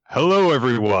Hello,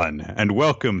 everyone, and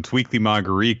welcome to Weekly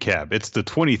Manga Recap. It's the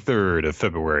 23rd of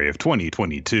February of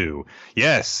 2022.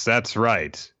 Yes, that's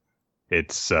right.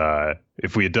 It's,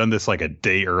 if we had done this like a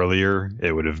day earlier,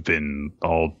 it would have been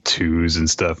all twos and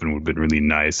stuff and would have been really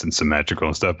nice and symmetrical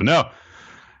and stuff. But no,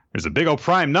 there's a big old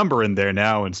prime number in there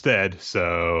now instead.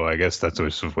 So I guess that's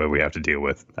what we have to deal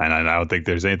with. And I don't think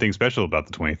there's anything special about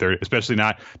the 23rd, especially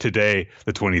not today,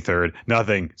 the 23rd.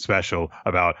 Nothing special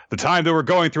about the time that we're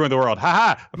going through in the world.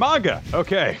 Haha, manga.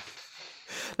 Okay.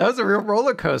 That was a real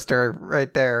roller coaster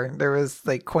right there. There was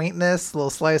like quaintness, a little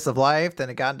slice of life, then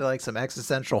it got into like some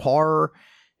existential horror,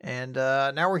 and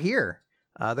now we're here.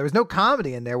 There was no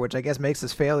comedy in there, which I guess makes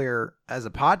this failure as a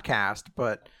podcast,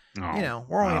 but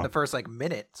we're only in the first like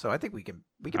minute, so I think we can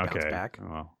bounce back.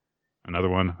 Well, another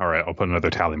one. All right, I'll put another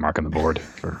tally mark on the board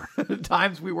for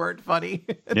times we weren't funny.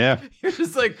 Yeah, you're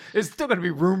just like, there's still gonna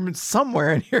be room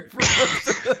somewhere in here.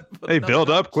 They build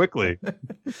up quickly.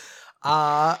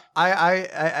 I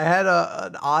had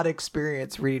an odd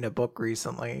experience reading a book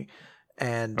recently,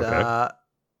 and I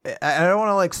don't want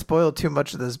to like spoil too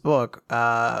much of this book,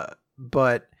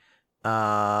 but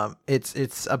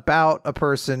it's about a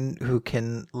person who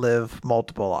can live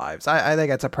multiple lives. I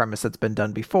think that's a premise that's been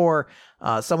done before.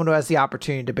 Someone who has the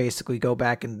opportunity to basically go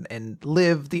back and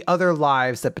live the other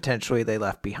lives that potentially they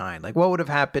left behind. Like, what would have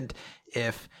happened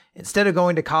if instead of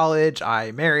going to college,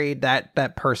 I married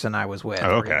that person I was with?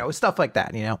 Or, stuff like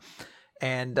that,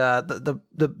 And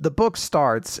the book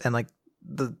starts, and like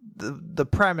the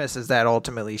premise is that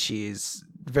ultimately she's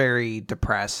very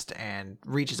depressed and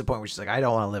reaches a point where she's like, I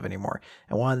don't want to live anymore.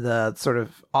 And one of the sort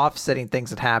of offsetting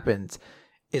things that happens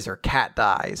is her cat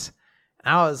dies.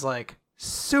 And I was like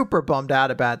super bummed out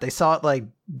about it. They saw it like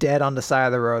dead on the side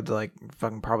of the road, like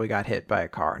fucking probably got hit by a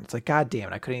car. And it's like, God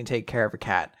damn it, I couldn't even take care of a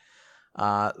cat.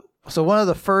 So one of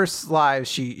the first lives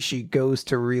she goes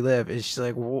to relive is she's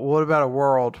like, what about a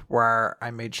world where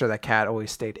I made sure that cat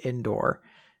always stayed indoor?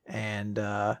 And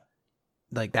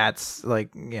like that's like,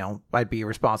 I'd be a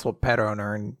responsible pet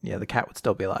owner, and the cat would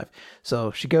still be alive.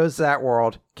 So she goes to that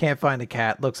world, can't find the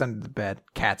cat, looks under the bed,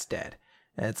 cat's dead.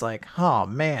 And it's like, oh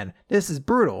man, this is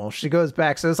brutal. She goes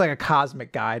back. So it's like a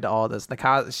cosmic guide to all this.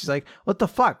 And she's like, what the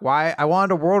fuck? Why? I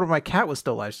wanted a world where my cat was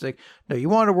still alive. She's like, no, you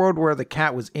wanted a world where the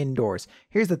cat was indoors.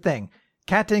 Here's the thing.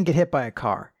 Cat didn't get hit by a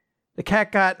car. The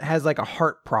cat has like a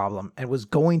heart problem and was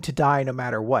going to die no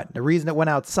matter what. The reason it went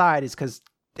outside is because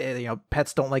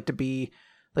pets don't like to be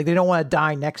like, they don't want to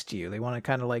die next to you. They want to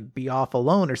kind of like be off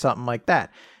alone or something like that.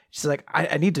 She's like,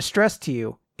 I need to stress to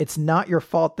you, it's not your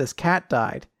fault this cat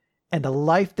died. And the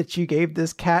life that you gave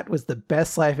this cat was the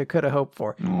best life it could have hoped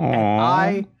for. Aww. And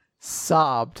I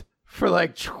sobbed for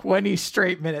like 20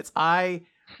 straight minutes. I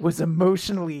was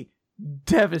emotionally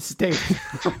devastated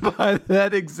by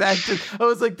that exact. I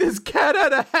was like, this cat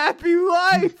had a happy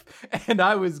life, and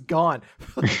I was gone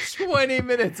for like 20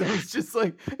 minutes. I was just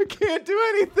like, I can't do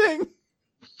anything.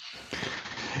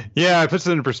 Yeah, it puts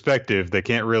it in perspective. They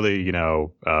can't really,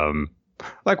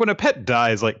 like when a pet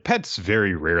dies, like pets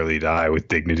very rarely die with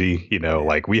dignity.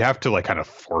 Like we have to like kind of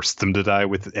force them to die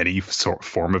with any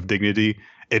form of dignity.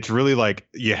 It's really like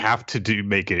you have to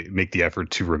make the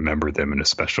effort to remember them in a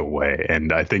special way.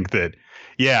 And I think that,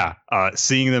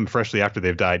 seeing them freshly after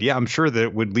they've died, I'm sure that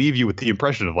it would leave you with the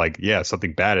impression of like,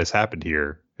 something bad has happened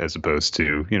here, as opposed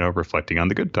to, reflecting on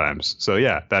the good times. So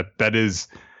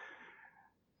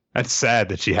that's sad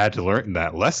that she had to learn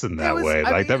that lesson that way.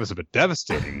 That was a bit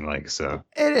devastating. Like, so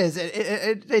it is.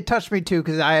 It touched me too,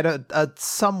 because I had a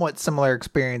somewhat similar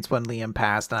experience when Liam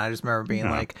passed, and I just remember being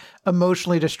like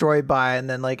emotionally destroyed by it. And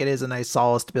then like it is a nice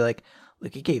solace to be like,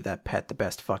 look, he gave that pet the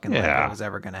best fucking life I was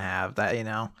ever gonna have. That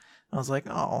I was like,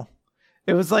 oh.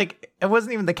 It was like, it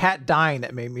wasn't even the cat dying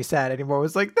that made me sad anymore. It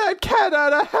was like, that cat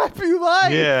had a happy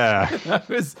life. Yeah.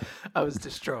 I was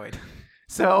destroyed.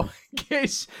 So, in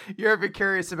case you're ever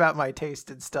curious about my taste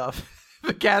and stuff,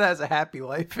 the cat has a happy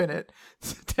life in it.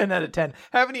 It's 10 out of 10.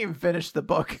 Haven't even finished the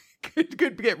book. Could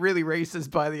get really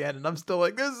racist by the end, and I'm still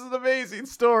like, this is an amazing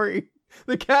story.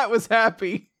 The cat was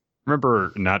happy.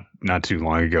 Remember not too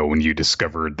long ago when you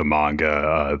discovered the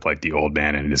manga, like The Old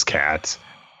Man and His Cat?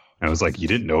 I was like, you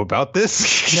didn't know about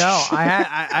this? No,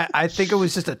 I think it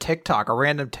was just a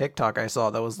random TikTok I saw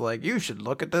that was like, you should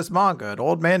look at this manga, An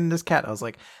Old Man and His Cat. I was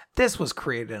like, this was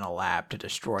created in a lab to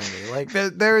destroy me. Like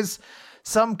there's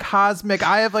some cosmic,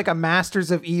 I have like a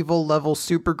Masters of Evil level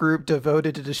super group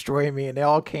devoted to destroy me, and they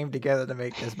all came together to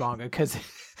make this manga because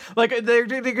like they're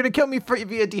going to kill me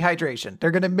via dehydration.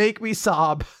 They're going to make me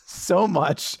sob so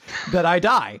much that I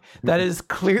die. That is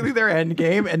clearly their end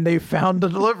game, and they found the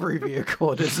delivery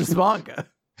vehicle. This is manga.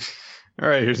 All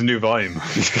right, here's a new volume.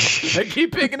 I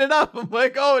keep picking it up. I'm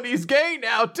like, oh, and he's gay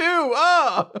now too.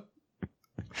 Oh,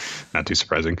 not too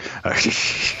surprising.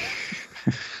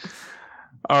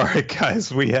 All right,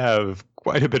 guys, we have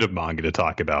quite a bit of manga to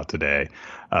talk about today.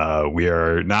 We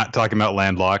are not talking about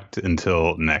Landlocked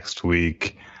until next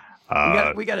week.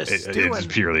 We got to stew. It's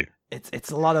purely.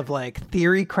 It's a lot of like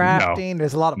theory crafting.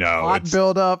 There's a lot of plot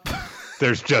build up.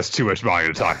 There's just too much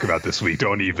manga to talk about this week.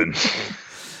 Don't even.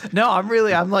 No,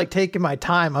 I'm like taking my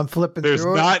time. I'm flipping through it.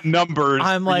 There's not numbers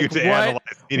I'm for like, you to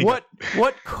analyze.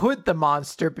 What could the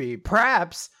monster be?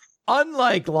 Perhaps,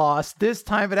 unlike Lost, this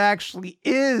time it actually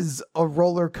is a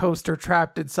roller coaster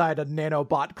trapped inside a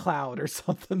nanobot cloud or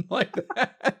something like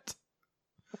that.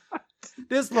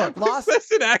 Lost.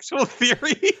 That's an actual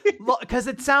theory. Because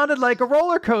it sounded like a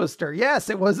roller coaster.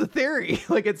 Yes, it was a theory.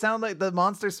 Like it sounded like the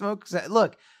monster smoke.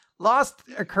 Look. Lost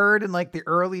occurred in like the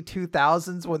early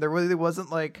 2000s when there really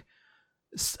wasn't like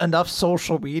enough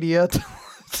social media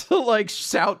to like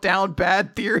shout down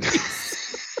bad theories.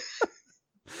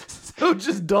 So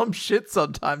just dumb shit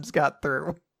sometimes got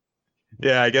through.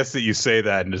 Yeah, I guess that you say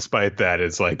that, and despite that,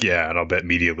 it's like, yeah, and I'll bet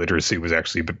media literacy was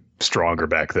actually stronger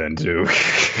back then too.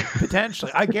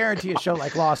 Potentially. I guarantee a show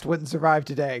like Lost wouldn't survive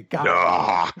today.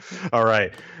 God. All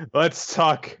right, let's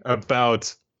talk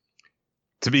about,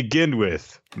 to begin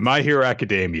with, My Hero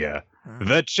Academia,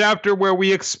 the chapter where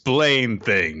we explain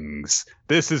things.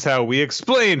 This is how we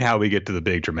explain how we get to the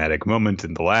big dramatic moment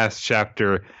in the last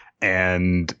chapter,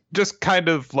 and just kind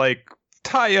of like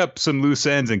tie up some loose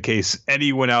ends in case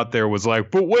anyone out there was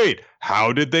like, but wait,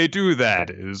 how did they do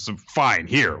that? It was fine.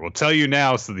 Here, we'll tell you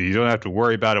now so that you don't have to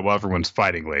worry about it while everyone's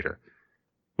fighting later.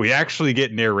 We actually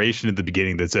get narration at the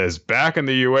beginning that says, back in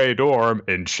the UA dorm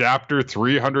in chapter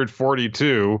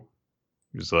 342.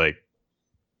 It's like,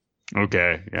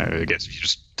 okay, yeah, I guess you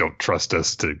just don't trust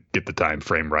us to get the time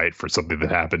frame right for something that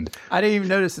happened. I didn't even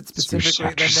notice it specifically.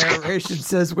 The narration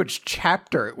says which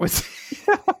chapter it was.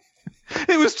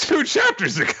 It was 2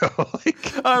 chapters ago.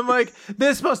 I'm like,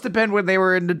 this must have been when they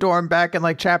were in the dorm back in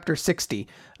like chapter 60,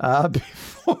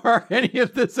 before any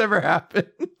of this ever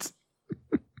happened.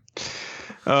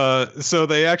 So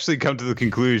they actually come to the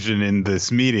conclusion in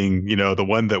this meeting, the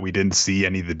one that we didn't see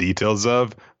any of the details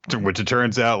of, which it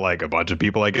turns out like a bunch of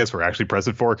people, I guess, were actually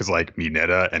present for, because like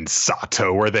Mineta and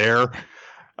Sato were there.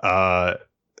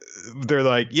 They're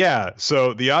like, yeah,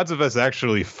 so the odds of us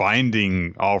actually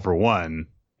finding All for One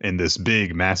in this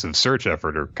big, massive search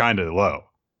effort are kind of low.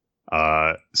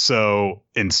 So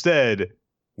instead,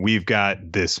 we've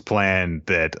got this plan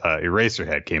that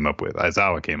Eraserhead came up with,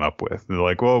 Aizawa came up with. And they're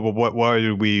like, well, why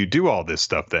do we do all this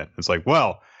stuff then? It's like,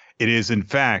 well, it is in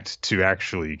fact to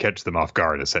actually catch them off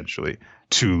guard, essentially.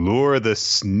 To lure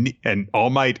the and All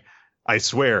Might, I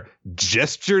swear,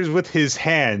 gestures with his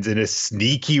hands in a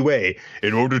sneaky way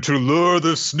in order to lure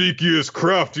the sneakiest,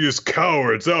 craftiest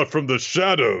cowards out from the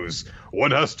shadows.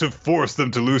 One has to force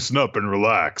them to loosen up and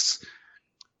relax.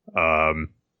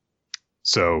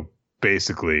 So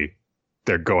basically,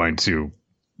 they're going to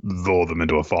lull them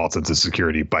into a false sense of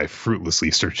security by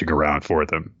fruitlessly searching around for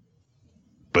them.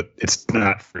 But it's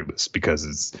not fruitless because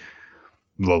it's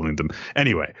lulling them.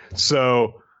 Anyway,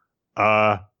 so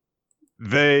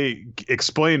they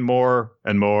explain more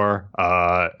and more,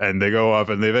 and they go off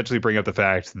and they eventually bring up the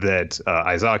fact that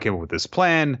Aizawa came up with this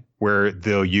plan where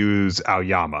they'll use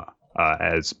Aoyama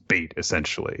as bait,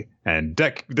 essentially. And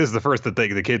this is the first that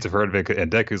the kids have heard of it,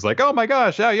 and Deku's like, oh my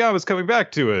gosh, Aoyama's coming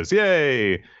back to us,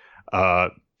 yay!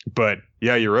 But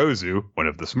Yaoyorozu, one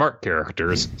of the smart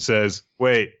characters, says,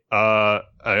 wait,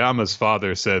 Aoyama's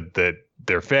father said that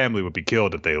their family would be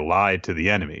killed if they lied to the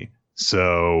enemy.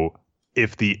 So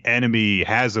if the enemy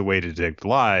has a way to detect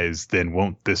lies, then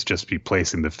won't this just be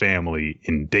placing the family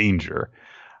in danger?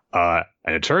 And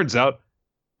it turns out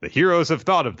the heroes have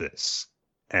thought of this.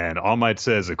 And All Might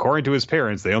says, according to his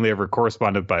parents, they only ever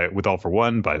corresponded with All for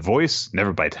One by voice,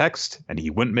 never by text, and he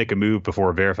wouldn't make a move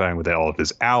before verifying with all of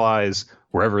his allies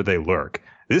wherever they lurk.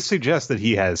 This suggests that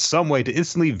he has some way to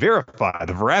instantly verify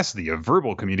the veracity of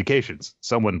verbal communications.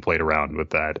 Someone played around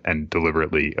with that and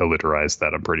deliberately alliterized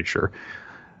that, I'm pretty sure.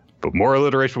 But more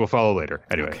alliteration will follow later.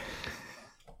 Anyway. Okay.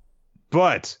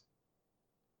 But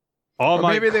All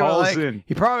Might calls in.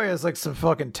 He probably has like some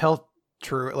fucking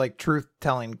truth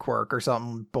telling quirk or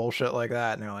something bullshit like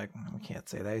that. And they're like, we can't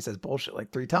say that. He says bullshit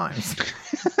like 3 times.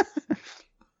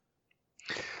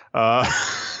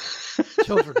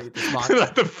 Children read this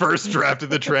manga. The first draft of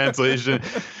the translation,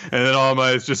 and then All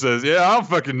Might just says, yeah, I don't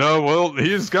fucking know. Well,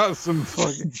 he's got some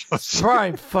fucking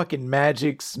probably fucking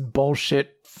magic, some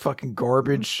bullshit, fucking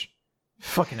garbage,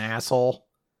 fucking asshole.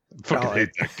 Fucking hate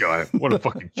that guy. I want to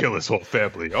fucking kill his whole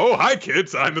family. Oh, hi,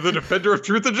 kids. I'm the defender of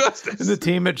truth and justice. And the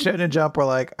team at Shonen Jump were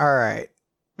like, all right,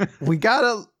 we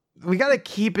gotta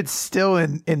keep it still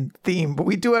in theme, but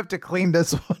we do have to clean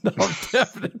this one up,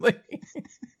 definitely.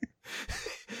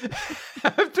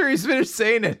 After he's finished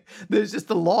saying it, there's just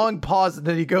a long pause, and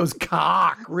then he goes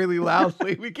cock really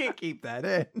loudly. We can't keep that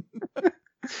in.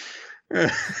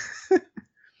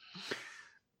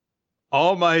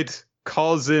 All Might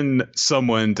calls in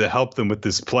someone to help them with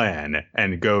this plan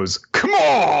and goes, "Come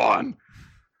on!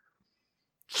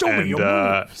 Show me your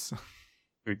moves."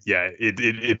 Yeah,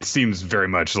 it seems very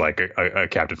much like a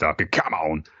Captain Falcon. Come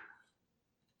on!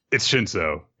 It's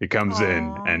Shinso. He comes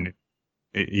in and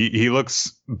he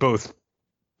looks both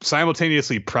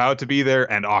simultaneously proud to be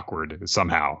there and awkward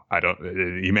somehow.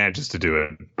 He manages to do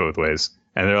it both ways.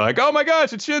 And they're like, "Oh my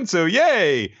gosh, it's Shinso!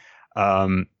 Yay!"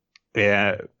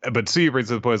 Yeah, but Tsuyu brings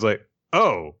up the point, is like,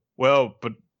 "Oh, well,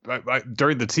 but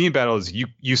during the team battles,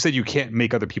 you said you can't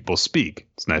make other people speak."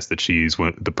 It's nice that she's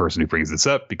the person who brings this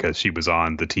up, because she was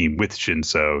on the team with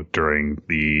Shinso during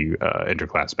the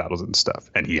interclass battles and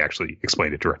stuff, and he actually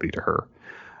explained it directly to her.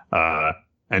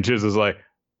 And Shinso's like,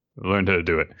 "I learned how to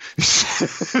do it."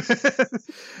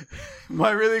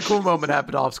 My really cool moment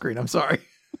happened off screen. I'm sorry.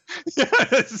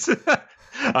 Yes.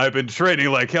 I've been training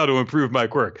like hell to improve my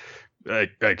quirk. I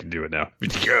can do it now.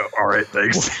 All right,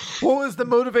 thanks. What was the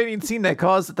motivating scene that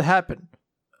caused it to happen?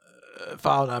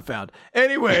 File not found.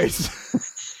 Anyways,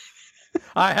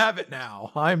 I have it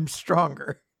now. I'm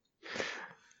stronger.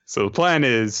 So the plan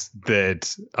is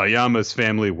that Aoyama's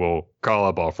family will call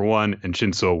up All for One, and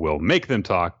Shinso will make them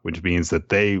talk, which means that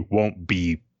they won't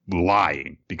be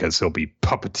lying, because he'll be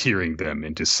puppeteering them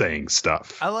into saying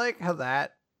stuff. I like how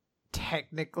that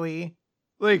technically,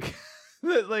 like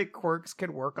quirks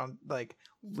can work on like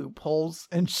loopholes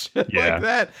and shit like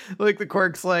that. Like the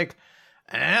quirk's like,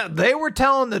 they were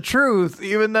telling the truth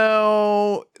even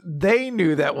though they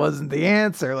knew that wasn't the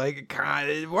answer. Like,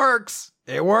 it works.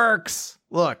 It works.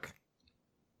 Look,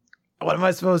 what am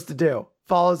I supposed to do?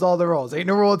 Follows all the rules. Ain't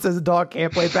no rule that says a dog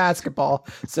can't play basketball.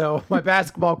 So my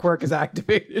basketball quirk is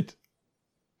activated.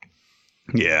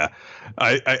 Yeah,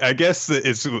 I guess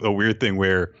it's a weird thing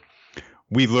where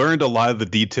we learned a lot of the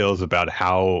details about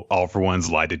how All for One's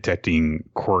lie detecting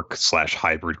quirk /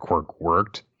 hybrid quirk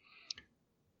worked,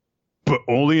 but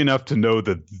only enough to know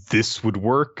that this would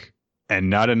work, and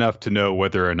not enough to know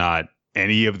whether or not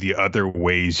any of the other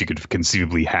ways you could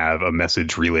conceivably have a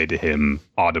message relayed to him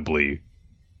audibly,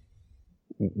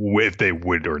 if they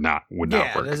would or not would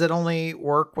not work. Does it only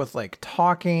work with like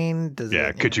talking?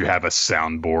 Could you have a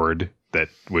soundboard that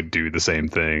would do the same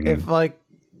thing? If like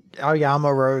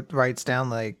Aoyama writes down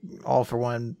like All for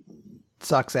One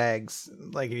sucks eggs,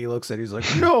 like, and he looks at it, he's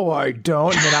like, "No, I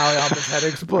don't," and then Aoyama's head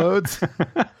explodes.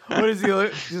 What does he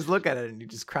just look at it and he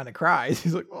just kind of cries?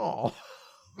 He's like, "Oh."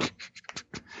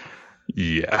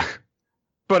 Yeah.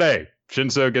 But hey,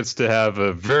 Shinso gets to have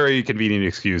a very convenient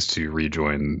excuse to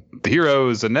rejoin the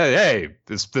heroes, and hey,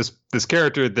 this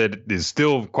character that is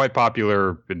still quite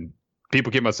popular, and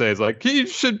people keep on saying, it's like, he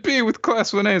should be with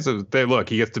Class 1A. So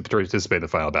he gets to participate in the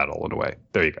final battle in a way.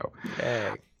 There you go.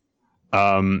 Hey.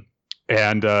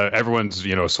 And everyone's,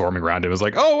 swarming around him. It's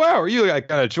like, "Oh, wow, are you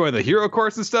gonna join the hero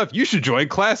course and stuff? You should join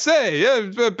Class A. Yeah,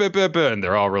 and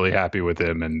they're all really happy with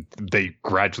him. And they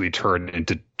gradually turn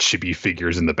into chibi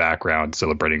figures in the background,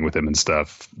 celebrating with him and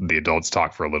stuff. The adults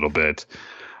talk for a little bit.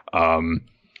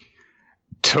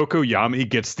 Tokoyami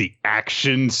gets the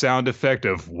action sound effect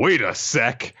of "wait a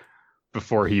sec,"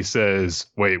 before he says,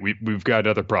 "Wait, we've got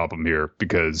another problem here,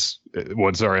 because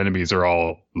once our enemies are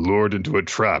all lured into a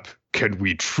trap, can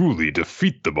we truly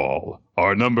defeat them all?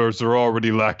 Our numbers are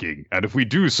already lacking, and if we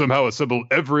do somehow assemble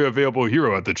every available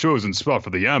hero at the chosen spot for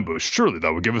the ambush, surely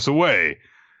that would give us away."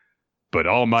 But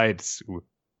All Might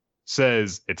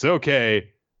says it's okay,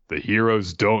 the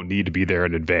heroes don't need to be there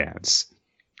in advance.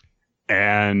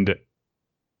 And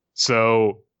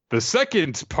so the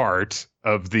second part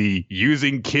of the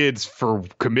using kids for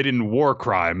committing war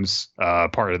crimes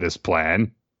part of this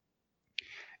plan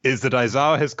is that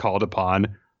Aizawa has called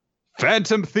upon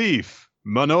Phantom Thief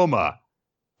Monoma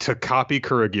to copy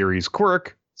Kurogiri's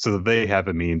quirk so that they have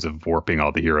a means of warping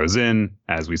all the heroes in,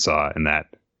 as we saw in that.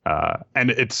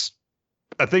 And it's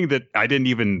a thing that I didn't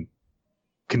even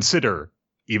consider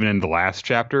even in the last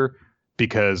chapter,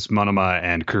 because Monoma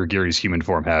and Kurogiri's human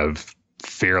form have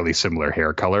fairly similar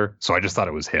hair color. So I just thought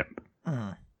it was him.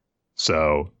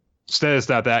 So instead, it's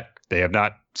not that. They have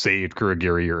not saved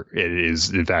Kurogiri, or it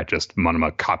is in fact just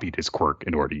Monoma copied his quirk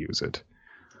in order to use it.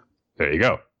 There you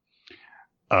go.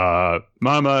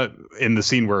 Monoma, in the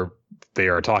scene where they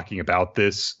are talking about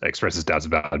this, expresses doubts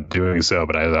about doing so.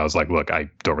 But I was like, look, I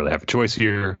don't really have a choice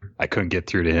here. I couldn't get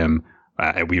through to him.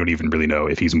 And we don't even really know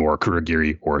if he's more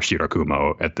Kurogiri or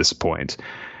Shirakumo at this point.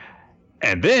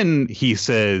 And then he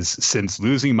says, since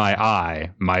losing my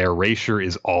eye, my erasure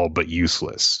is all but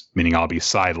useless, meaning I'll be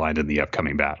sidelined in the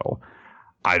upcoming battle.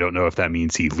 I don't know if that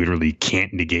means he literally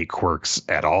can't negate quirks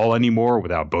at all anymore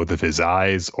without both of his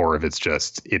eyes, or if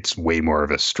it's way more of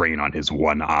a strain on his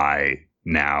one eye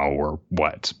now or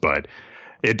what. But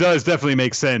it does definitely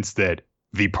make sense that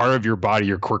the part of your body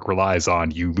your quirk relies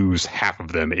on, you lose half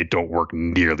of them. It don't work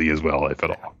nearly as well, if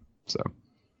at all. So,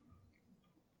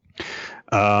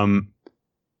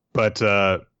 but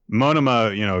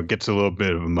Monoma, gets a little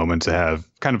bit of a moment to have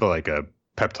kind of like a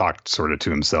pep talk sort of to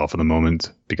himself in the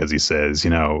moment, because he says,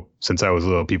 since I was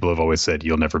little, people have always said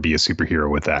you'll never be a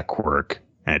superhero with that quirk.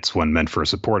 And it's one meant for a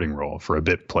supporting role, for a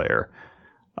bit player.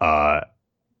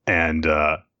 And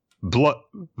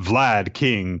Vlad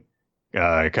King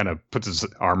kind of puts his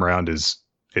arm around his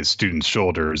student's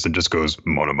shoulders and just goes,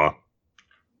 Monoma.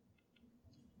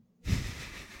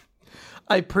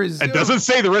 I presume. And doesn't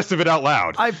say the rest of it out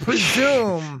loud. I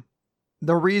presume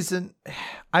the reason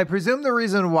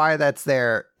why that's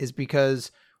there is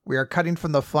because we are cutting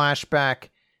from the flashback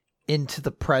into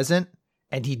the present,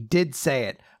 and he did say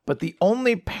it. But the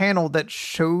only panel that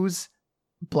shows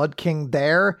Blood King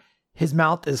there, his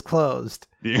mouth is closed,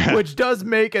 which does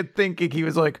make it thinking he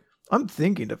was like, I'm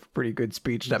thinking of a pretty good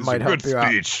speech that might help you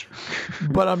out.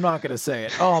 But I'm not going to say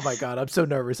it. Oh my God, I'm so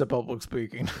nervous at public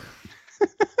speaking.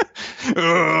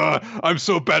 I'm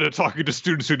so bad at talking to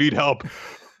students who need help.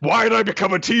 Why did I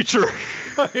become a teacher?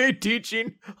 I hate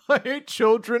teaching. I hate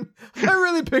children. I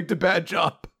really picked a bad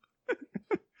job.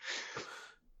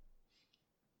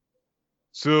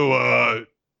 So,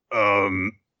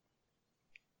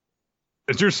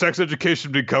 has your sex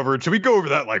education been covered? Should we go over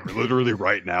that, literally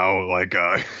right now?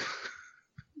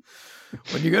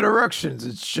 When you get erections,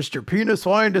 it's just your penis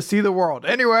wanting to see the world.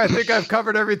 Anyway, I think I've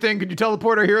covered everything. Can you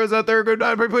teleport our heroes out there? Good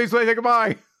night. Please say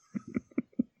goodbye.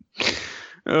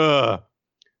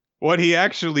 What he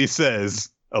actually says,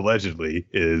 allegedly,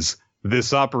 is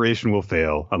this operation will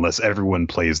fail unless everyone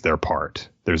plays their part.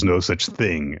 There's no such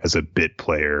thing as a bit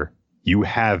player. You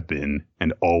have been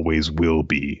and always will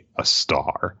be a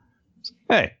star.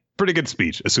 Hey, pretty good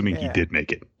speech, assuming he did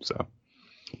make it. So,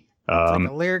 it's like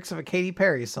the lyrics of a Katy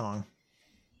Perry song.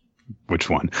 Which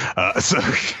one?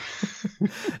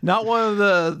 Not one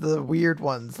of the weird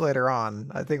ones later on.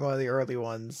 I think one of the early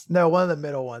ones. No, one of the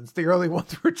middle ones. The early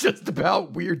ones were just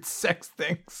about weird sex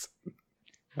things.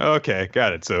 Okay,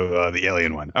 got it. So the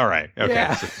alien one. All right. Okay.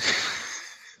 Yeah. So,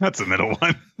 that's the middle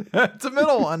one. That's a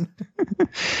middle one.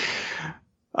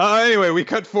 Anyway, we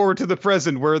cut forward to the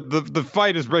present where the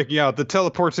fight is breaking out. The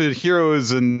teleported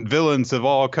heroes and villains have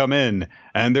all come in,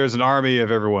 and there's an army of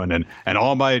everyone. And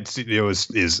All Might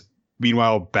is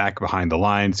meanwhile back behind the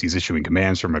lines. He's issuing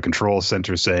commands from a control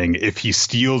center saying if he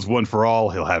steals One for All,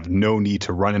 he'll have no need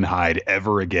to run and hide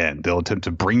ever again. They'll attempt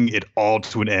to bring it all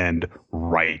to an end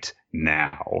right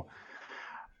now.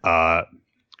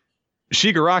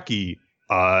 Shigaraki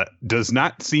does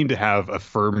not seem to have a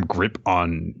firm grip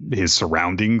on his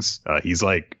surroundings. He's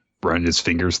running his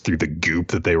fingers through the goop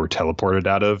that they were teleported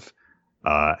out of.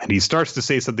 And he starts to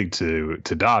say something to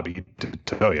Dabi, to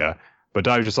Toya. But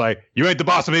Dabi's just like, you ain't the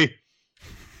boss of me.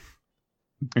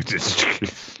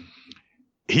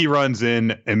 He runs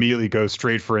in, immediately goes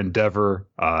straight for Endeavor,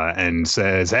 and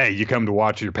says, hey, you come to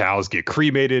watch your pals get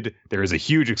cremated. There is a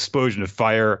huge explosion of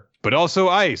fire, but also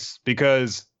ice,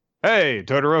 because, hey,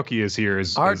 Todoroki is here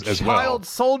as well. Our child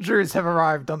soldiers have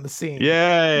arrived on the scene.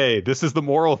 Yay! This is the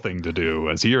moral thing to do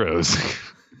as heroes.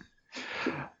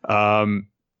 And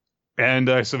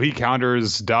so he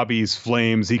counters Dabi's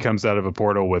flames. He comes out of a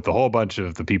portal with a whole bunch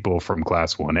of the people from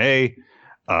Class 1A.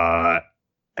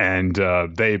 And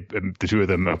the two of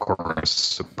them, of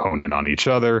course, opponent on each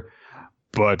other.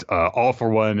 But All for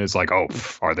One is like,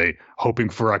 are they hoping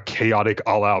for a chaotic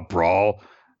all-out brawl?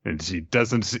 And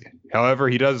however,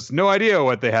 he does no idea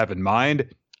what they have in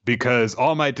mind, because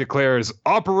All Might declares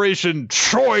Operation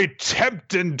Troy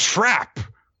Tempt and Trap.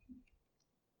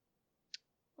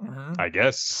 I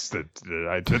guess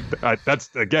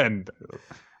that's, again,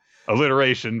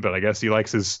 alliteration, but I guess he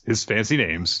likes his fancy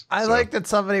names. I like that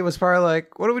somebody was probably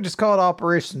like, what do we just call it,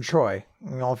 Operation Troy?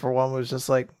 And All for One was just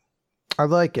like, I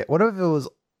like it. What if it was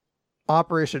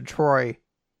Operation Troy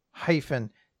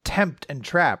 - Tempt and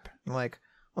Trap? I'm like,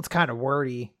 well, it's kind of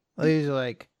wordy. These are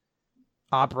like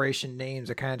operation names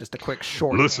are kind of just a quick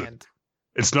shorthand. Listen,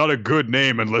 it's not a good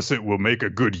name unless it will make a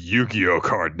good Yu-Gi-Oh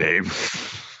card name.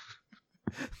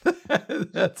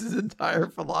 That's his entire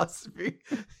philosophy.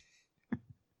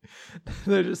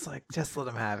 They're just like, just let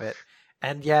him have it.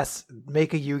 And yes,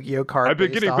 make a Yu-Gi-Oh card. I've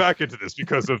been getting back into this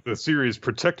because of the series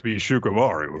Protect Me,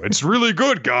 Shikamaru. It's really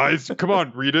good, guys. Come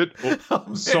on, read it.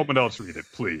 Well, someone else read it,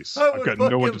 please. I've got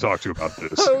no one to talk to about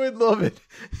this. I would love it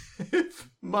if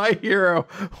My Hero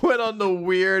went on the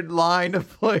weird line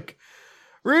of like,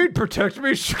 read Protect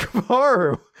Me,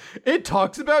 Shikamaru. It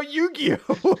talks about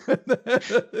Yu-Gi-Oh.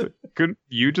 Couldn't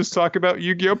you just talk about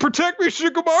Yu-Gi-Oh? Protect Me,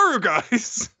 Shikamaru,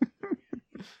 guys.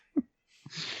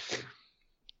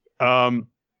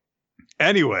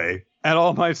 Anyway, at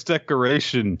All Might's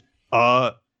declaration,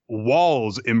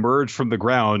 walls emerge from the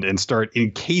ground and start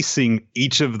encasing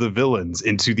each of the villains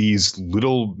into these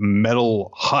little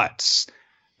metal huts.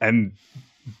 And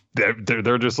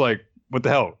they're just like, what the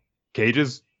hell?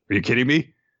 Cages? Are you kidding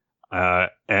me?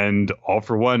 And All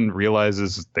For One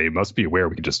realizes they must be aware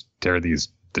we can just tear these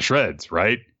to shreds,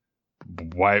 right?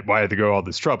 Why have to go all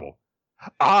this trouble?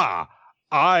 Ah,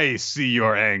 I see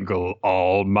your angle,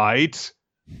 All Might.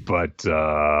 But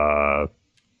does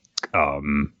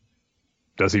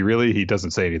he really? He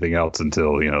doesn't say anything else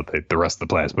until, the rest of the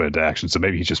plan's put into action. So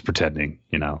maybe he's just pretending,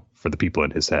 for the people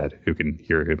in his head who can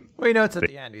hear him. Well, it's at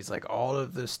the end. He's like, all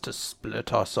of this to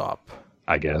split us up,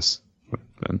 I guess.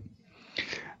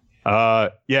 Yeah,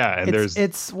 and there's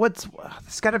there's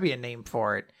got to be a name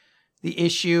for it. The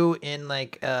issue in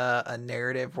like a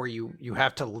narrative where you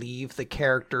have to leave the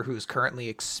character who's currently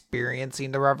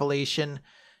experiencing the revelation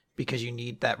because you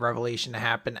need that revelation to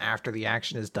happen after the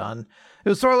action is done. It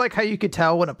was sort of like how you could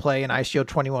tell when a play in Eyeshield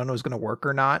 21 was going to work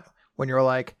or not. When you're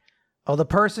like, oh, the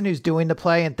person who's doing the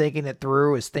play and thinking it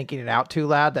through is thinking it out too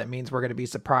loud. That means we're going to be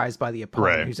surprised by the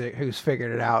opponent who's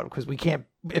figured it out. Because we can't,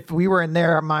 if we were in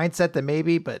their mindset, then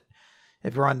maybe, but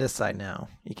if you're on this side now,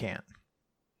 you can't.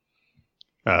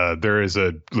 There is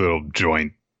a little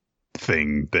joint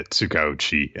thing that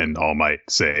Tsukauchi and All Might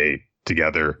say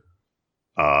together.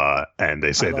 And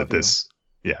they say that this,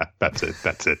 that's it.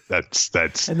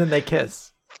 That's. And then they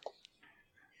kiss.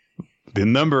 The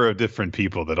number of different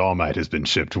people that All Might has been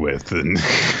shipped with, and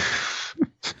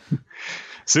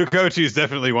Tsukauchi is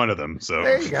definitely one of them. So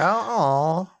there you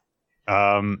go.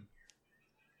 Aww.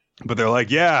 But they're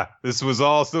like, yeah, this was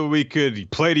all so we could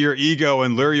play to your ego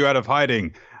and lure you out of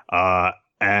hiding.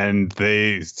 And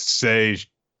they say,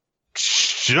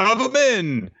 shove them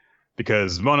in,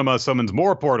 because Monoma summons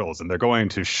more portals, and they're going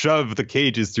to shove the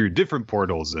cages through different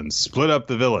portals and split up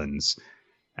the villains.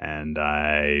 And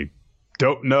I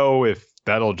don't know if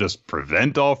that'll just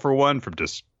prevent All For One from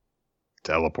just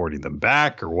teleporting them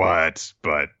back or what,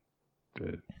 but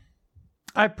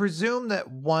I presume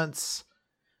that once,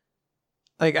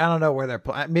 like, I don't know where they're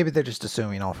maybe they're just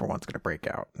assuming All For One's going to break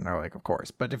out, and they're like, of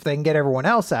course. But if they can get everyone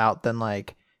else out, then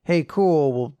like, hey,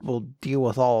 cool, we'll deal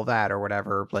with all of that or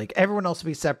whatever. Like, everyone else will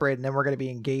be separated, and then we're going to be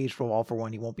engaged with All For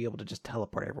One. You won't be able to just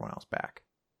teleport everyone else back.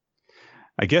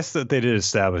 I guess that they did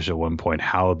establish at one point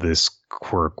how this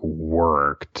quirk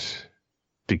worked,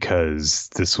 because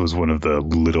this was one of the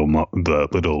little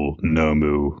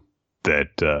Nomu that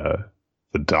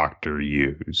the doctor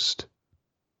used.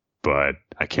 But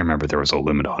I can't remember if there was a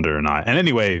limit on it or not. And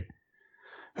anyway,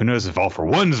 who knows if All For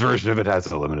One's version of it has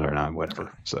a limit or not,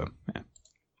 whatever. So, yeah.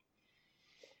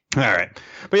 All right.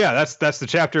 But yeah, that's the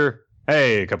chapter.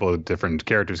 Hey, a couple of different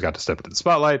characters got to step into the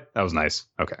spotlight. That was nice.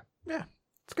 Okay. Yeah,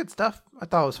 it's good stuff. I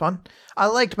thought it was fun. I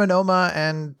liked Monoma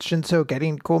and Shinso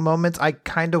getting cool moments. I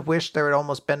kind of wish there had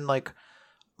almost been like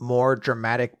more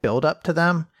dramatic build up to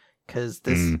them, because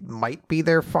this might be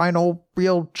their final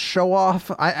real show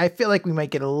off. I feel like we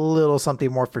might get a little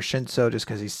something more for Shinso just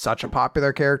because he's such a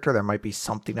popular character. There might be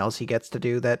something else he gets to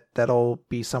do that'll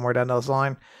be somewhere down the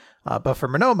line. But for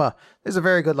Monoma, there's a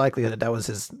very good likelihood that was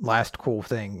his last cool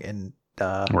thing in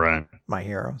My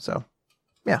Hero. So,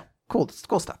 yeah, cool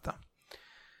stuff, though.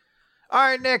 All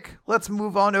right, Nick, let's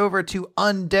move on over to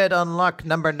Undead Unluck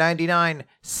number 99.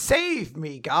 Save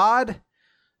me, God!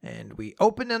 And we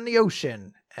open in the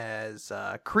ocean as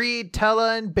Creed,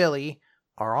 Tella, and Billy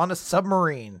are on a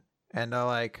submarine. And they're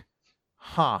like,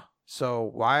 huh.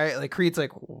 So why, like, Creed's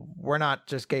like, we're not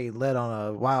just getting led on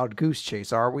a wild goose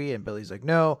chase, are we? And Billy's like,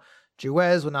 no,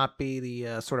 Juez will not be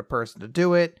the sort of person to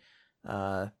do it.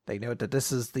 They note that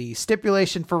this is the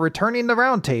stipulation for returning the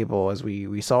round table, as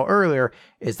we saw earlier,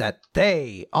 is that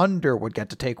they, Under, would get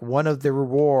to take one of the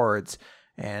rewards.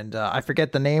 And I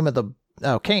forget the name of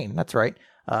Kane, that's right.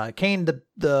 Kane,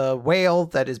 the whale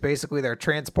that is basically their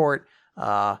transport,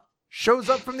 shows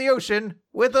up from the ocean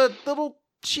with a little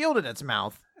shield in its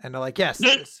mouth. And they're like, yes,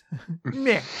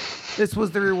 this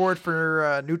was the reward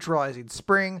for neutralizing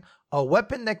Spring, a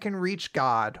weapon that can reach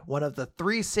God, one of the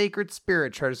 3 sacred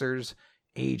spirit treasures,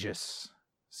 Aegis.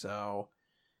 So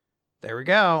there we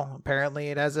go. Apparently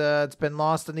it's been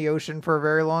lost in the ocean for a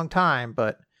very long time,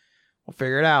 but we'll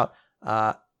figure it out.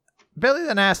 Billy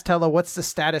then asks Tella what's the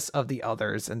status of the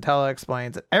others, and Tella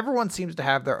explains that everyone seems to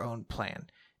have their own plan.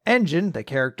 Engine, the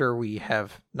character we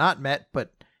have not met,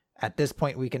 but at this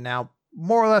point we can now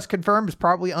more or less confirm is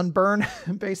probably Unburn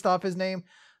based off his name.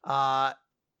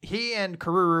 He and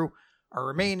Karuru are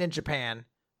remaining in Japan.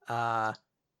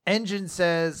 Engine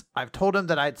says, I've told him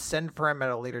that I'd send for him at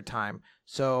a later time,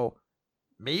 so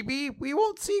maybe we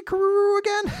won't see Karuru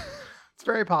again. It's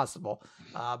very possible.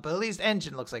 But at least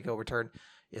Engine looks like he'll return.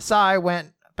 Yasai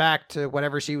went back to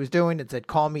whatever she was doing and said,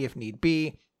 call me if need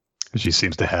be. She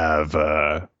seems to have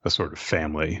a sort of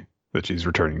family that she's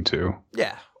returning to.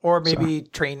 Yeah. Or maybe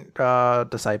train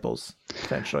disciples,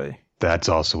 potentially. That's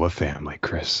also a family,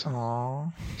 Chris.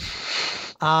 Aww.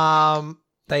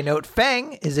 They note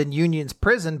Fang is in Union's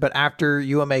prison, but after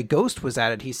UMA Ghost was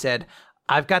added, he said,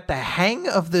 I've got the hang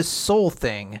of this soul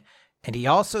thing. And he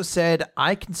also said,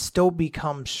 I can still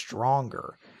become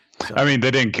stronger. So, I mean,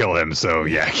 they didn't kill him, so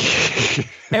yeah.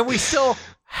 And we still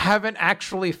haven't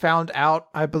actually found out,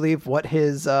 I believe, what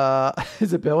his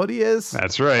ability is.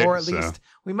 That's right. Or at least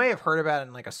we may have heard about it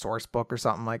in like a source book or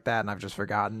something like that, and I've just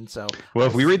forgotten. So, well,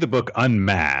 if we read the book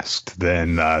Unmasked,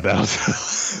 then that'll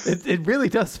it really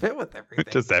does fit with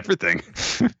everything. Just everything.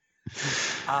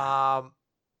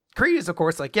 Creed is, of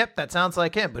course, like, yep, that sounds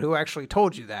like him, but who actually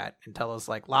told you that? And Tella's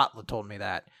like, Latla told me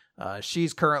that.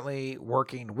 She's currently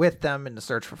working with them in the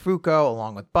search for Fuko,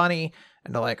 along with Bunny.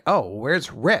 And they're like, oh,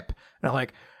 where's Rip? And I'm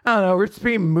like, I don't know, Rip's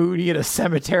being moody at a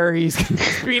cemetery.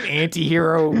 He's being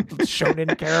anti-hero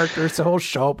shonen character, so he'll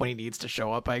show up when he needs to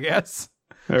show up, I guess.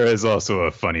 There is also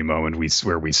a funny moment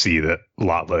where we see that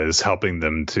Latla is helping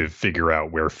them to figure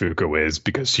out where Fuko is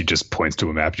because she just points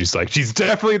to a map. She's like, she's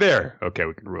definitely there. Okay,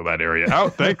 we can rule that area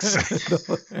out. Thanks.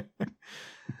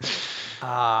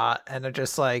 And they're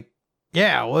just like,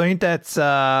 yeah, well, ain't that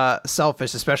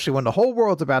selfish, especially when the whole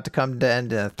world's about to come to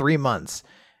end in 3 months.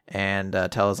 And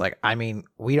Tella's like, I mean,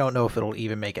 we don't know if it'll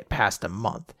even make it past a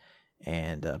month.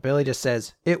 And Billy just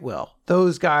says, it will.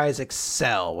 Those guys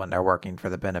excel when they're working for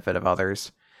the benefit of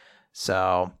others.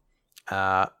 So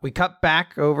we cut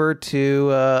back over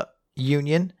to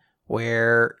Union,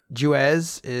 where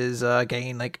Juez is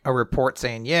getting like a report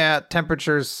saying, yeah,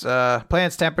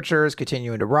 planet's temperatures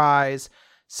continuing to rise.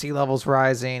 Sea levels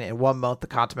rising. In 1 month, the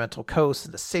continental coast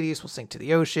and the cities will sink to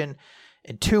the ocean.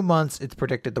 In 2 months, it's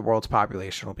predicted the world's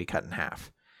population will be cut in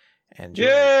half. And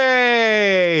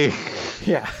yay!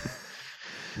 Yeah.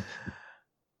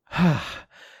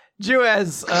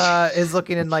 Juez is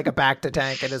looking in like a Bacta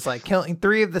tank and is like, killing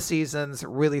 3 of the seasons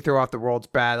really threw off the world's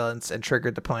balance and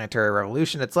triggered the planetary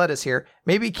revolution that's led us here.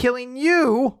 Maybe killing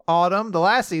you, Autumn, the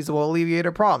last season, will alleviate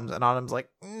our problems. And Autumn's like,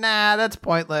 nah, that's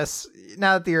pointless.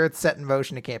 Now that the Earth's set in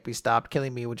motion, it can't be stopped.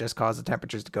 Killing me would just cause the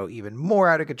temperatures to go even more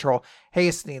out of control,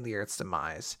 hastening the Earth's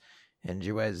demise. And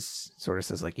Juez sort of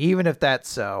says, like, even if that's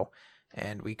so.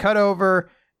 And we cut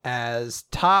over as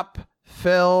Chikara,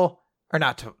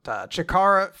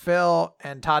 Phil,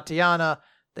 and Tatiana,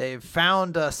 they've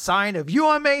found a sign of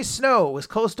UMA snow. It was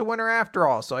close to winter after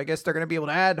all, so I guess they're going to be able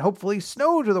to add, hopefully,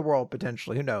 snow to the world,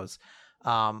 potentially. Who knows?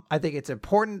 I think it's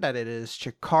important that it is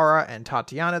Chikara and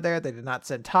Tatiana there. They did not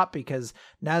send Top because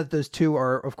now that those two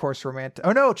are, of course, romantic.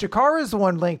 Oh, no, Chikara is the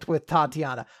one linked with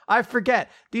Tatiana. I forget.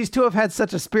 These two have had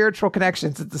such a spiritual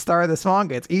connection since the start of this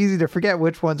manga. It's easy to forget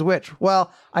which one's which.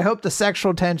 Well, I hope the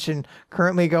sexual tension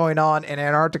currently going on in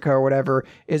Antarctica or whatever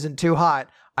isn't too hot.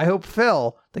 I hope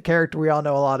Phil, the character we all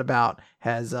know a lot about,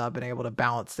 has been able to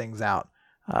balance things out.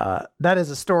 That is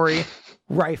a story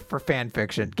rife for fan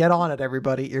fiction. Get on it,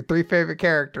 everybody. Your 3 favorite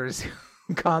characters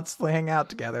who constantly hang out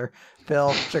together: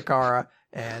 Phil, Chikara,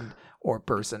 and or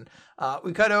person.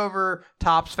 We cut over.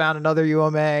 Topps found another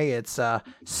UMA. It's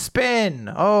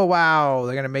Spin. Oh wow,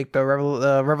 they're gonna make the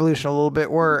revolution a little bit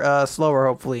slower.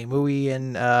 Hopefully, Mui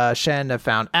and Shen have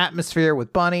found Atmosphere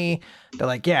with Bunny. They're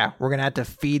like, yeah, we're gonna have to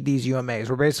feed these UMAs.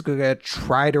 We're basically gonna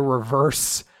try to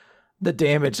reverse the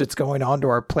damage that's going on to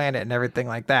our planet and everything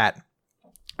like that.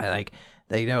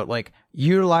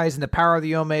 Utilizing the power of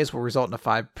the UMAs will result in a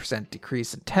 5%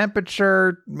 decrease in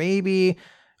temperature. Maybe.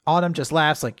 Autumn just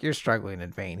laughs like, you're struggling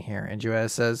in vain here. And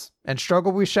Juez says, and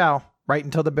struggle we shall, right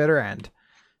until the bitter end.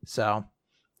 So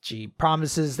she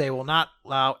promises they will not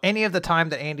allow any of the time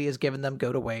that Andy has given them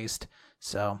go to waste.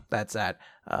 So that's that.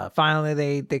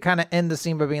 Finally, they kind of end the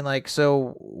scene by being like,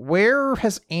 so where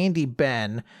has Andy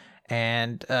been?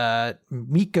 And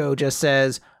Miko just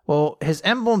says, well, his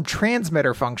emblem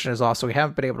transmitter function is off, so we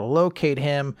haven't been able to locate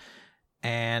him.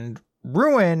 And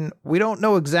Ruin, we don't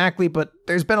know exactly, but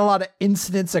there's been a lot of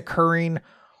incidents occurring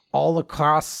all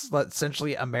across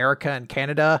essentially America and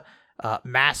Canada.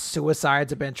 Mass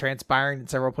suicides have been transpiring in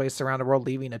several places around the world,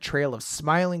 leaving a trail of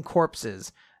smiling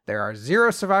corpses. There are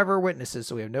 0 survivor witnesses,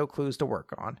 so we have no clues to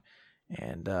work on.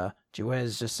 And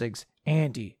Juez just sings,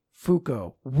 Andy,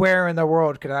 Fuko, where in the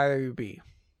world could either of you be?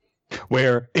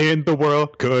 Where in the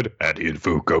world could Andy and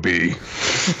Fuko be?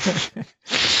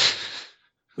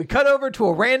 We cut over to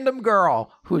a random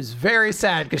girl who's very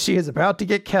sad because she is about to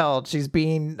get killed. She's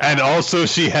being... and also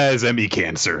she has ME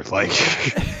cancer. Like...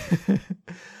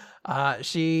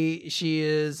 she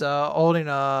is holding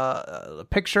a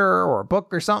picture or a book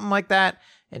or something like that,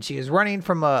 and she is running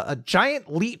from a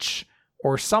giant leech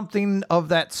or something of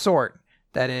that sort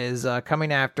that is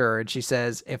coming after her. And she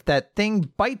says, if that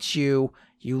thing bites you,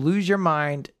 you lose your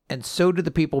mind, and so do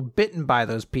the people bitten by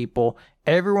those people.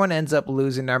 Everyone ends up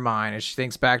losing their mind. And she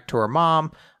thinks back to her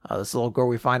mom. This little girl,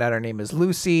 we find out her name is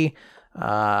Lucy.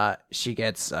 She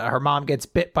gets her mom gets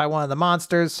bit by one of the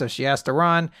monsters, so she has to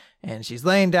run, and she's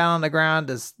laying down on the ground.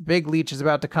 This big leech is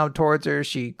about to come towards her.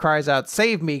 She cries out,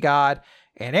 "Save me, God!"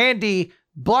 And Andy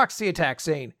blocks the attack,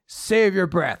 saying, "Save your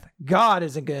breath. God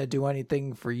isn't going to do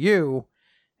anything for you."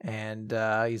 And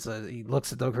he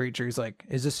looks at the creature. He's like,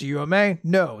 "Is this a UMA?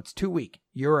 No, it's too weak.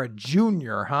 You're a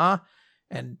junior, huh?"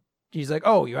 And he's like,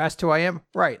 "Oh, you asked who I am?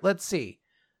 Right, let's see."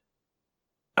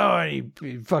 Oh, and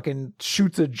he fucking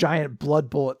shoots a giant blood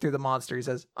bullet through the monster. He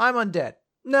says, "I'm undead."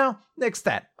 No, nix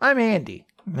that. I'm Andy.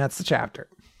 And that's the chapter.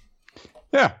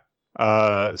 Yeah.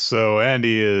 So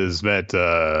Andy has met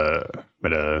a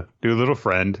new little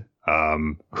friend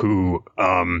who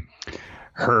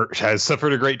has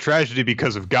suffered a great tragedy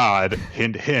because of God.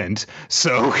 Hint, hint.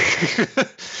 So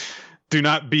do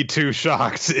not be too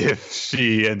shocked if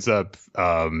she ends up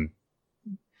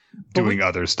doing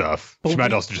other stuff. She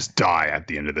might also just die at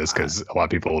the end of this, because a lot of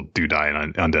people do die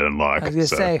in Undead Unluck. I was going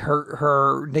to say,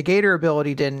 her negator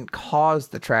ability didn't cause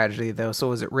the tragedy, though, so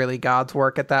was it really God's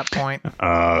work at that point?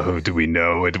 Who do we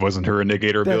know? It wasn't her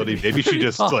negator ability. Maybe she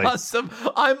just awesome.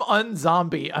 I'm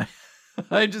unzombie.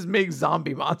 I just make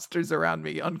zombie monsters around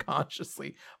me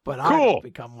unconsciously, but I don't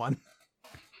become one.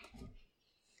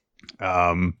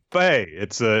 But hey,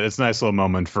 it's a nice little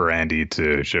moment for Andy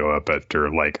to show up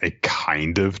after like a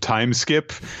kind of time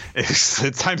skip. It's a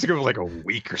time skip of like a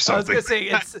week or something. I was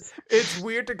gonna say it's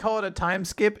weird to call it a time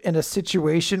skip in a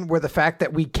situation where the fact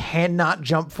that we cannot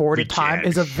jump forward in time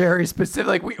is a very specific.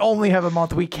 Like, we only have a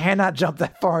month. We cannot jump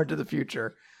that far into the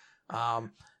future.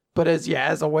 But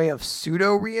as a way of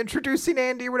pseudo reintroducing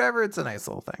Andy or whatever, it's a nice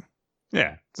little thing.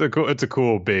 Yeah, it's a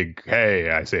cool big, hey,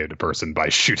 I saved a person by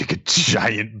shooting a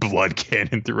giant blood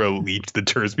cannon through a leech that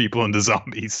turns people into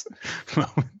zombies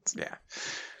moments. Yeah.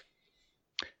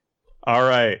 All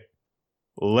right.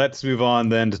 Let's move on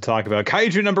then to talk about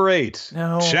Kaiju number 8.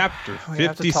 No. Chapter 56. We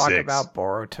have to talk about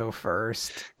Boruto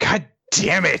first. God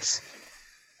damn it.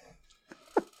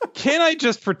 Can I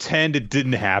just pretend it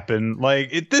didn't happen?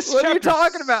 Like, what are you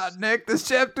talking about, Nick? This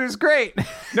chapter's great.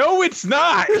 No, it's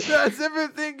not. That's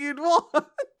everything you'd want.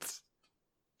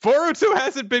 Boruto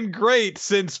hasn't been great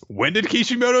since when did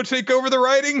Kishimoto take over the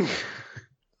writing?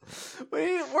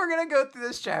 We're going to go through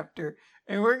this chapter,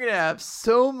 and we're going to have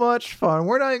so much fun.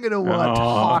 We're not even going to want to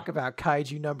talk about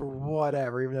Kaiju number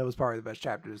whatever, even though it was probably the best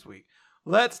chapter this week.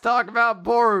 Let's talk about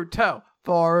Boruto.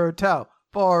 Boruto.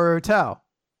 Boruto.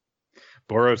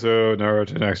 Boruto,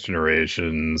 Naruto Next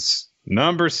Generations,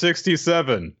 number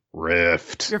 67,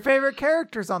 Rift. Your favorite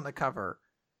character's on the cover.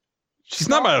 She's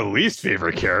not my least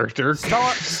favorite character.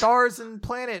 Stars and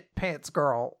Planet Pants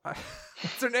Girl.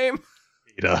 What's her name?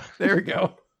 Ida. There we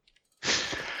go.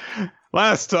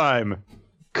 Last time,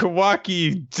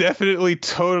 Kawaki definitely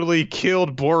totally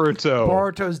killed Boruto.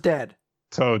 Boruto's dead.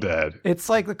 So dead. It's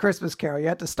like the Christmas Carol. You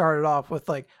have to start it off with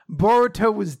like,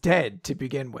 Boruto was dead to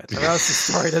begin with, or else the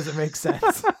story doesn't make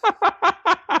sense.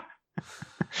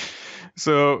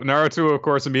 So Naruto, of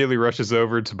course, immediately rushes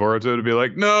over to Boruto to be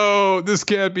like, "No, this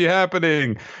can't be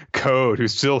happening." Code, who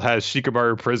still has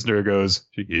Shikamaru prisoner, goes,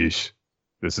 "Yeesh,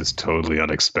 this is totally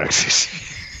unexpected."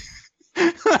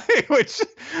 Which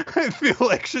I feel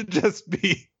like should just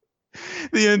be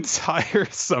the entire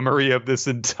summary of this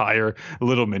entire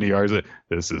little mini arc.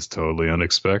 This is totally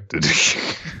unexpected.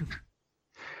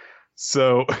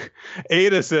 So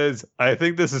Ada says, "I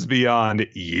think this is beyond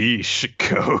yeesh,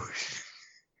 Code."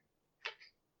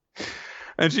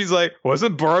 And she's like,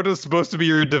 "Wasn't Boruto supposed to be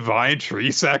your divine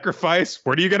tree sacrifice?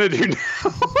 What are you going to do now?"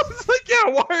 It's like,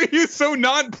 yeah, why are you so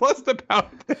nonplussed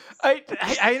about this? I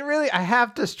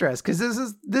have to stress, because this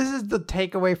is the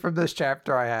takeaway from this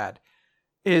chapter I had,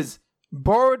 is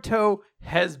Boruto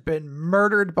has been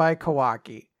murdered by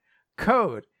Kawaki.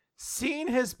 Code, seeing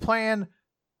his plan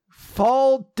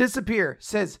fall, disappear,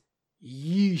 says,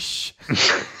 yeesh.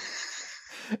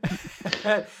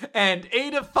 And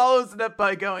Ada follows it up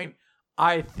by going,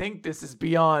 I think this is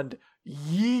beyond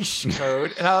yeesh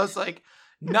code. And I was like,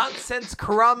 not since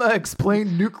Kurama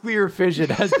explained nuclear fission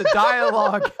has the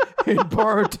dialogue in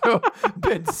Boruto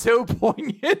been so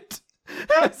poignant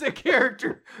as a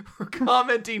character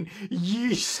commenting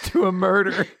yeesh to a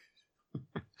murder.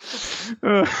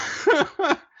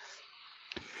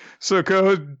 So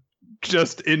Code,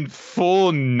 just in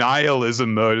full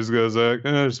nihilism mode, just goes like,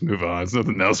 just move on. There's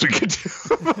nothing else we can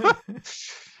do.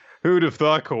 Who'd have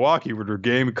thought Kawaki would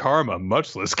regain karma,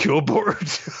 much less kill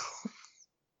Boruto?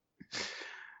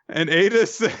 And Ada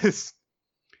says,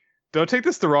 don't take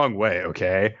this the wrong way,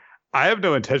 okay? I have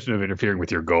no intention of interfering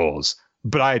with your goals,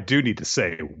 but I do need to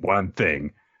say one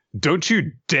thing. Don't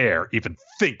you dare even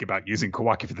think about using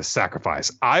Kawaki for the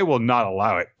sacrifice. I will not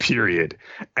allow it, period.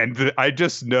 And I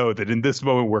just know that in this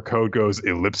moment where Code goes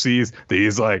ellipses, that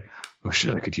he's like, oh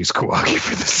shit, I could use Kawaki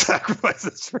for the sacrifice.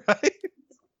 That's right.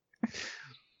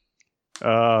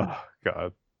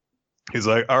 God. He's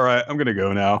like, all right, I'm going to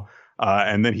go now.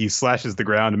 And then he slashes the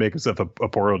ground to make himself a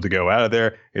portal to go out of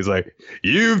there. He's like,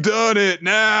 you've done it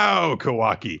now,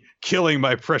 Kawaki, killing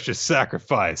my precious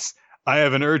sacrifice. I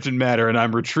have an urgent matter and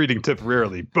I'm retreating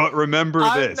temporarily. But remember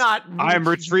this. I'm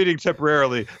retreating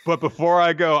temporarily. But before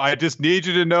I go, I just need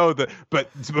you to know that. But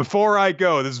before I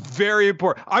go, this is very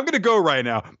important. I'm going to go right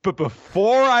now. But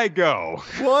before I go.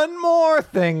 One more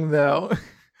thing, though.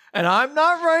 And I'm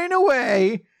not running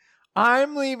away.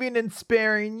 I'm leaving and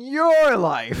sparing your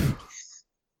life.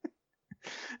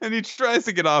 And he tries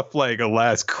to get off like a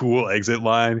last cool exit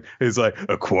line. He's like,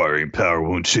 acquiring power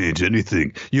won't change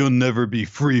anything. You'll never be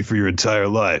free for your entire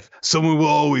life. Someone will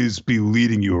always be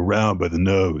leading you around by the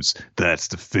nose. That's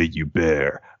the fate you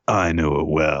bear. I know it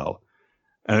well.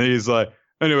 And he's like,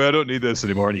 anyway, I don't need this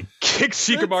anymore. And he kicks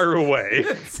Shikamaru away.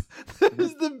 That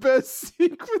is the best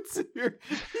sequence here.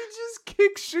 He just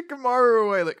kicks Shikamaru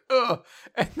away, like, ugh.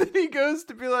 And then he goes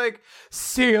to be like,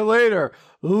 see you later,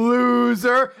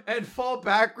 loser, and fall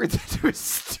backwards into his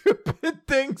stupid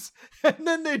things. And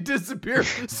then they disappear.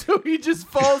 So he just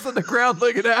falls on the ground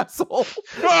like an asshole.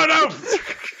 Oh, no.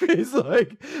 He's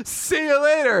like, see you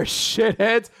later,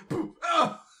 shitheads.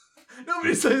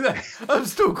 Nobody says that. I'm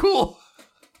still cool.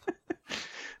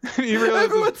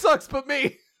 Everyone sucks but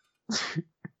me.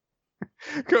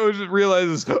 Koji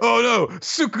realizes, oh no,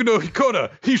 Sukuno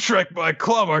Hikona, he shrank my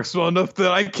claw marks small enough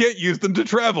that I can't use them to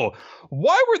travel.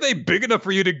 Why were they big enough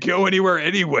for you to go anywhere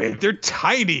anyway? They're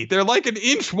tiny. They're like an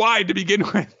inch wide to begin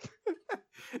with.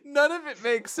 None of it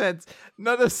makes sense.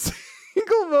 Not a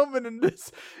single moment in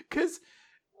this. Because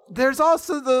there's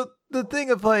also the thing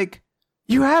of like,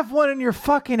 you have one in your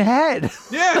fucking head.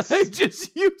 Yes. I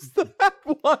just use that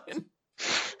one.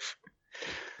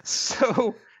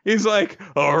 So he's like,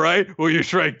 all right, well, you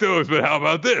shrank those, but how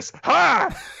about this? Ha!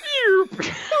 I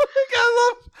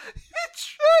love he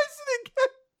tries it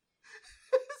again.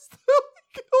 As though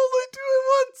he can only do it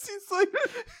once. He's like,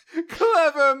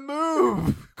 clever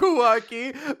move,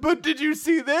 Kawaki. But did you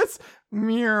see this?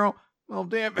 Meow. Well,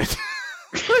 damn it.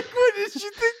 Like, what did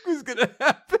you think was going to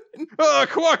happen?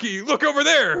 Kawaki, look over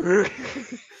there.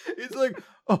 He's like,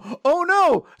 oh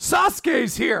no,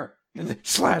 Sasuke's here. And then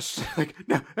slash, like,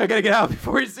 no, I gotta get out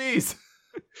before he sees.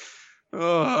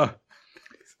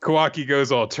 Kawaki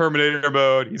goes all Terminator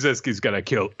mode. He says he's gonna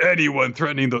kill anyone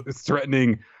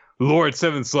threatening Lord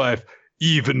Seventh's life,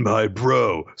 even my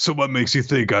bro. So what makes you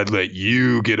think I'd let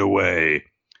you get away?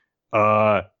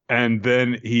 And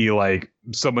then he like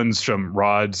summons some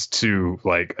rods to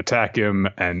like attack him,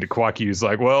 and Kawaki's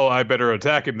like, well, I better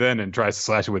attack him then, and tries to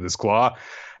slash it with his claw.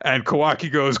 And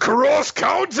Kawaki goes, cross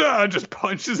counter, and just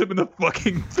punches him in the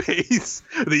fucking face.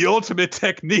 The ultimate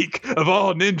technique of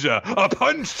all ninja, a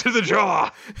punch to the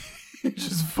jaw. He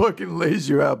just fucking lays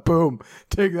you out. Boom.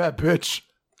 Take that, bitch.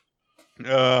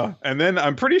 And then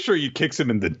I'm pretty sure he kicks him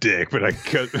in the dick, but I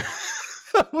could.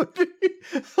 That would be,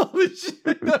 holy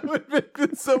shit, that would make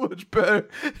this so much better.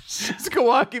 Just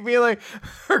Kawaki being like,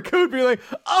 her code being like,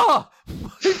 my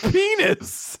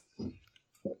penis.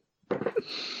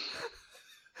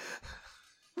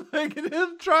 Like, and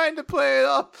him trying to play it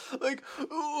off, like,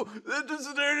 ooh, that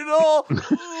doesn't hurt at all.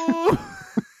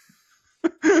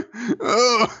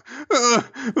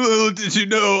 Little did you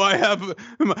know, I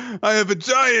have a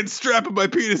giant strap of my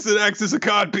penis that acts as a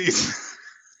codpiece.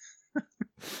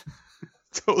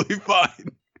 Totally fine.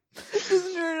 It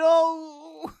doesn't hurt at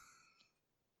all.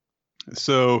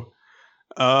 So,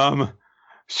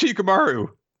 Shikamaru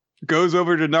goes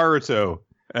over to Naruto.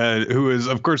 Who is,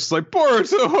 of course, like,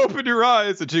 Boruto, open your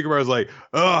eyes. And Shikamaru's like,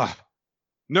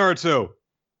 Naruto,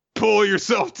 pull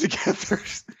yourself together.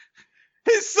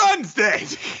 His son's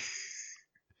dead.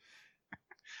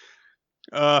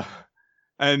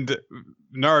 And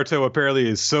Naruto apparently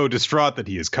is so distraught that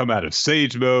he has come out of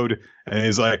sage mode and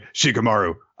he's like,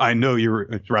 Shikamaru,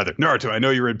 Naruto, I know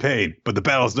you're in pain, but the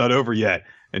battle's not over yet.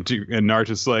 And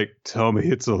Naruto's like, tell me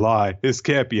it's a lie. This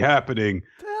can't be happening.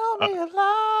 Tell me a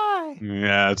lie.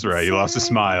 Yeah, that's right. He lost a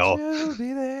smile.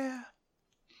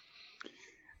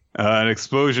 An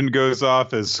explosion goes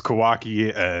off as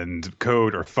Kawaki and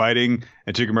Code are fighting,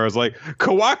 and Shikamaru's like,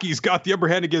 Kawaki's got the upper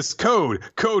hand against Code.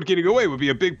 Code getting away would be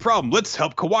a big problem. Let's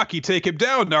help Kawaki take him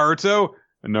down, Naruto.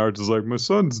 And Naruto's like, my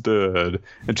son's dead.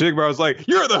 And Shikamaru's like,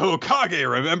 you're the Hokage,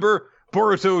 remember?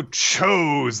 Boruto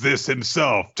chose this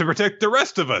himself to protect the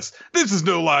rest of us. This is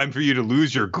no line for you to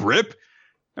lose your grip.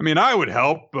 I mean, I would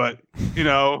help, but,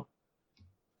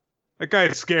 that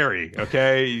guy's scary,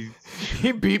 okay?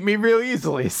 He beat me real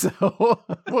easily, so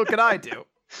what can I do?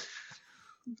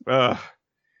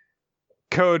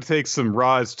 Code takes some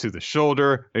rods to the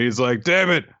shoulder, and he's like, damn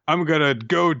it, I'm gonna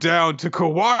go down to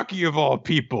Kawaki of all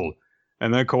people.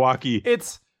 And then Kawaki...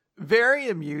 It's very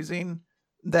amusing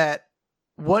that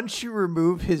once you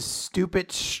remove his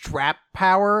stupid strap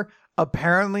power,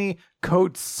 apparently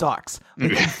Code sucks.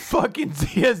 Like,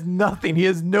 he has nothing. He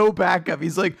has no backup.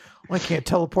 He's like, I can't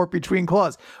teleport between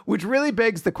claws, which really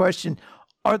begs the question,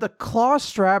 are the claw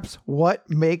straps what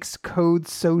makes Code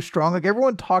so strong? Like,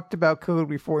 everyone talked about Code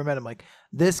before we met him. Like,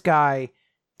 this guy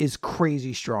is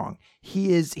crazy strong.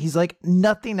 He's like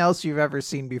nothing else you've ever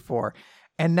seen before.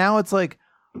 And now it's like,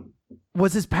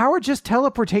 was his power just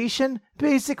teleportation,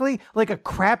 basically? Like a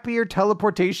crappier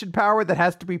teleportation power that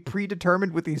has to be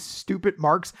predetermined with these stupid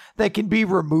marks that can be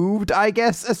removed, I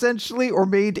guess, essentially, or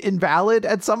made invalid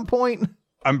at some point?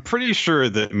 I'm pretty sure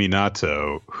that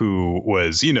Minato, who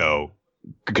was,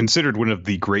 considered one of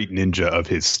the great ninja of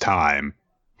his time,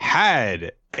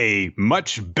 had a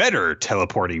much better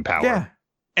teleporting power. Yeah.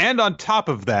 And on top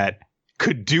of that,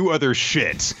 could do other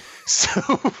shit. So,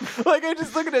 like, I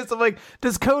just look at this, I'm like,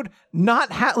 does Code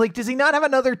not have, like, does he not have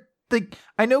another, like,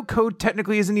 I know Code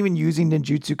technically isn't even using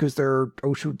ninjutsu because they're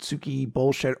Oshotsuki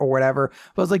bullshit or whatever,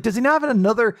 but I was like, does he not have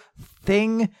another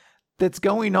thing that's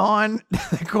going on?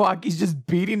 Kawaki's just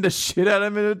beating the shit out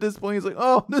of him at this point. He's like,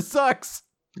 oh, this sucks.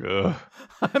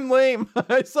 I'm lame.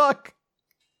 I suck.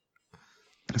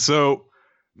 So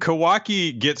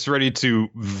Kawaki gets ready to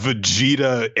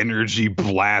Vegeta energy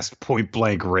blast point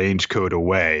blank range Code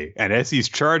away. And as he's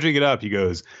charging it up, he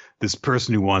goes, this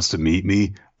person who wants to meet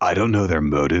me, I don't know their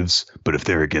motives, but if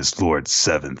they're against Lord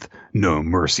Seventh, no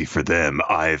mercy for them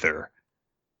either.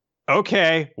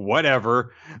 Okay,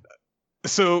 whatever.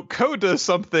 So Code does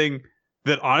something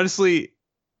that honestly,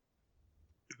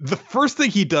 the first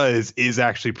thing he does is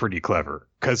actually pretty clever.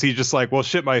 Because he's just like, well,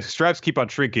 shit, my straps keep on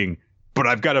shrinking, but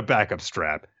I've got a backup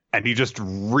strap. And he just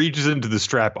reaches into the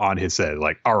strap on his head.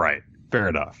 Like, all right, fair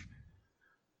enough.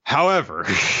 However,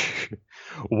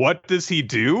 what does he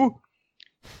do?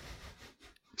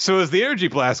 So as the energy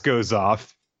blast goes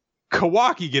off,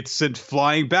 Kawaki gets sent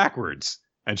flying backwards.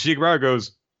 And Shikamaru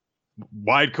goes,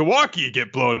 why'd Kawaki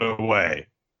get blown away?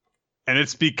 And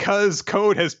it's because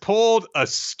Code has pulled a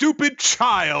stupid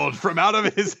child from out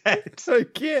of his head. I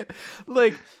can't.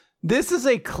 Like, this is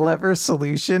a clever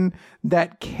solution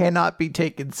that cannot be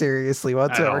taken seriously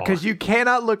whatsoever. Because you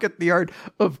cannot look at the art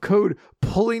of Code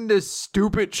pulling this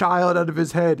stupid child out of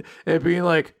his head and being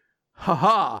like,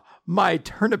 haha, my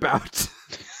turnabout.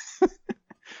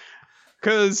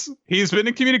 Because he's been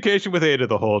in communication with Ada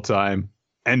the whole time.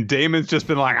 And Damon's just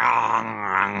been like,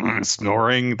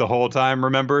 snoring the whole time,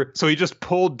 remember? So he just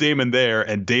pulled Damon there,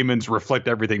 and Damon's reflect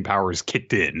everything powers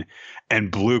kicked in and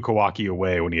blew Kawaki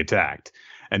away when he attacked.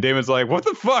 And Damon's like, what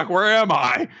the fuck? Where am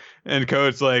I? And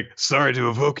Code's like, sorry to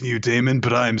awoken you, Damon,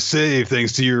 but I'm safe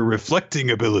thanks to your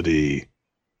reflecting ability.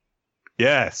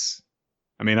 Yes.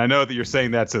 I mean, I know that you're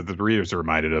saying that so the readers are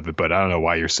reminded of it, but I don't know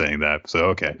why you're saying that. So,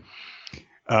 okay.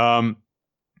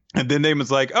 And then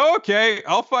Damon's like, oh, okay,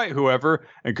 I'll fight whoever.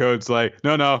 And Code's like,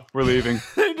 no, we're leaving.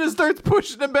 He just starts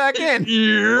pushing him back in.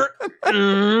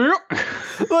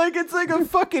 Like, it's like a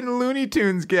fucking Looney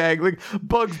Tunes gag. Like,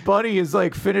 Bugs Bunny is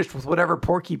like finished with whatever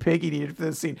Porky Pig he needed for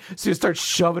this scene. So he starts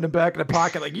shoving him back in the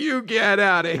pocket like, you get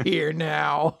out of here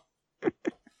now.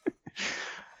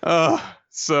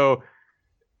 So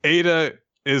Ada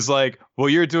is like, well,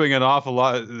 you're doing an awful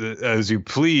lot as you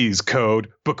please, Code,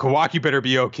 but Kawaki better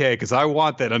be okay because I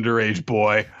want that underage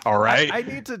boy. All right. I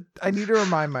need to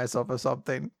remind myself of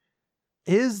something.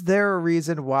 Is there a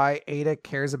reason why Ada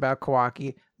cares about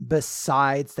Kawaki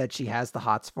besides that she has the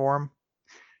hots for him?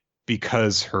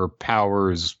 Because her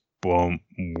powers won't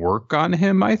work on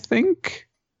him, I think.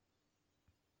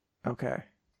 Okay.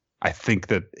 I think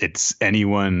that it's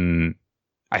anyone.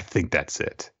 I think that's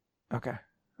it. Okay.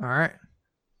 All right.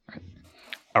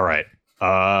 All right.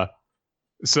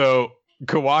 So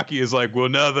Kawaki is like, well,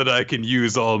 now that I can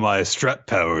use all my strap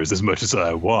powers as much as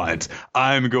I want,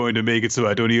 I'm going to make it so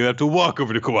I don't even have to walk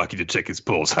over to Kawaki to check his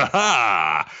pulse. Ha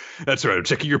ha! That's right, I'm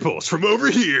checking your pulse from over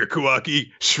here,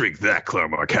 Kawaki. Shrink that,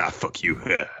 Clarmark. Ha, fuck you.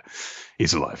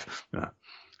 He's alive.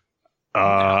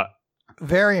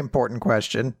 Very important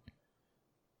question.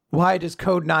 Why does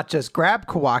Code not just grab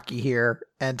Kawaki here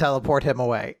and teleport him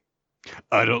away?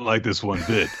 I don't like this one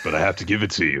bit, but I have to give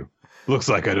it to you. Looks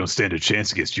like I don't stand a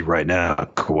chance against you right now,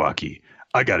 Kawaki.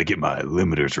 I gotta get my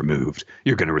limiters removed.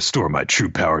 You're gonna restore my true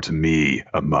power to me,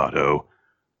 Amato.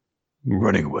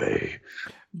 Running away.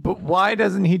 But why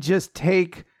doesn't he just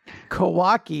take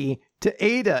Kawaki to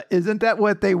Ada? Isn't that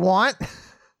what they want?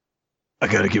 I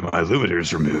gotta get my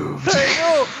limiters removed. I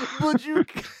know, but you...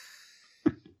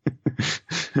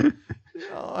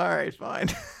 all right, fine.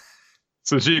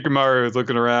 So Shikamaru is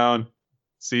looking around,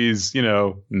 sees,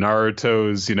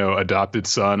 Naruto's, adopted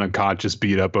son unconscious,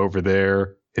 beat up over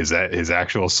there. His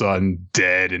actual son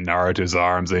dead in Naruto's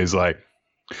arms. And he's like,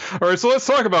 all right, so let's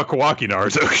talk about Kawaki,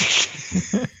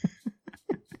 Naruto.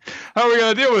 How are we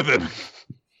going to deal with him?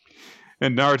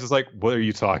 And Naruto's like, what are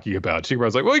you talking about?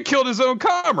 Shikamaru's like, well, he killed his own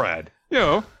comrade.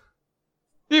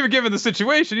 Even given the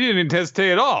situation, he didn't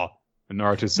hesitate at all. And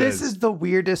Naruto says, this is the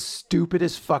weirdest,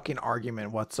 stupidest fucking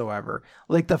argument whatsoever.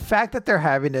 Like, the fact that they're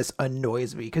having this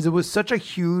annoys me because it was such a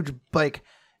huge,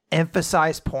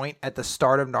 emphasized point at the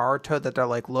start of Naruto that they're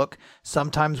like, look,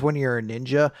 sometimes when you're a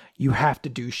ninja, you have to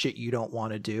do shit you don't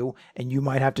want to do, and you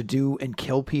might have to do and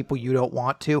kill people you don't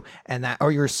want to, and that, or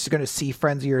you're going to see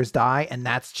friends of yours die, and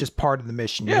that's just part of the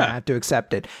mission. You have to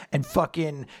accept it. And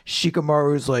fucking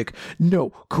Shikamaru's like, no,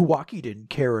 Kawaki didn't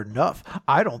care enough.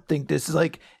 I don't think this is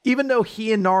even though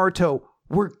he and Naruto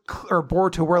or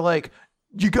Boruto were like,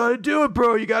 you gotta do it,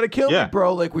 bro. You gotta kill me,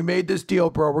 bro. We made this deal,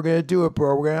 bro. We're gonna do it,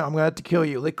 bro. I'm gonna have to kill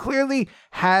you. Clearly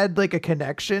had a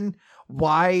connection.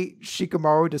 Why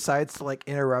Shikamaru decides to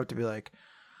interrupt to be like,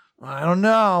 I don't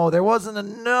know. There wasn't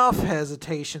enough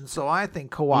hesitation, so I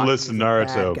think Kawaki is a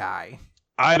bad guy.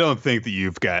 I don't think that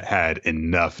you've had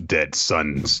enough dead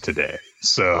sons today.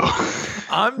 So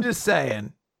I'm just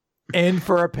saying, in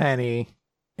for a penny,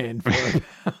 in for a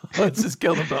pound. Let's just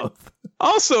kill them both.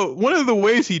 Also, one of the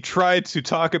ways he tried to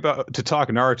talk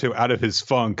Naruto out of his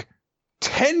funk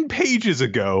 10 pages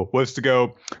ago was to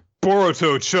go,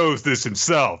 Boruto chose this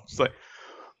himself. It's like,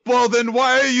 well, then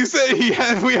why are you saying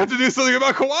we have to do something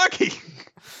about Kawaki?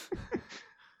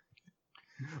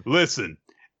 Listen,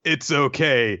 it's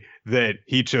okay that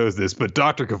he chose this, but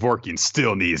Dr. Kevorkian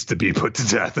still needs to be put to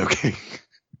death, okay?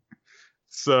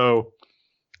 So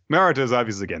Naruto's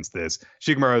obviously against this.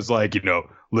 Shikamaru's like,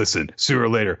 listen, sooner or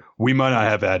later, we might not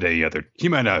have had any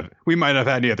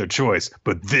other choice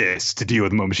but this to deal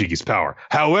with Momoshiki's power.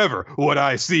 However, what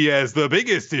I see as the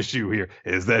biggest issue here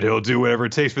is that he'll do whatever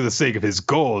it takes for the sake of his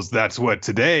goals. That's what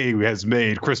today has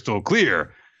made crystal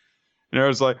clear. And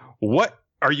Naruto's like, what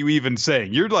are you even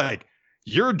saying?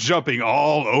 You're jumping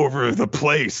all over the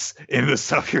place in the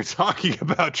stuff you're talking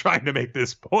about trying to make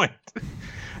this point.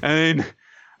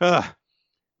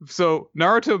 So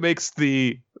Naruto makes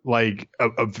the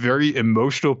a very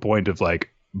emotional point of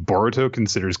Boruto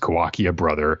considers Kawaki a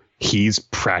brother. He's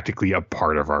practically a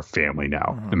part of our family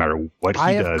now, no matter what he does.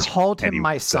 I have called him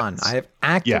my son. I have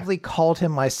actively called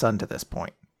him my son to this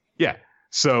point. Yeah.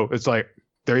 So it's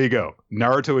there you go.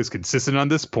 Naruto is consistent on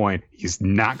this point. He's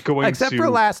not going except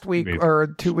for last week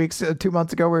or 2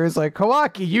 months ago, where he's like,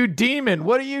 Kawaki, you demon,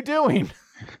 what are you doing?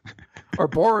 Or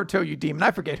Boruto, you demon.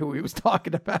 I forget who he was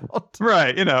talking about.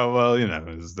 Right.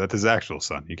 That's his actual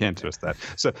son. You can't twist that.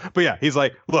 So, but yeah, he's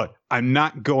like, look, I'm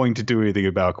not going to do anything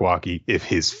about Kawaki if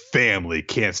his family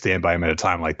can't stand by him at a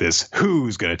time like this.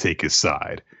 Who's going to take his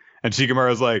side? And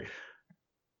Shikamaru's like,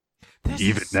 this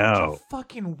even is now. Such a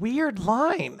fucking weird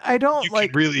line. I don't can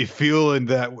really feel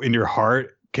in your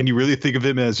heart. Can you really think of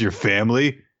him as your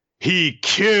family? He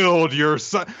killed your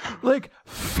son.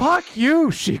 Fuck you,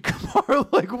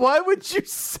 Shikamaru. Why would you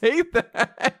say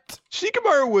that?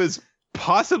 Shikamaru was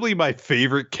possibly my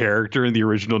favorite character in the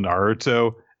original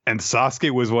Naruto, and Sasuke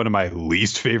was one of my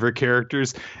least favorite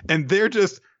characters, and they're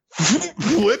just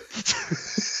flipped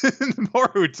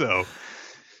Naruto.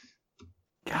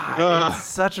 God, it's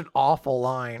such an awful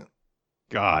line.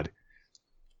 God.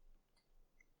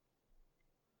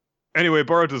 Anyway,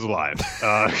 Boruto's alive.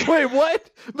 Wait, what?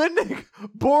 But Nick,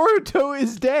 Boruto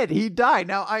is dead. He died.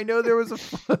 Now, I know there was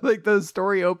the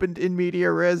story opened in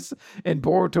media res and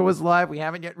Boruto was alive. We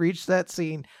haven't yet reached that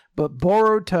scene, but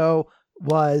Boruto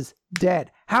was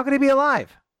dead. How could he be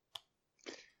alive?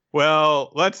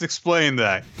 Well, let's explain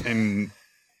that in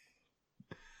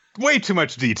way too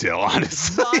much detail,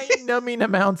 honestly. Mind-numbing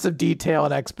amounts of detail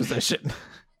and exposition.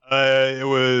 It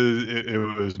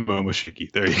was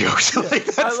Momoshiki. There you go.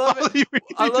 Like,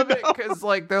 I love it because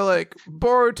like they're like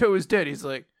Boruto is dead. He's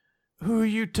like, who are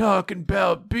you talking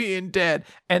about being dead?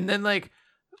 And then like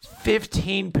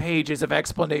 15 pages of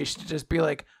explanation to just be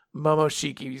like,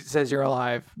 Momoshiki says you're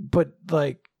alive, but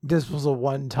like this was a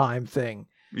one-time thing.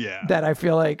 Yeah. That I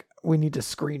feel like we need to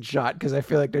screenshot because I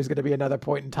feel like there's going to be another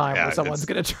point in time where someone's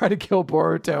going to try to kill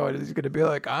Boruto and he's going to be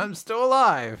like, I'm still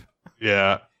alive.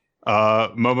 Yeah.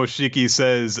 Momoshiki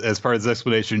says, as part of his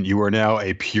explanation, you are now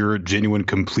a pure, genuine,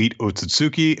 complete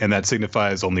Otsutsuki, and that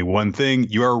signifies only one thing.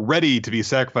 You are ready to be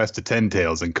sacrificed to Ten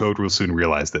Tails, and Code will soon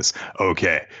realize this.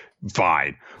 Okay,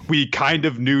 fine. We kind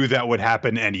of knew that would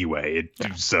happen anyway.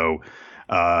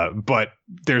 But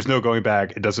there's no going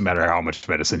back. It doesn't matter how much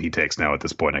medicine he takes now at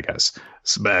this point, I guess.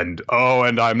 And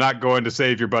I'm not going to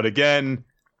save your butt again.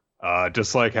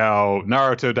 Just like how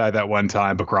Naruto died that one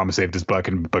time, but Kurama saved his butt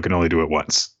but can only do it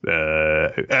once.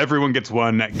 Everyone gets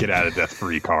one get out of death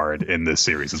free card in this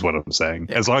series, is what I'm saying.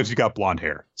 Yeah. As long as you got blonde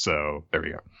hair. So there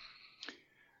we go.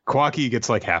 Kawaki gets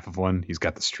like half of one. He's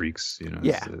got the streaks, you know.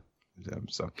 Yeah.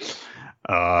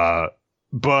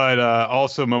 But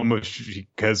also Momoshiki,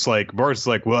 because like Boruto's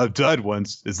like, well, I've died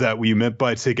once. Is that what you meant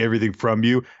by take everything from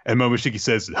you? And Momoshiki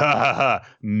says, ha ha ha,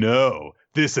 no.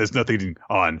 This has nothing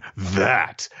on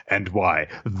that, and why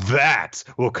that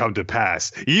will come to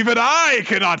pass. Even I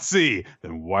cannot see.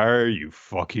 Then why are you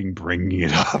fucking bringing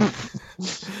it up?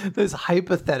 This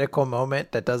hypothetical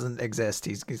moment that doesn't exist.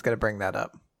 He's going to bring that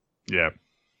up. Yeah.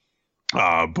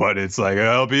 But it's like,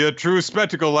 it'll be a true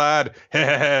spectacle, lad. Ha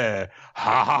ha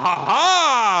ha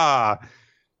ha.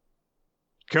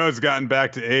 Code's gotten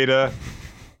back to Ada.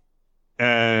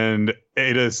 And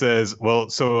Ada says, well,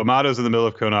 so Amato's in the middle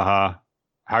of Konoha.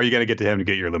 How are you going to get to him to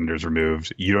get your limiters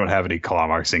removed? You don't have any claw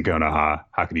marks in Konoha.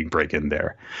 How can you break in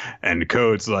there? And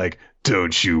Code's like,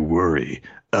 don't you worry.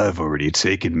 I've already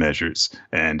taken measures.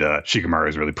 And Shikamaru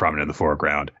is really prominent in the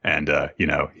foreground. And,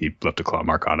 he left a claw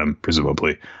mark on him,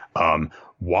 presumably.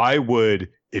 Why would,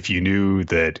 if you knew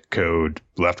that Code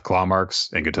left claw marks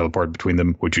and could teleport between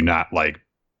them, would you not, like,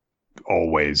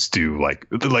 always do,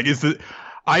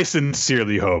 I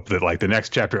sincerely hope that, like, the next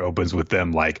chapter opens with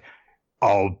them, like,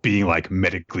 all being like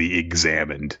medically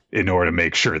examined in order to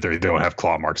make sure they don't have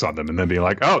claw marks on them, and then being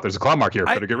like, oh, there's a claw mark here,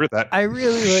 better get rid of that. I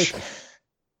really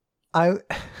like.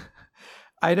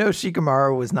 I know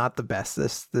Shikamaru was not the best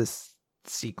this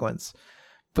sequence,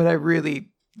 but I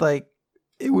really like.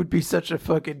 It would be such a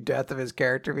fucking death of his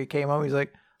character if he came home. He's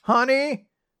like, honey,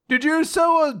 did you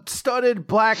sew a studded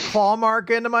black claw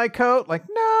mark into my coat? Like,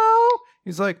 no.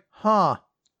 He's like, huh.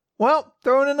 Well,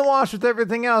 throw it in the wash with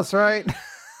everything else, right?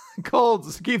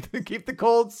 Colds, keep the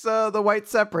colds, the white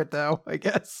separate though, I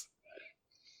guess.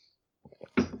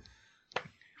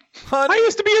 Honey, I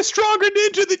used to be a stronger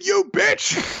ninja than you,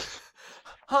 bitch.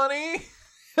 Honey,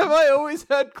 have I always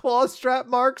had claw strap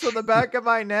marks on the back of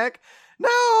my neck? No,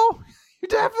 you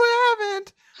definitely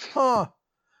haven't. Huh?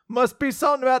 Must be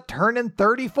something about turning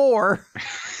 34.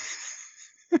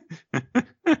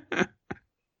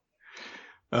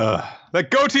 That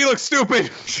goatee looks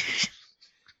stupid.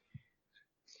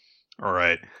 All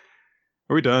right.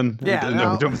 Are we done? Yeah.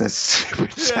 We're done with this.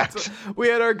 We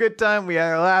had our good time. We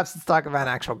had our laughs. Let's talk about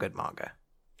actual good manga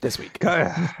this week.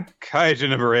 Kaiju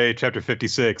number 8, chapter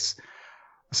 56.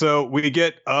 So we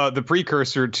get the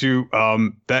precursor to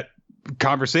that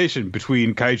conversation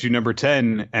between Kaiju number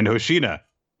 10 and Hoshina.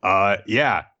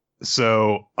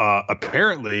 So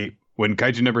apparently when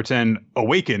Kaiju number 10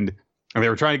 awakened and they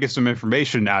were trying to get some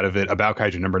information out of it about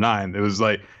Kaiju number 9, it was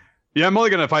like, yeah, I'm only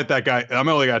going to fight that guy. I'm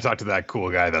only going to talk to that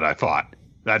cool guy that I fought.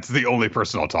 That's the only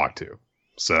person I'll talk to.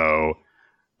 So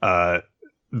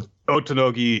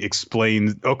Okonogi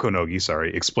explains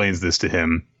this to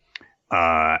him.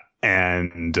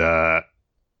 And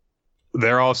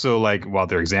they're also like, while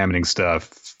they're examining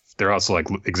stuff, they're also like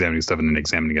examining stuff and then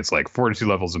examining its like fortitude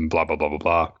levels and blah, blah, blah, blah,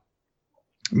 blah.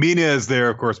 Mina is there,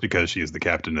 of course, because she is the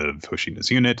captain of Hoshina's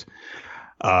unit.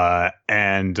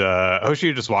 And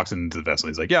Hoshina just walks into the vessel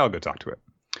and he's like, yeah, I'll go talk to it.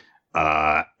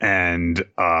 And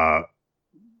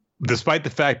despite the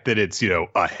fact that it's,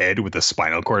 a head with a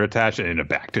spinal cord attached and in a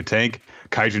back to tank,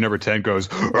 Kaiju number 10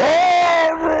 goes,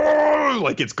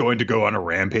 like it's going to go on a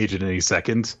rampage at any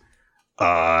second.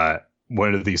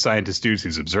 One of the scientist dudes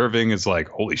who's observing is like,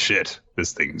 holy shit,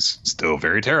 this thing's still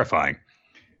very terrifying.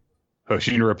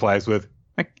 Hoshina replies with,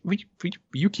 will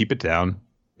you keep it down?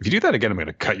 If you do that again, I'm going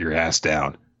to cut your ass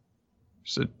down.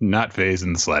 So not phased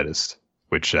in the slightest,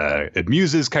 which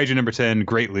amuses Kaiju number 10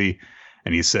 greatly.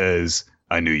 And he says,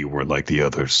 I knew you weren't like the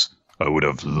others. I would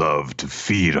have loved to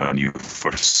feed on you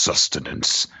for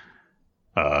sustenance.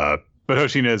 But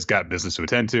Hoshina's got business to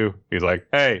attend to. He's like,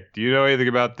 hey, do you know anything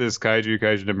about this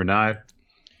kaiju number 9?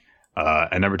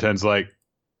 And number 10's like,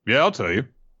 yeah, I'll tell you.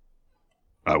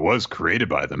 I was created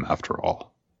by them, after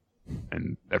all.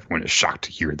 And everyone is shocked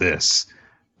to hear this.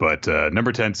 But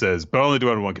number 10 says, but I only do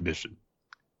it on one condition.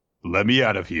 Let me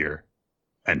out of here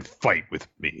and fight with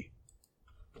me.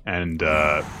 And,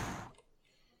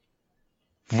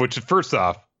 which, first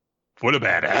off, what a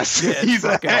badass. Yeah, He's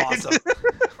fucking awesome.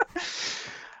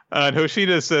 And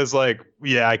Hoshina says, like,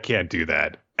 yeah, I can't do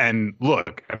that. And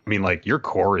look, I mean, like, your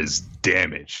core is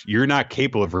damaged. You're not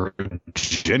capable of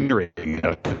regenerating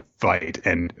enough to fight.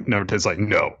 And number 10's like,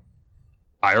 no,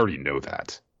 I already know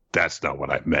that. That's not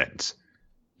what I meant.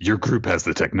 Your group has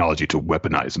the technology to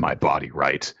weaponize my body,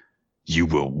 right? You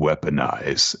will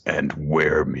weaponize and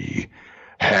wear me.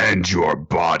 Hand your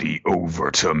body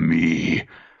over to me.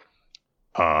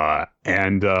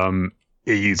 And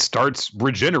he starts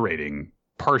regenerating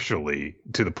partially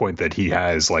to the point that he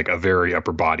has like a very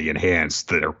upper body and hands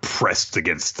that are pressed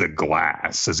against the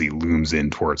glass as he looms in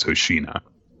towards Hoshina.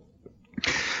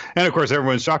 And of course,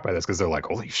 everyone's shocked by this because they're like,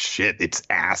 holy shit, it's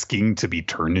asking to be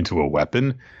turned into a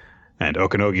weapon. And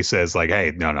Okanogi says, like,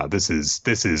 hey, no,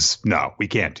 no, we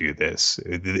can't do this.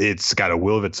 It's got a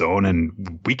will of its own,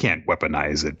 and we can't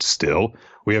weaponize it still.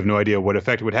 We have no idea what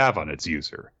effect it would have on its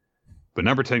user. But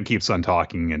number 10 keeps on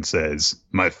talking and says,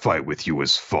 my fight with you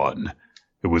was fun.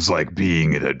 It was like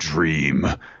being in a dream.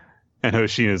 And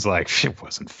Hoshina's like, it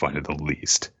wasn't fun in the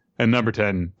least. And number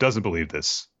 10 doesn't believe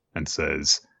this and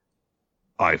says,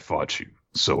 I fought you,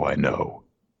 so I know.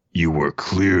 You were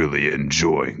clearly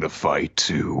enjoying the fight,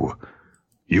 too.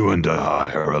 You and I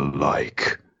are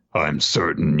alike. I'm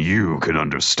certain you can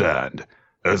understand.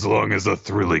 As long as the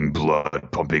thrilling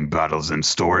blood-pumping battle's in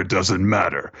store, it doesn't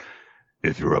matter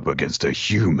if you're up against a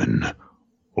human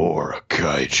or a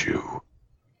kaiju.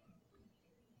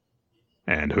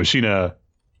 And Hoshina,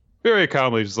 very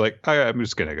calmly, just like, I'm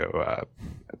just going to go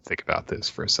think about this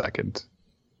for a second.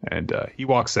 And he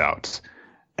walks out.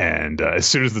 And as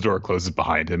soon as the door closes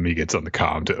behind him, he gets on the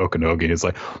comm to Okanogi and is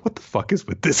like, what the fuck is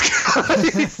with this guy?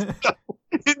 He's so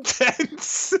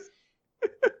intense.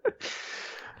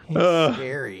 He's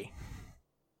scary.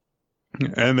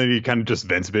 And then he kind of just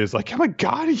vents a bit. He's like, oh my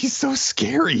God, he's so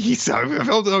scary. And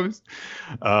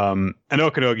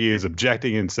Okanogi is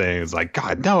objecting and saying, it's like,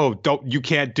 God, no, you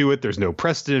can't do it. There's no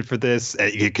precedent for this.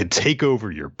 It could take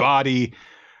over your body.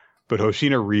 But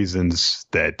Hoshina reasons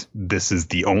that this is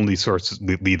the only source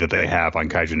lead that they have on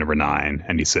Kaiju number 9.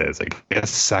 And he says, I guess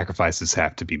sacrifices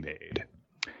have to be made.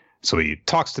 So he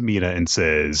talks to Mina and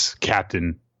says,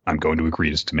 Captain, I'm going to agree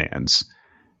to his demands.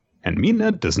 And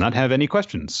Mina does not have any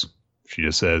questions. She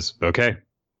just says, okay,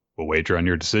 we'll wager on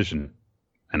your decision.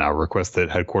 And I'll request that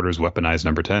headquarters weaponize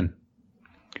number 10.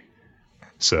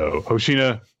 So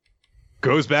Hoshina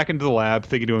goes back into the lab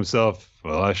thinking to himself,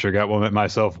 well, I sure got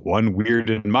myself one weird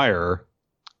admirer,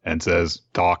 and says,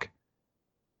 talk,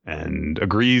 and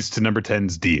agrees to number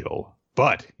 10's deal.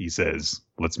 But, he says,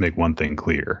 let's make one thing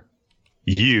clear.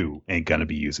 You ain't going to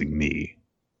be using me.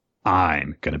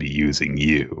 I'm going to be using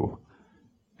you.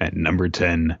 And number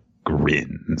 10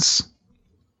 grins.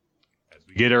 As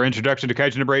we get our introduction to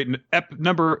Kaiju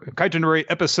number 8,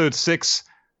 episode 6,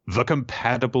 The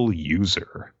Compatible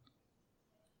User.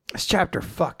 This chapter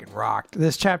fucking rocked.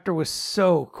 This chapter was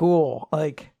so cool.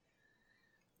 Like,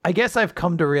 I guess I've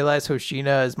come to realize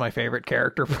Hoshina is my favorite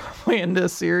character probably in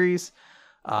this series.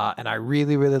 And I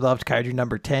really, really loved Kaiju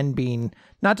number 10 being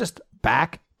not just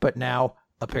back, but now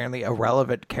apparently a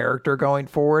relevant character going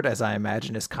forward, as I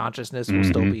imagine his consciousness will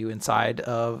still be inside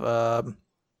of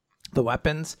the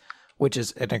weapons, which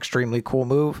is an extremely cool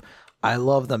move. I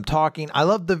love them talking. I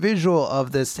love the visual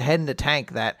of this head in the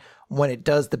tank that when it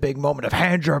does the big moment of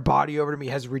hand your body over to me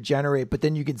has regenerate, but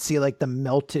then you can see like the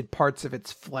melted parts of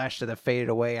its flesh that have faded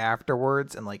away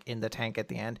afterwards and like in the tank at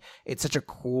the end. It's such a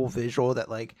cool visual that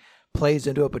like plays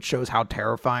into it, but shows how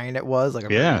terrifying it was. Like a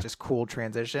really just cool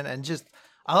transition. And just,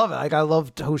 I love it. Like I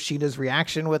loved Hoshina's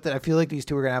reaction with it. I feel like these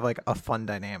two are going to have like a fun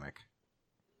dynamic.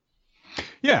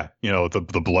 Yeah, you know, the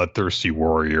bloodthirsty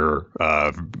warrior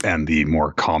and the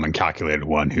more calm and calculated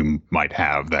one who might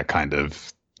have that kind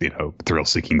of, you know,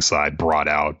 thrill-seeking side brought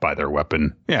out by their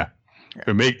weapon. Yeah.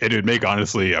 It would make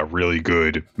honestly a really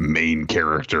good main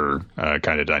character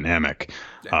kind of dynamic.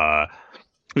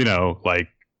 You know, like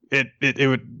it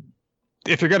would,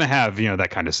 if you're going to have, you know, that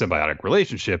kind of symbiotic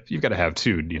relationship, you've got to have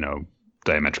two, you know,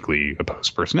 diametrically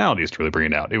opposed personalities to really bring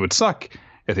it out. It would suck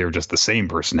if they were just the same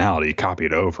personality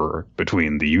copied over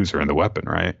between the user and the weapon,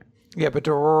 right? Yeah, but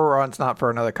Dororon's not for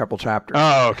another couple chapters.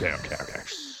 Oh, okay.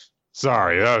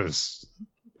 Sorry,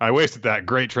 I wasted that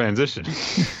great transition.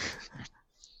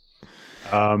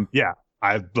 Yeah,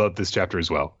 I love this chapter as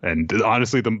well. And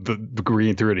honestly, the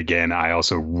reading through it again, I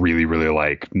also really, really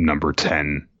like number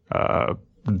 10.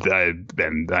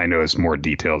 And I noticed more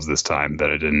details this time that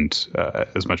I didn't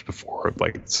as much before,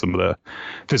 like some of the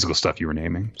physical stuff you were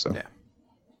naming. So,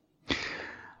 yeah.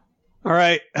 All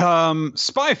right,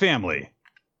 Spy Family,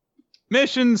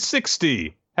 Mission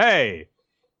 60. Hey,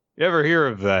 you ever hear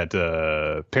of that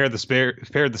pair the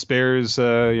spares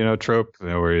trope,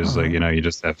 where he's like, you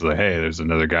just have to like, hey, there's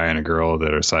another guy and a girl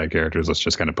that are side characters, let's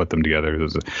just kind of put them together.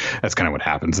 That's kind of what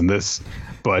happens in this,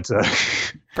 but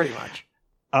pretty much.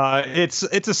 It's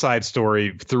a side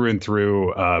story through and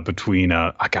through between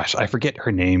I forget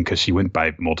her name because she went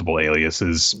by multiple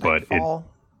aliases, Nightfall.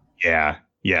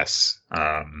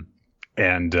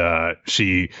 And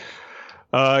she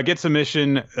gets a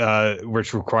mission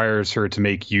which requires her to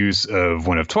make use of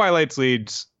one of Twilight's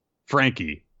leads,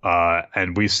 Frankie.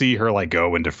 And we see her like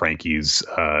go into Frankie's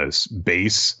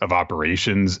base of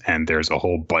operations, and there's a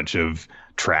whole bunch of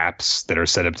traps that are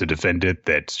set up to defend it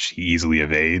that she easily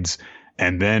evades.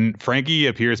 And then Frankie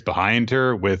appears behind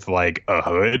her with like a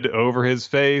hood over his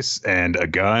face and a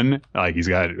gun. Like he's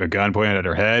got a gun pointed at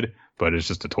her head, but it's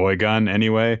just a toy gun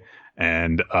anyway.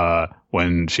 And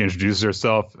when she introduces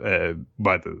herself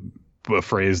by the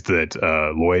phrase that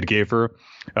Lloyd gave her,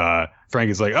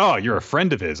 Frankie's like, "Oh, you're a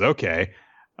friend of his, okay?"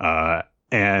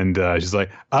 And she's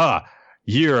like,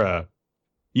 you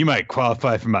might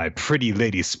qualify for my pretty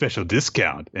lady special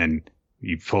discount." And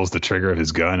he pulls the trigger of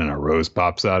his gun, and a rose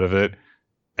pops out of it.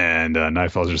 And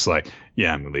Nightfall's just like,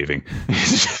 "Yeah, I'm leaving."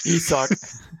 You suck.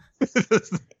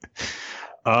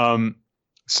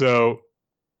 So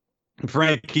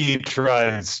Frankie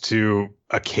tries to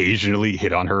occasionally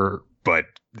hit on her, but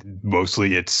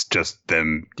mostly it's just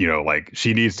them, like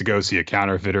she needs to go see a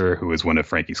counterfeiter who is one of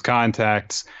Frankie's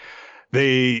contacts.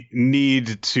 They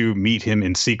need to meet him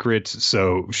in secret.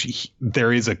 So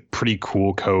there is a pretty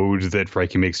cool code that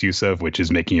Frankie makes use of, which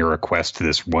is making a request to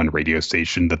this one radio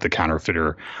station that the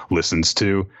counterfeiter listens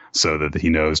to so that he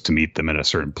knows to meet them in a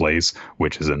certain place,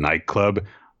 which is a nightclub.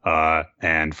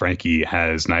 And Frankie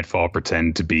has Nightfall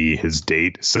pretend to be his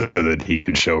date so that he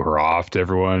can show her off to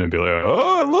everyone and be like,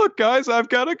 "Oh, look, guys, I've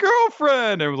got a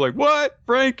girlfriend." And it was like, "What,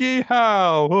 Frankie?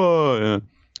 How?" Oh.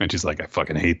 And she's like, "I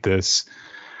fucking hate this."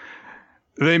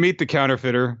 They meet the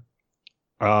counterfeiter.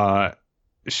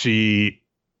 She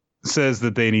says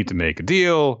that they need to make a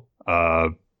deal,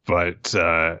 but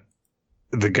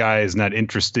the guy is not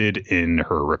interested in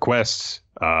her request.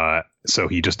 So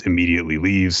he just immediately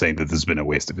leaves, saying that this has been a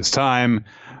waste of his time.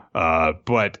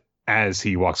 But as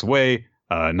he walks away,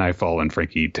 Nightfall and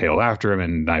Frankie tail after him,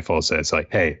 and Nightfall says, like,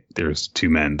 "Hey, there's two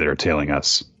men that are tailing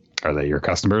us. Are they your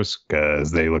customers?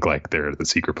 Because they look like they're the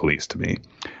secret police to me."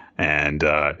 And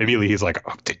immediately he's like,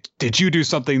 "Oh, did you do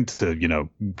something to,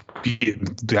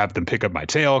 to have them pick up my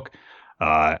tail?"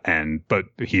 But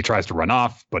he tries to run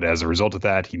off. But as a result of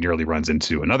that, he nearly runs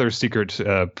into another secret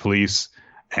police.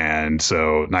 And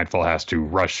so Nightfall has to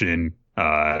rush in,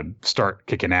 start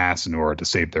kicking ass in order to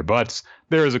save their butts.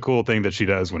 There is a cool thing that she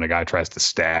does when a guy tries to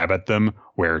stab at them,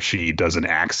 where she does an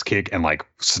axe kick and like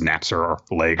snaps her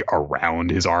leg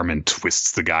around his arm and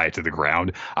twists the guy to the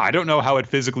ground. I don't know how it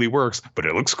physically works, but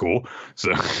it looks cool.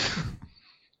 So,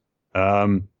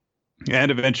 and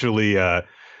eventually,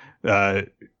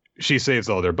 she saves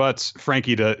all their butts.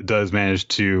 Frankie does manage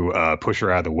to push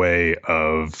her out of the way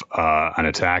of an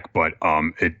attack, but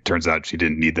it turns out she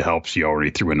didn't need the help. She already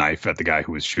threw a knife at the guy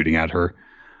who was shooting at her.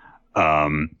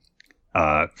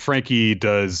 Frankie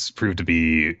does prove to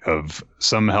be of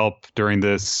some help during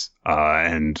this,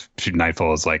 and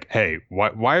Nightfall is like, "Hey,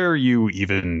 why are you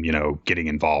even, getting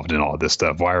involved in all of this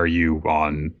stuff? Why are you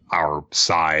on our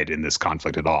side in this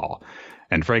conflict at all?"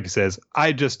 And Frankie says,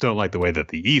 "I just don't like the way that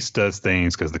the East does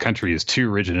things because the country is too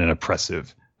rigid and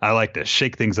oppressive. I like to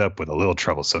shake things up with a little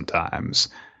trouble sometimes."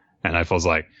 And Nightfall's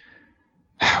like,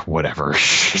 "Whatever."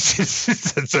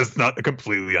 It's not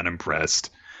completely unimpressed.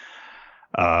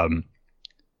 The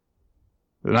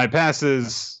night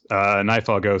passes.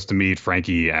 Nightfall goes to meet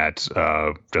Frankie at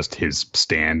just his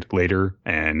stand later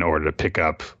in order to pick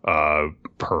up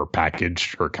her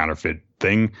package, her counterfeit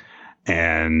thing.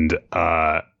 And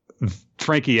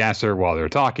Frankie asks her while they're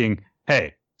talking,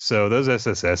 "Hey, so those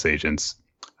SSS agents,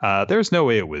 there's no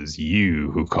way it was you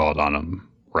who called on them,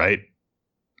 right?"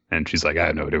 And she's like, "I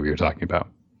have no idea what you're talking about."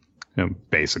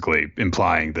 Basically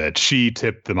implying that she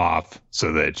tipped them off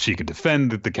so that she could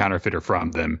defend the counterfeiter from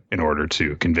them in order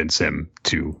to convince him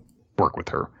to work with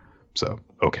her. So,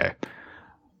 okay.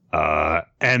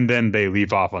 And then they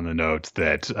leave off on the note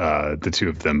that the two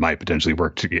of them might potentially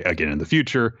work again in the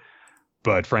future.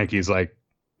 But Frankie's like,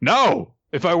 no,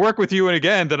 if I work with you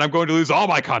again, then I'm going to lose all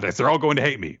my contacts. They're all going to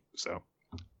hate me. So,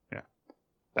 yeah,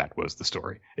 that was the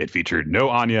story. It featured no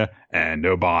Anya and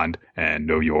no Bond and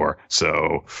no Yor.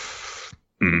 So,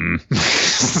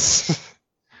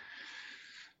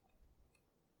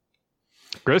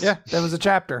 Chris? Yeah, that was a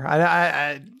chapter.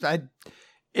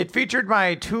 It featured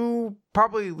my two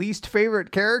probably least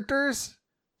favorite characters,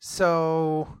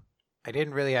 so I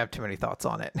didn't really have too many thoughts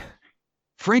on it.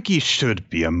 Frankie should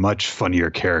be a much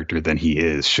funnier character than he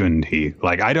is, shouldn't he?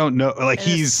 Like, I don't know. Like,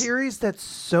 he's a series that's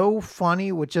so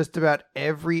funny with just about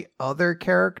every other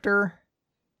character.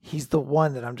 He's the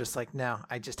one that I'm just like, no,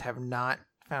 I just have not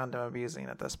found him amusing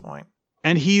at this point.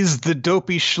 And he's the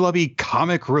dopey, schlubby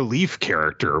comic relief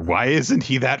character. Why isn't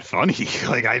he that funny?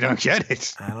 Like, I don't get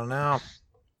it. I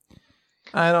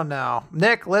don't know.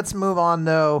 Nick, let's move on,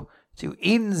 though, to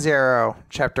Eden Zero,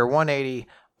 Chapter 180,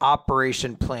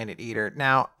 Operation Planet Eater.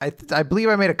 Now, I believe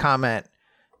I made a comment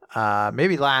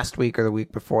maybe last week or the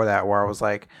week before that where I was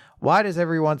like, why does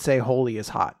everyone say Holy is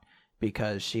hot?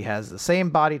 Because she has the same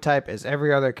body type as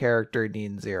every other character in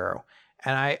Eden Zero.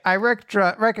 And I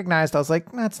recognized, I was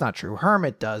like, that's not true.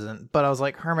 Hermit doesn't. But I was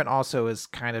like, Hermit also is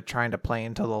kind of trying to play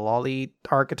into the lolly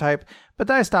archetype. But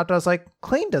then I stopped. I was like,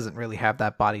 Clayne doesn't really have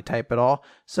that body type at all.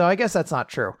 So I guess that's not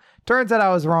true. Turns out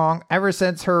I was wrong. Ever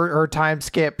since her time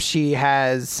skip, she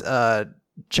has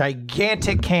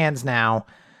gigantic cans now,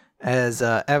 as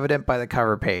evident by the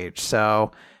cover page.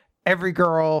 So every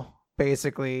girl,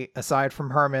 basically, aside from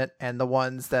Hermit and the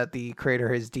ones that the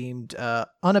creator has deemed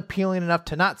unappealing enough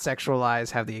to not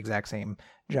sexualize, have the exact same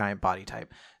giant body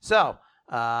type. So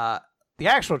the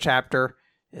actual chapter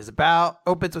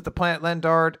opens with the planet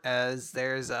Lendard, as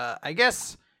there's I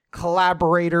guess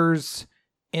collaborators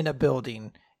in a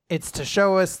building. It's to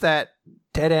show us that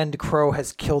Dead End Crow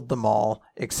has killed them all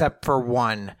except for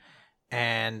one,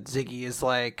 and Ziggy is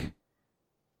like,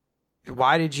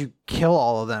 why did you kill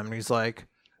all of them? And he's like,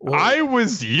 well, I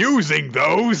was using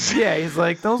those. Yeah, he's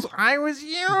like, I was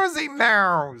using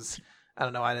those. I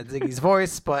don't know why that's Ziggy's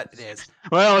voice, but it is.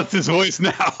 Well, it's his voice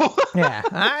now. Yeah,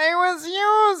 I was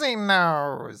using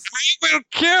those. I will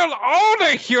kill all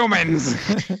the humans.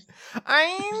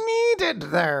 I needed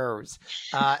those.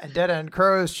 And Dead End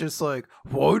Crow is just like,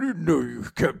 well, I didn't know you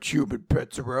kept human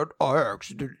pets around. I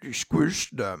accidentally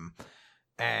squished them.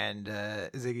 And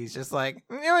Ziggy's just like,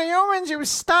 you humans you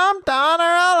stomped on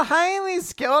are all highly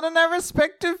skilled in their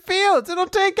respective fields. It'll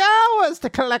take hours to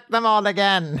collect them all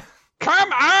again.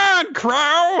 Come on,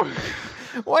 Crow!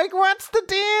 Like, what's the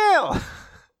deal?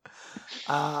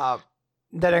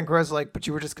 Dead End Crow's like, but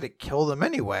you were just going to kill them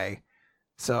anyway.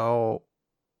 So,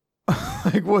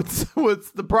 like, what's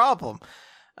the problem?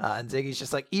 And Ziggy's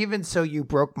just like, even so you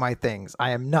broke my things.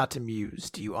 I am not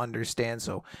amused. Do you understand?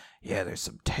 So, yeah, there's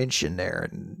some tension there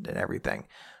and everything.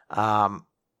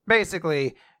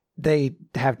 Basically, they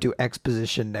have to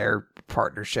exposition their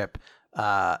partnership.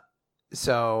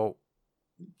 So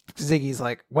Ziggy's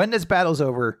like, when this battle's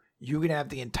over, you can have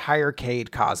the entire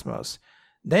Cade cosmos.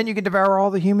 Then you can devour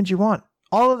all the humans you want.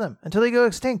 All of them, until they go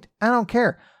extinct. I don't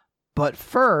care. But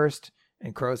first...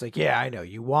 And Crow's like, yeah, I know.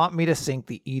 You want me to sink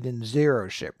the Eden Zero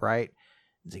ship, right?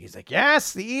 And Ziggy's like,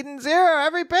 yes, the Eden Zero.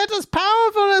 Every bit as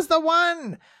powerful as the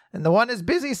one. And the one is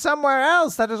busy somewhere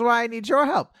else. That is why I need your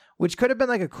help. Which could have been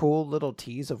like a cool little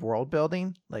tease of world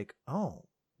building. Like, oh,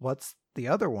 what's the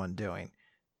other one doing?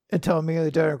 Until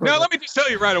immediately No, let me just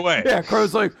tell you right away. Yeah,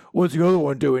 Crow's like, what's the other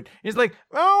one doing? He's like,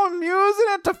 oh, I'm using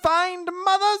it to find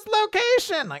Mother's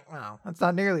location. Like, well, that's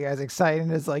not nearly as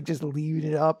exciting as like just leaving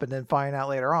it up and then finding out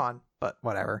later on. But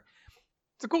whatever.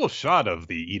 It's a cool shot of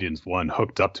the Eden's one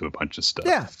hooked up to a bunch of stuff.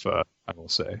 Yeah. I will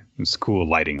say. It's cool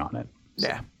lighting on it. So.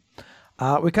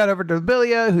 Yeah. We cut over to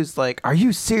Billia, who's like, are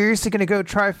you seriously going to go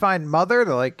try find Mother?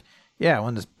 They're like, yeah,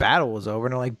 when this battle was over.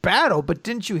 And they're like, battle? But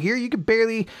didn't you hear? You could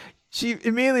barely... She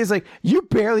immediately is like, you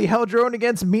barely held your own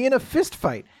against me in a fist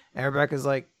fight. And Rebecca's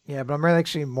like, yeah, but I'm really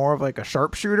actually more of like a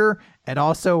sharpshooter. And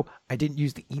also, I didn't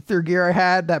use the ether gear I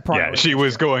had. That part. Yeah, she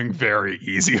was going very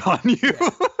easy on you. Yeah.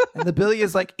 And the Billy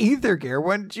is like, ether gear?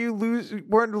 When did you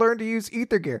learn to use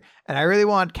ether gear? And I really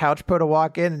want Couchpo to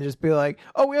walk in and just be like,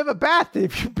 oh, we have a bath.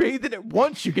 If you bathe in it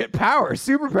once, you get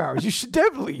superpowers. You should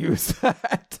definitely use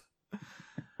that.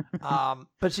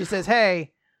 But she says,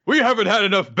 hey. We haven't had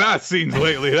enough bath scenes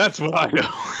lately. That's what I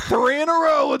know. 3 in a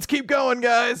row. Let's keep going,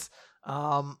 guys.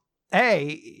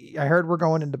 Hey, I heard we're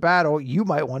going into battle. You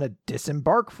might want to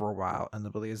disembark for a while. And the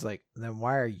Billy is like, then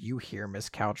why are you here, Miss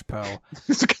Couchpo?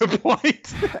 That's a good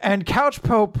point. And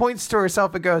Couchpo points to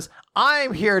herself and goes,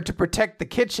 I'm here to protect the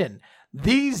kitchen.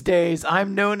 These days,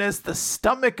 I'm known as the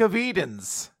Stomach of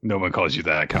Edens. No one calls you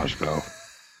that, Couchbo.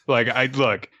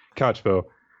 Look, Couchbo,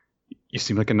 you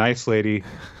seem like a nice lady.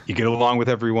 You get along with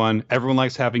everyone. Everyone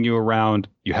likes having you around.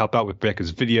 You help out with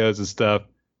Becca's videos and stuff.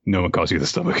 No one calls you the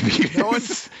Stomach of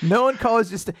Edens. No one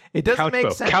calls you. It doesn't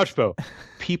make sense. Couchbo,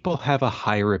 people have a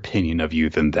higher opinion of you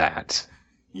than that.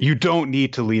 You don't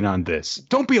need to lean on this.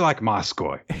 Don't be like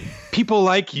Moskoy. People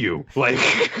like you. Like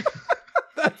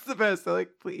that's the best. They're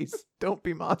like, please don't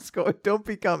be Moskoy. Don't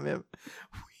become him.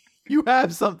 You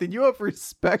have something. You have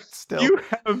respect still.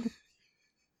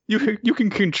 You can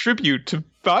contribute to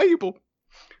valuable.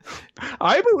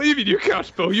 I believe in you,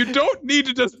 Couchbo. You don't need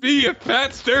to just be a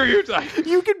fat stereotype.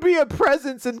 You can be a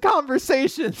presence in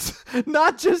conversations,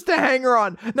 not just a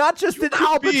hanger-on, not just an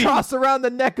albatross around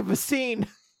the neck of a scene.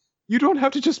 You don't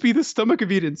have to just be the Stomach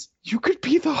of Edens. You could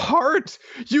be the heart.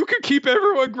 You could keep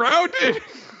everyone grounded.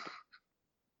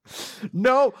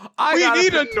 No, we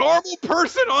need a normal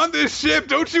person on this ship.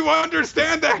 Don't you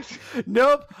understand that?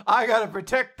 Nope, I gotta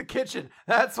protect the kitchen.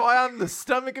 That's why I'm the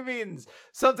Stomach of Edens.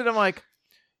 Something I'm like,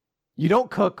 you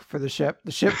don't cook for the ship.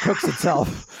 The ship cooks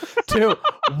itself. 2,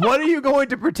 what are you going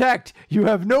to protect? You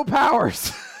have no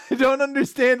powers. I don't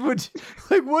understand what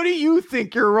do you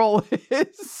think your role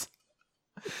is?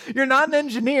 You're not an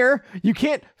engineer. You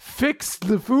can't fix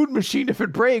the food machine if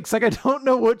it breaks. Like, I don't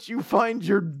know what you find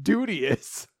your duty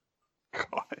is.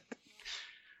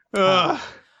 God.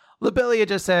 Lobelia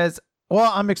just says,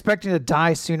 well, I'm expecting to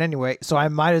die soon anyway, so I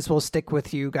might as well stick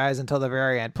with you guys until the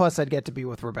very end. Plus, I'd get to be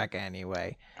with Rebecca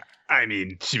anyway. I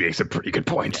mean, she makes a pretty good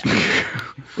point. Yeah.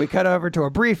 We cut over to a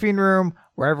briefing room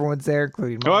where everyone's there,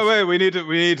 including. Oh wait, we need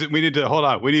to hold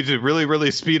on. We need to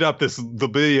really speed up this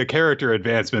Lobelia character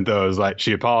advancement, though. Is like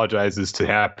she apologizes to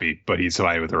Happy, but he's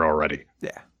fine with her already.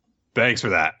 Yeah. Thanks for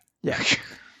that. Yeah.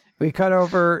 We cut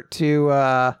over to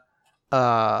a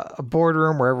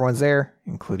boardroom where everyone's there,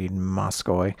 including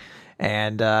Moskoy,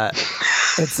 and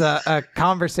it's a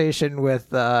conversation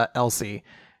with Elsie.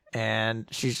 And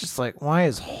she's just like, why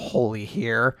is Holy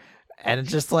here? And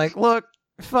it's just like, look,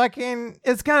 fucking,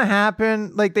 it's gonna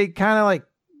happen. Like, they kind of like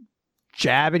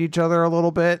jab at each other a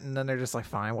little bit. And then they're just like,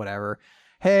 fine, whatever.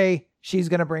 Hey, she's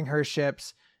gonna bring her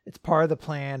ships. It's part of the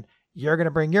plan. You're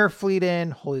gonna bring your fleet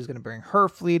in. Holy's gonna bring her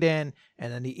fleet in.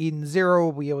 And then the Eden Zero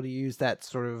will be able to use that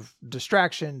sort of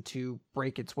distraction to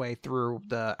break its way through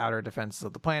the outer defenses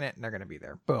of the planet. And they're gonna be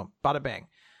there. Boom, bada bang.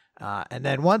 And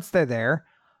then once they're there,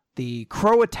 the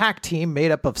Crow attack team,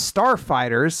 made up of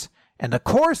starfighters, and the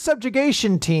core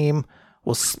subjugation team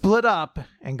will split up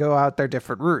and go out their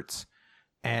different routes.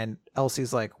 And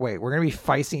Elsie's like, wait, we're going to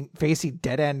be facing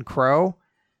Dead End Crow?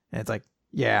 And it's like,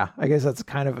 yeah, I guess that's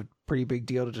kind of a pretty big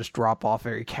deal to just drop off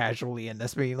very casually in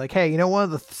this meeting. Like, hey, you know, one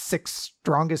of the 6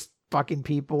 strongest fucking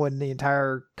people in the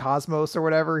entire cosmos or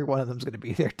whatever, one of them's going to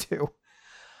be there too.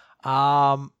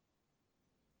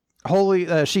 Holy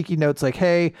Shiki notes like,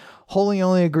 hey, Holy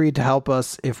only agreed to help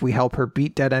us if we help her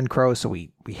beat Dead End Crow, so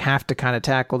we have to kind of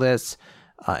tackle this.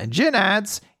 And Jin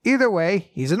adds, either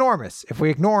way, he's enormous. If we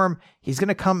ignore him, he's going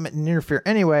to come and interfere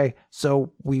anyway,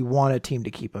 so we want a team to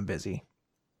keep him busy.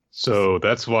 So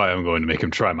that's why I'm going to make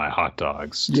him try my hot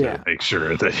dogs to make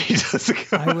sure that he doesn't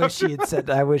go. I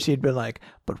wish he'd been like,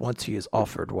 but once he is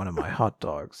offered one of my hot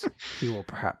dogs, he will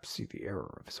perhaps see the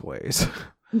error of his ways.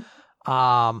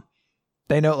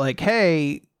 They note like,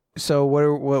 hey, so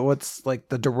what's like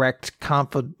the direct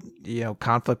conflict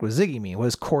with Ziggy mean? What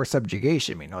does core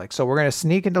subjugation mean? They're like, so we're going to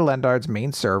sneak into Lendard's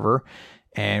main server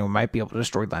and we might be able to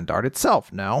destroy Lendard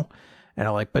itself. No. And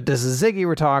I'm like, but this is Ziggy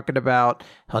we're talking about.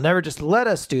 He'll never just let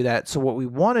us do that. So what we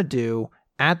want to do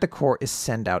at the core is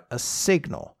send out a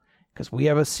signal because we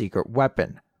have a secret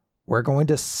weapon. We're going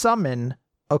to summon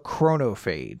a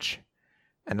chronophage.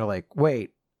 And they're like,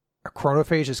 wait, a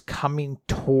chronophage is coming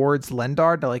towards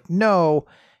Lendard? They're like, no,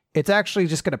 it's actually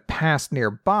just going to pass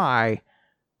nearby,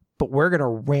 but we're going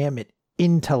to ram it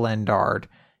into Lendard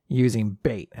using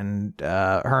bait. And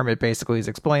Hermit basically is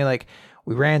explaining, like,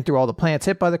 we ran through all the planets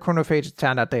hit by the chronophage and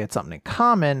found out they had something in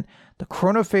common. The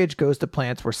chronophage goes to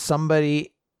planets where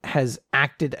somebody has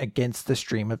acted against the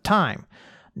stream of time.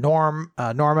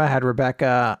 Norma had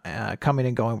Rebecca coming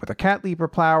and going with her cat leaper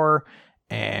plower,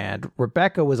 and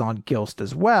Rebecca was on Gilst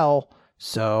as well,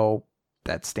 so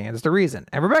that stands to reason.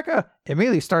 And Rebecca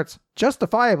immediately starts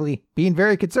justifiably being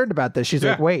very concerned about this. She's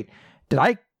like, wait, did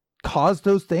I cause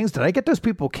those things? Did I get those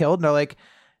people killed? And they're like,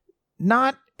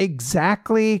 not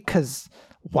exactly, because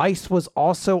Weiss was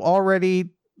also already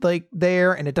like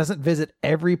there, and it doesn't visit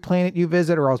every planet you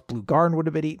visit, or else Blue Garden would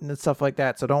have been eaten and stuff like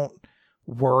that, so don't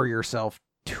worry yourself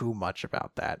too much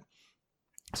about that.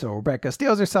 So Rebecca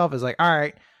steals herself, is like, all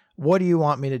right, what do you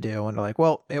want me to do? And they're like,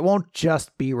 well, it won't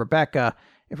just be Rebecca.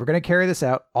 If we're going to carry this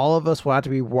out, all of us will have to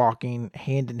be walking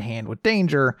hand in hand with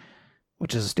danger,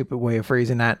 which is a stupid way of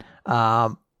phrasing that.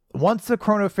 Once the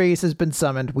chronophage has been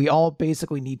summoned, we all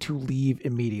basically need to leave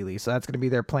immediately. So that's going to be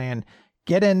their plan.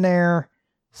 Get in there,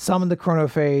 summon the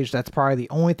chronophage. That's probably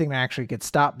the only thing that actually could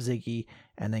stop Ziggy,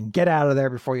 and then get out of there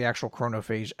before the actual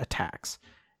chronophage attacks.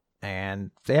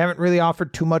 And they haven't really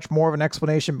offered too much more of an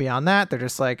explanation beyond that. They're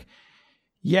just like,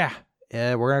 yeah,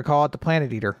 we're going to call it the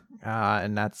Planet Eater.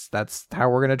 And that's how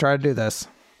we're going to try to do this.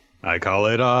 I call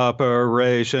it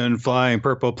Operation Flying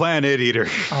Purple Planet Eater.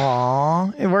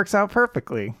 Aw, it works out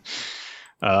perfectly.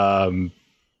 So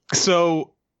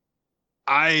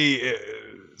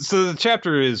the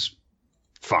chapter is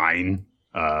fine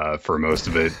for most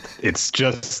of it. It's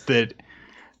just that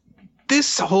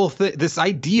this whole thing, this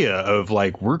idea of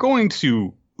like, we're going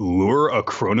to lure a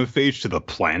chronophage to the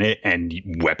planet and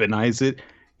weaponize it.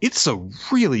 It's a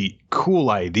really cool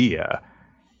idea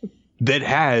that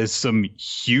has some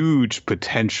huge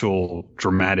potential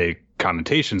dramatic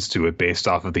connotations to it based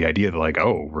off of the idea that like,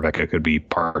 oh, Rebecca could be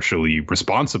partially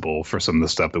responsible for some of the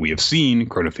stuff that we have seen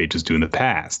chronophages do in the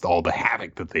past, all the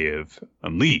havoc that they have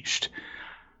unleashed.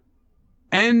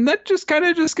 And that just kind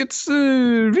of just gets just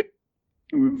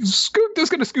going to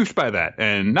scooch by that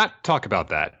and not talk about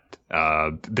that.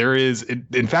 There is,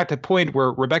 in fact, a point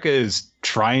where Rebecca is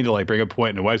trying to like bring a point,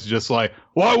 and the wife's just like,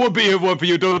 "Well, it would be one for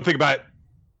you. Don't think about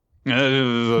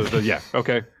it." Yeah,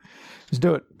 okay. Just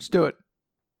do it. Just do it.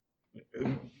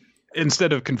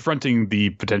 Instead of confronting the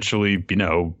potentially,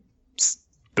 the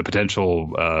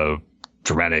potential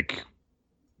dramatic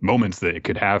moments that it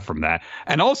could have from that,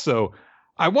 and also,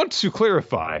 I want to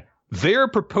clarify: they're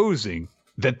proposing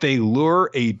that they lure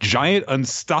a giant,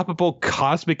 unstoppable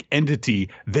cosmic entity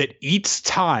that eats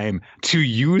time to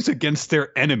use against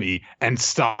their enemy and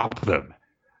stop them.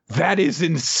 That is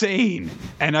insane.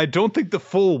 And I don't think the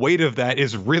full weight of that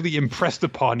is really impressed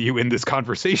upon you in this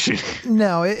conversation.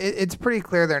 No, it's pretty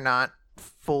clear they're not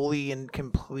fully and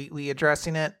completely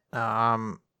addressing it.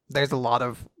 There's a lot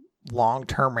of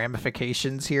long-term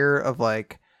ramifications here of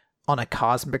like, on a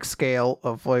cosmic scale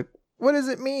of like, what does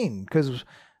it mean? Because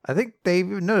I think they've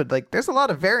noted, like, there's a lot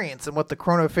of variance in what the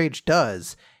chronophage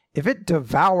does. If it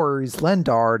devours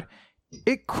Lendard,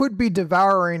 it could be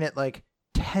devouring it, like,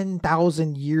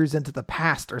 10,000 years into the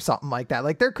past or something like that.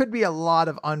 Like, there could be a lot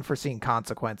of unforeseen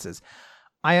consequences.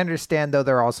 I understand, though,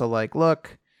 they're also like,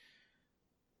 look,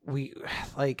 I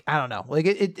don't know. Like,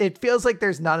 it feels like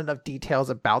there's not enough details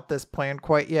about this plan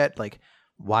quite yet. Like,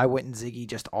 why wouldn't Ziggy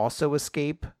just also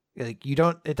escape? Like,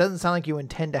 it doesn't sound like you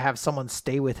intend to have someone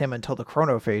stay with him until the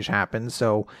chronophage happens.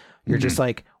 So you're just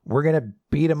like, we're going to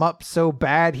beat him up so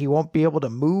bad he won't be able to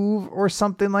move or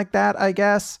something like that, I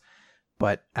guess.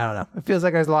 But I don't know. It feels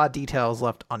like there's a lot of details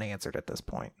left unanswered at this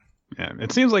point. Yeah,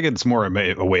 it seems like it's more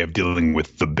a way of dealing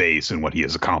with the base and what he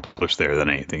has accomplished there than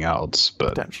anything else.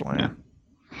 But potentially. Yeah.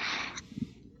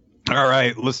 All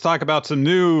right, let's talk about some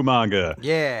new manga.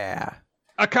 Yeah.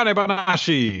 Akane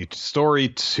Banashi, Story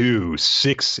 2,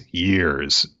 6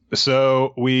 years.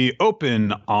 So we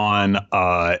open on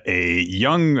a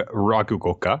young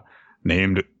Rakugoka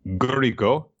named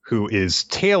Guriko, who is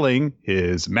tailing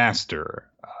his master,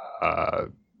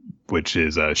 which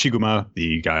is Shiguma,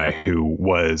 the guy who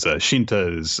was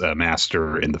Shinta's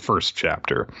master in the first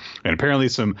chapter. And apparently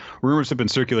some rumors have been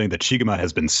circulating that Shiguma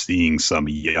has been seeing some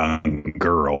young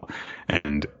girl.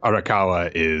 And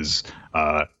Arakawa is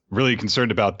really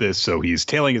concerned about this, so he's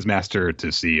tailing his master to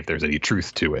see if there's any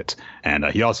truth to it. And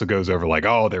he also goes over like,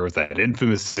 oh, there was that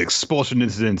infamous expulsion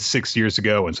incident 6 years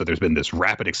ago, and so there's been this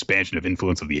rapid expansion of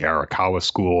influence of the Arakawa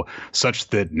school, such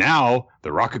that now the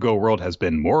Rakugo world has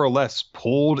been more or less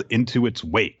pulled into its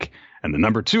wake. And the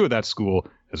number 2 of that school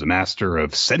is a master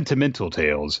of sentimental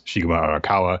tales, Shiguma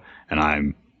Arakawa, and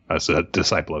I'm a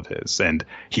disciple of his, and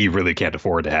he really can't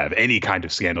afford to have any kind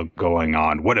of scandal going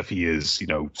on. What if he is,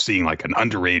 seeing like an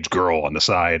underage girl on the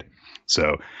side?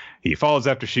 So he follows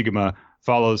after Shiguma,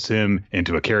 follows him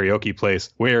into a karaoke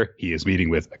place where he is meeting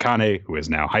with Akane, who is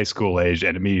now high school age,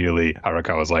 and immediately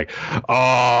Arakawa's like,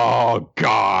 oh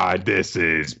God, this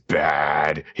is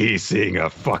bad. He's seeing a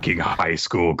fucking high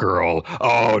school girl.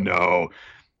 Oh no.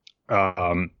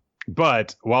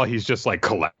 But while he's just like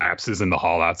collapses in the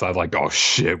hall outside, like, oh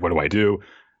shit, what do I do?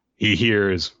 He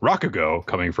hears Rakugo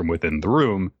coming from within the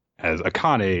room as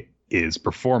Akane is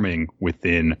performing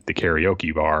within the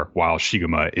karaoke bar while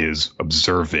Shiguma is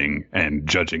observing and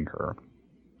judging her.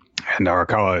 And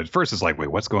Arakawa at first is like,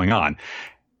 wait, what's going on?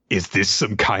 Is this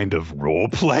some kind of role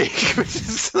play?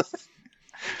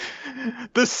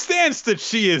 The stance that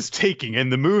she is taking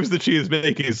and the moves that she is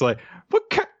making is like, what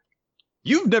kind?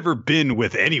 you've never been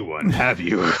with anyone, have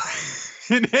you?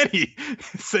 In any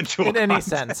sensual in any context.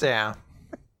 sense, yeah.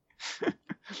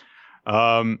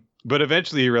 But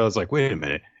eventually he realized, like, wait a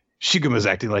minute. Shiguma's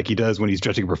acting like he does when he's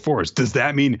judging her performance. Does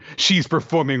that mean she's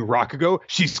performing Rakugo?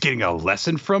 She's getting a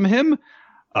lesson from him?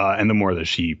 And the more that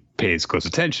she pays close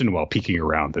attention while peeking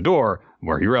around the door, the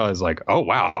more he realizes, like, oh,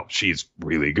 wow, she's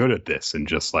really good at this. And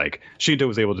just like Shinto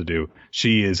was able to do,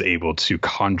 she is able to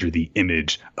conjure the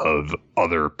image of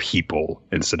other people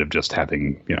instead of just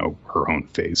having, you know, her own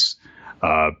face.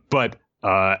 But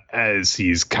as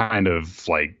he's kind of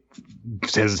like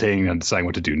hesitating on deciding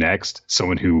what to do next,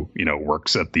 someone who, you know,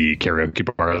 works at the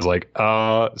karaoke bar is like,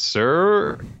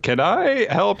 sir, can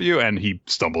I help you? And he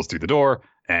stumbles through the door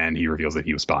and he reveals that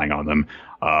he was spying on them.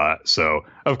 So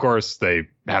of course they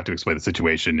have to explain the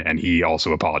situation, and he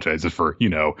also apologizes for, you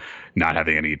know, not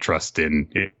having any trust in,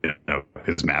 you know,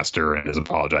 his master, and is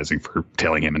apologizing for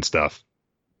tailing him and stuff.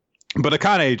 But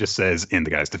Akane just says in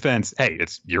the guy's defense, hey,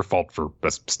 it's your fault for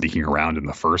us sneaking around in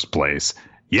the first place.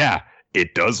 Yeah,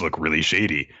 it does look really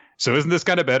shady. So isn't this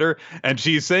kind of better? And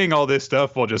she's saying all this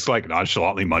stuff while just like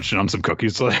nonchalantly munching on some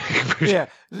cookies. Like, yeah,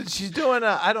 she's doing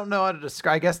I don't know how to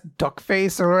describe, I guess, duck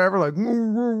face or whatever. Like,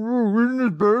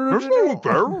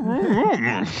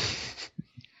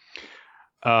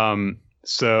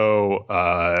 so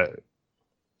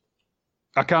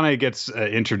Akane gets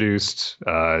introduced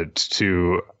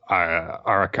to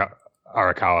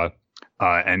Arakawa,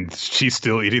 and she's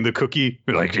still eating the cookie.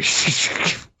 Like,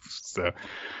 so.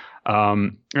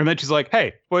 And then she's like,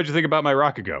 hey, what did you think about my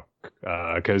Rakugo?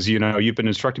 Because, you know, you've been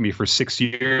instructing me for 6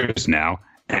 years now,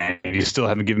 and you still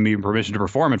haven't given me permission to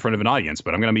perform in front of an audience,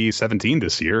 but I'm going to be 17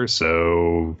 this year.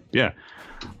 So, yeah.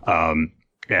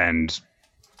 And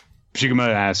Shiguma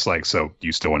asks, like, so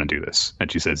you still want to do this?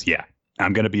 And she says, yeah,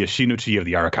 I'm going to be a Shinichi of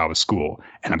the Arakawa school,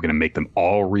 and I'm going to make them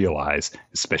all realize,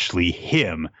 especially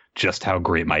him, just how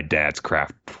great my dad's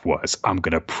craft was. I'm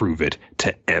going to prove it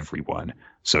to everyone.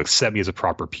 So accept me as a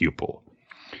proper pupil.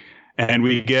 And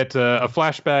we get a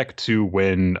flashback to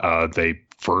when they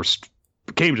first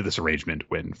came to this arrangement,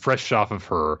 when fresh off of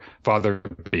her father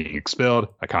being expelled,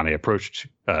 Akane approached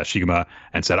Shiguma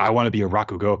and said, I want to be a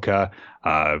Rakugoka.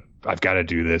 I've got to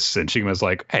do this. And Shiguma's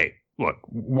like, hey, look,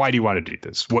 why do you want to do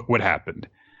this? What happened?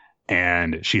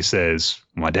 And she says,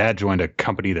 my dad joined a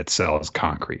company that sells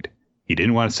concrete. He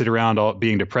didn't want to sit around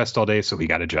being depressed all day, so he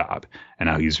got a job. And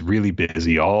now he's really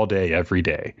busy all day, every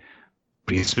day.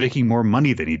 But he's making more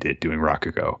money than he did doing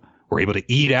Rakugo. We're able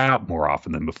to eat out more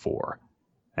often than before.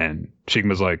 And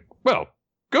Shiguma's like, well,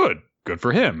 good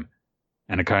for him.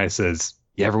 And Akane says,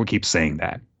 yeah, everyone keeps saying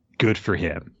that. Good for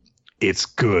him. It's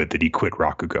good that he quit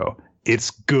Rakugo.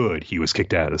 It's good he was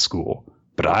kicked out of the school.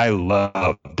 But I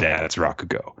love Dad's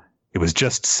Rakugo. It was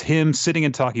just him sitting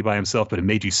and talking by himself, but it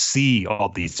made you see all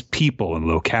these people and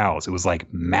locales. It was like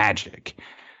magic.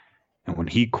 And when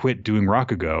he quit doing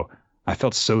Rakugo, I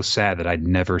felt so sad that I'd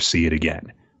never see it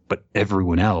again. But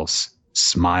everyone else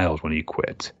smiled when he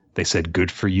quit. They said, good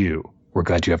for you. We're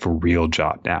glad you have a real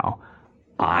job now.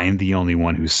 I'm the only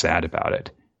one who's sad about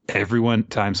it. Every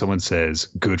time someone says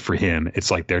good for him, it's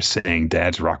like they're saying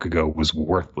Dad's Rakugo was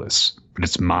worthless. But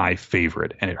it's my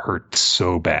favorite, and it hurt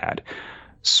so bad.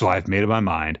 So I've made up my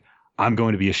mind. I'm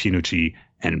going to be a Shinichi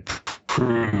and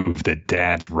prove that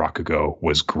Dad's Rakugo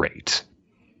was great.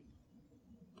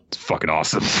 It's fucking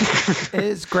awesome. It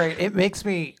is great. It makes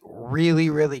me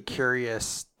really, really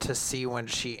curious to see when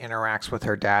she interacts with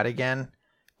her dad again,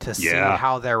 to see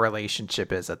how their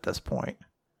relationship is at this point.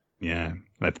 Yeah.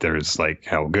 If there's like,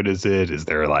 how good is it? Is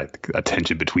there like a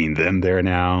tension between them there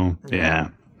now? Yeah.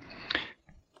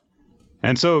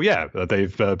 And so, yeah,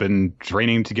 they've been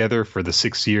training together for the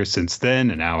 6 years since then.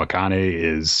 And now Akane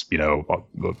is, you know,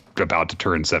 about to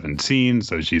turn 17.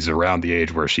 So she's around the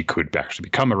age where she could actually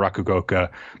become a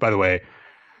Rakugoka. By the way,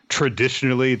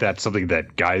 traditionally, that's something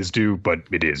that guys do, but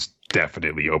it is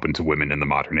definitely open to women in the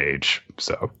modern age.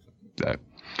 So,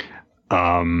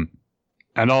 and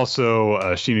also,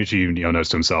 Shinichi, you know, knows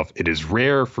to himself, it is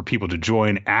rare for people to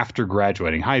join after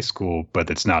graduating high school,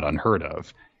 but it's not unheard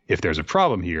of. If there's a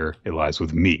problem here, it lies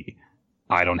with me.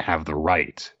 I don't have the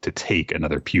right to take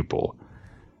another pupil.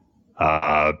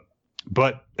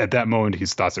 But at that moment,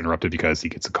 his thoughts are interrupted because he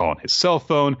gets a call on his cell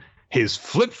phone, his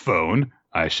flip phone,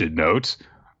 I should note,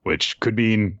 which could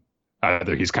mean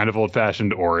either he's kind of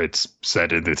old-fashioned or it's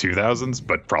set in the 2000s,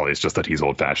 but probably it's just that he's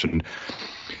old-fashioned.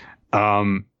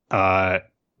 And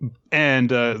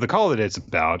the call that it's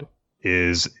about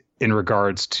is in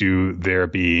regards to there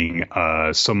being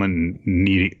they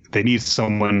need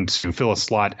someone to fill a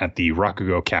slot at the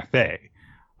Rakugo Cafe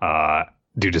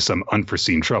due to some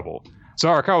unforeseen trouble. So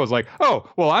Arakawa was like, oh,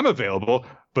 well, I'm available.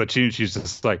 But she's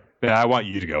just like, yeah, I want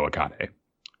you to go, Akane.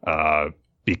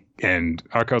 And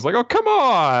Aka's like, oh, come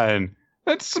on.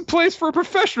 That's a place for a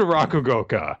professional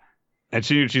Rakugoka. And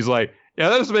she's like, yeah,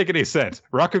 that doesn't make any sense.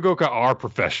 Rakugoka are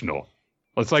professional.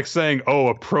 It's like saying, oh,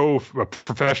 a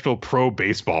professional pro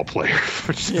baseball player.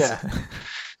 Yeah.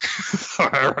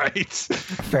 All right.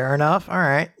 Fair enough. All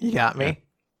right. You got me. Yeah.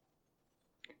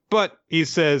 But he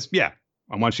says, yeah,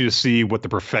 I want you to see what the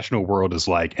professional world is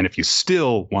like. And if you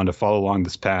still want to follow along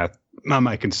this path, I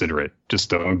might consider it. Just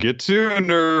don't get too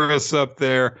nervous up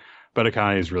there. But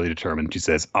Akane is really determined. She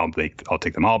says, I'll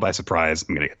take them all by surprise.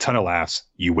 I'm going to get a ton of laughs.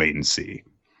 You wait and see.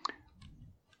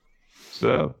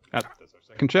 So that's our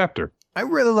second chapter. I'm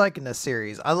really liking this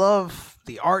series. I love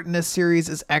the art in this series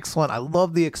is excellent. I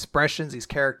love the expressions these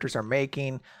characters are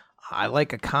making. I like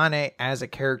Akane as a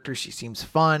character. She seems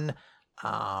fun.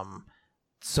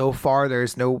 So far,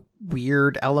 there's no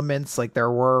weird elements like there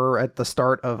were at the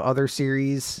start of other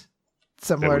series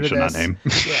similar to this. Not name.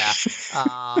 Yeah.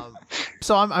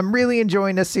 So I'm really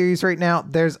enjoying this series right now.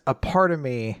 There's a part of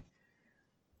me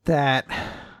that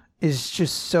is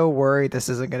just so worried this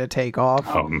isn't going to take off.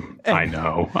 I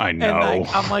know. And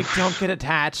I'm like, don't get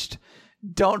attached.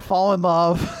 Don't fall in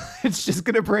love. It's just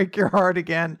going to break your heart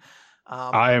again.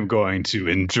 I am going to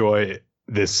enjoy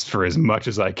this for as much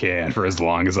as I can, for as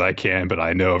long as I can, but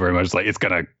I know very much like it's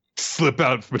going to slip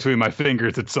out between my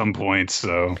fingers at some point.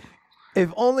 So,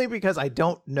 if only because I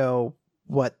don't know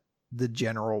what the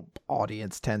general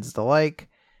audience tends to like.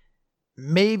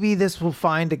 Maybe this will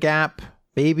find a gap.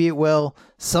 Maybe it will.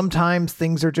 Sometimes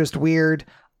things are just weird.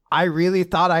 I really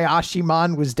thought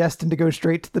Ayashimon was destined to go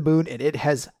straight to the moon, and it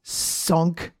has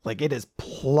sunk. Like, it has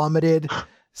plummeted.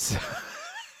 So,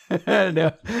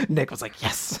 no. Nick was like,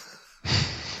 yes.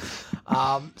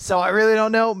 So I really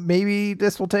don't know. Maybe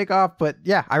this will take off, but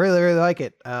yeah, I really, really like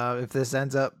it. If this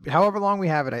ends up, however long we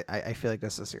have it, I feel like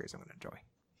this is a series I'm going to enjoy.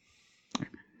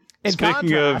 In Speaking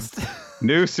contrast, of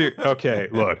new series, okay,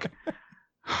 look.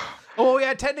 Oh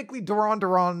yeah, technically Duran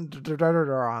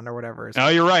or whatever. Oh,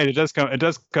 you're right. It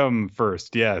does come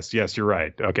first. Yes, you're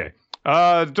right. Okay.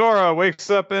 Dora wakes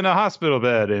up in a hospital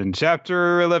bed in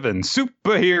chapter 11.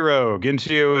 Superhero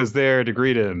Ginchio is there to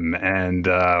greet him, and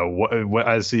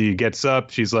as he gets up,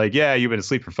 she's like, "Yeah, you've been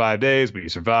asleep for 5 days, but you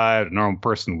survived. A normal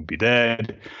person would be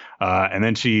dead." And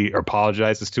then she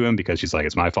apologizes to him because she's like,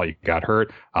 "It's my fault you got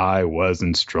hurt. I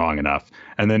wasn't strong enough."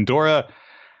 And then Dora.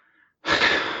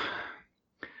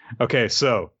 Okay,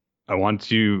 so I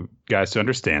want you guys to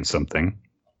understand something.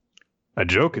 A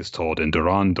joke is told in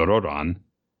Doron Dororon,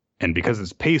 and because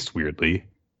it's paced weirdly,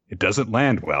 it doesn't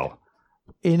land well.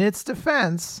 In its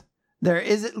defense, there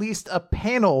is at least a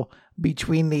panel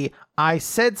between the I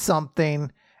said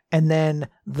something and then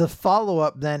the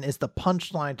follow-up then is the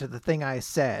punchline to the thing I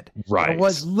said. Right. There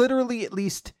was literally at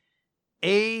least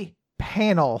a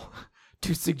panel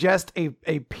to suggest a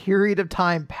period of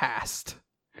time passed.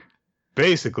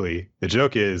 Basically, the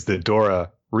joke is that Dora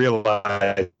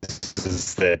realizes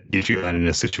that Ichigo in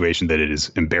a situation that it is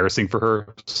embarrassing for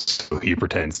her, so he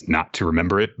pretends not to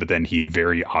remember it, but then he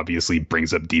very obviously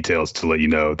brings up details to let you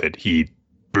know that he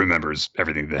remembers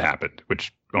everything that happened,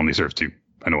 which only serves to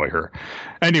annoy her.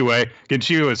 Anyway,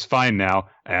 Ginchio is fine now,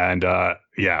 and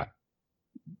yeah,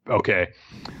 okay.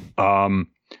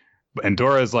 And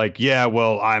Dora's like, yeah,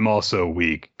 well, I'm also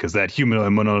weak because that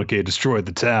humanoid Mononoke destroyed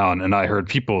the town and I heard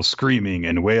people screaming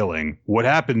and wailing. What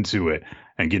happened to it?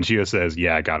 And Ginchio says,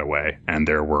 yeah, I got away. And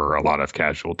there were a lot of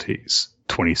casualties.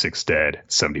 26 dead,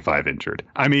 75 injured.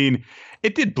 I mean,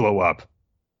 it did blow up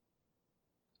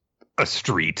a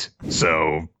street.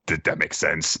 So that makes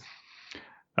sense.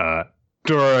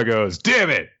 Dora goes, damn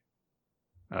it,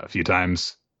 a few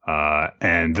times.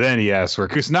 And then he asks where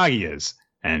Kusanagi is.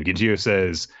 And Ginchio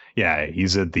says, yeah,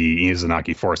 he's at the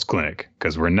Izanagi Forest Clinic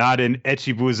because we're not in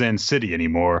Echibuzen City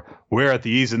anymore. We're at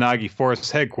the Izanagi Forest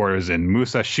headquarters in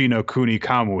Musashino Kuni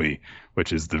Kamui,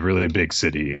 which is the really big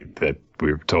city that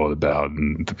we were told about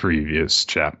in the previous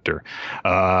chapter.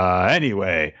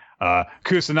 Anyway,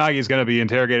 Kusanagi is going to be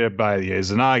interrogated by the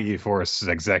Izanagi Forest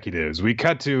executives. We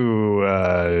cut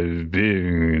to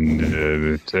being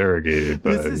interrogated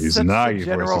by the Izanagi Forest executives. This is the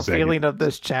general feeling of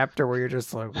this chapter where you're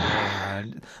just like,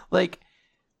 man. Like,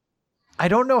 I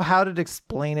don't know how to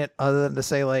explain it other than to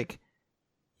say, like,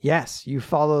 yes, you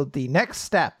followed the next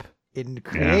step in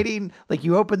creating, like,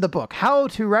 you opened the book, how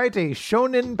to write a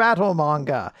shonen battle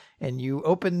manga, and you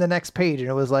open the next page, and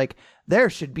it was like,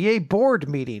 there should be a board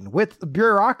meeting with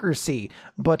bureaucracy,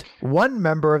 but one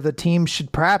member of the team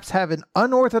should perhaps have an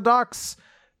unorthodox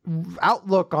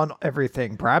outlook on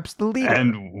everything, perhaps the leader.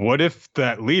 And what if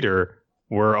that leader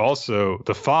were also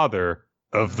the father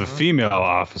of the female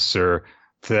officer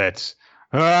that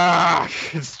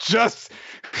It's just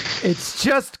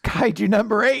Kaiju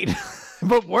number 8,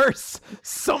 but worse,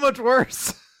 so much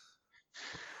worse.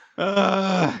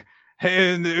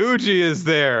 And Uji is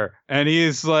there, and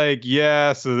he's like,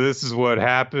 yeah, so this is what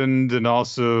happened, and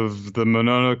also the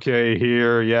Mononoke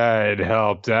here, yeah, it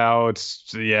helped out,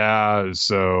 yeah,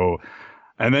 so...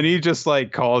 And then he just,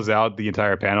 like, calls out the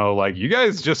entire panel, like, you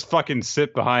guys just fucking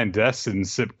sit behind desks and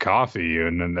sip coffee,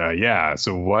 and then, yeah,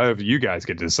 so why do you guys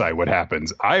get to decide what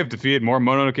happens? I have defeated more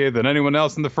Mononoke than anyone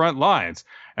else in the front lines.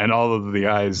 And all of the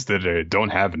guys that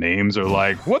don't have names are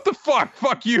like, what the fuck?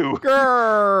 Fuck you.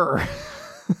 Grrr.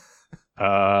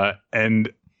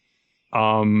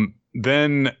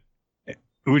 Then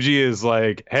Uji is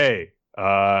like, hey,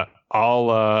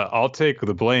 I'll take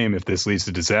the blame if this leads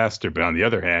to disaster. But on the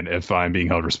other hand, if I'm being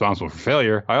held responsible for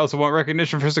failure, I also want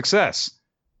recognition for success.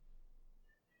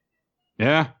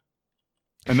 Yeah.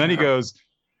 And then he goes,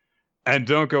 and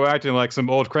don't go acting like some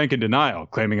old crank in denial,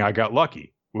 claiming I got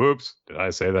lucky. Whoops. Did I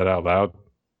say that out loud?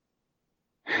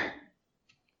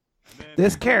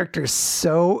 This character's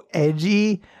so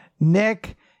edgy,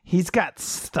 Nick. He's got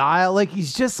style. Like,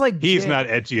 he's just like... He's not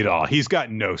edgy at all. He's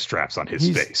got no straps on his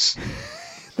face.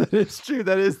 That is true.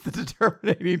 That is the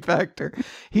determining factor.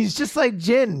 He's just like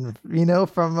Jin,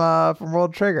 from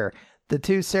World Trigger. The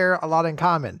two share a lot in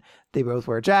common. They both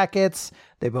wear jackets.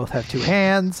 They both have 2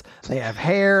 hands. They have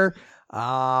hair.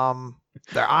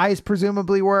 Their eyes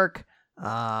presumably work.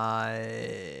 Their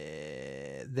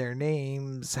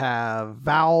names have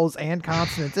vowels and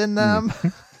consonants in them.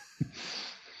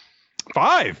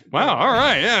 5. Wow. All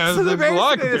right. Yeah. So they're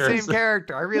basically the same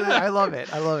character. I love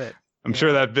it. I'm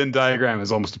sure that Venn diagram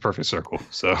is almost a perfect circle.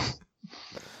 So,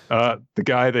 the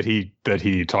guy that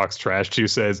he talks trash to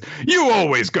says, "You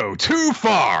always go too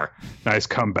far." Nice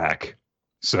comeback.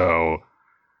 So,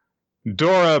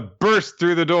 Dora bursts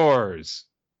through the doors.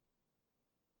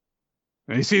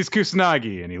 And he sees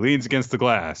Kusanagi, and he leans against the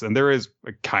glass. And there is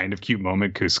a kind of cute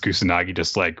moment because Kusanagi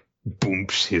just like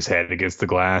boomps his head against the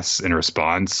glass in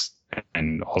response,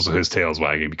 and also his tail's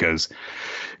wagging because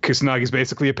Kusanagi's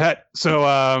basically a pet.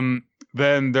 So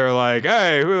then they're like,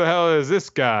 "Hey, who the hell is this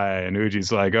guy?" And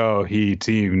Uji's like, "Oh, he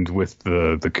teamed with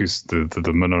the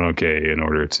Mononoke in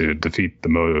order to defeat the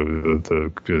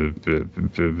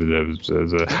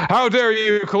How dare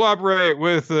you collaborate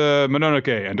with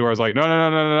Mononoke?" And Dora's like,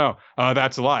 No.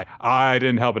 That's a lie. I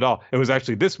didn't help at all. It was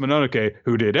actually this Mononoke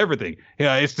who did everything.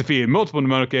 Yeah, it's defeated multiple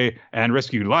Mononoke and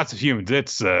rescued lots of humans.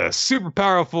 It's super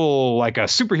powerful, like a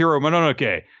superhero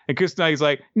Mononoke." And Kusanagi's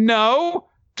like, "No.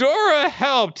 Dora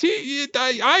helped.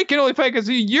 I can only fight because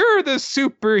you're the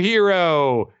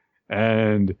superhero."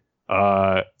 And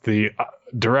the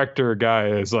director guy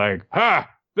is like, "Ha!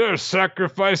 They're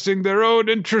sacrificing their own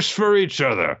interests for each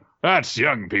other. That's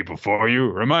young people for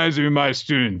you. Reminds me of my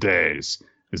student days."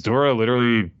 Is Dora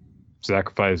literally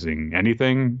sacrificing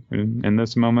anything in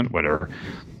this moment? Whatever.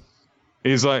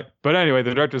 He's like, but anyway,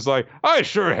 the director's like, "I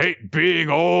sure hate being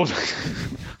old."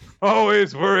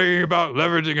 Always worrying about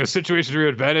leveraging a situation to your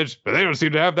advantage, but they don't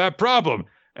seem to have that problem.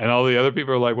 And all the other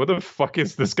people are like, what the fuck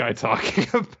is this guy talking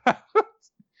about?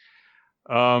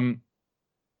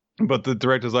 But the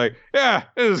director's like, yeah,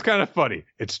 this is kind of funny.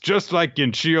 It's just like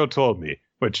Ginchio told me,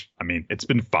 which, I mean, it's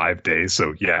been 5 days.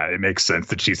 So yeah, it makes sense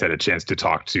that she's had a chance to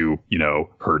talk to,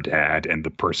 her dad and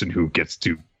the person who gets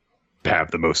to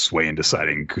have the most sway in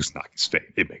deciding Kusanagi's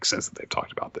fate. It makes sense that they've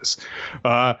talked about this.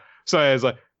 So I was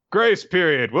like, grace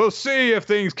period. We'll see if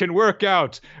things can work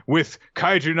out with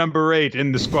Kaiju number 8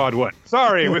 in the squad 1.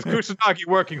 Sorry, with Kusanagi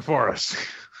working for us.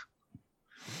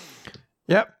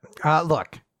 Yep.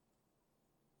 Look.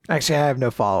 Actually, I have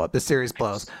no follow-up. This series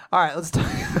blows. All right, let's talk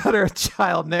about Earth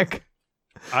Child, Nick.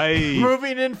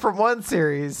 Moving in from one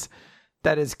series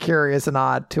that is curious and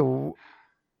odd to...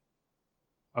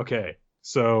 Okay,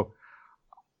 so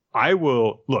I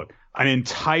will... Look. An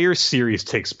entire series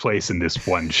takes place in this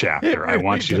one chapter. I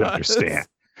want you to understand.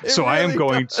 So I am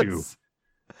going to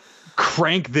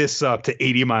crank this up to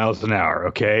 80 miles an hour,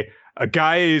 okay? A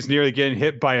guy is nearly getting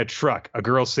hit by a truck. A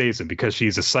girl saves him because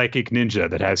she's a psychic ninja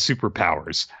that has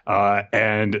superpowers.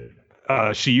 And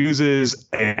she uses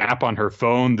an app on her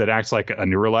phone that acts like a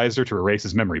neuralizer to erase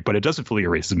his memory, but it doesn't fully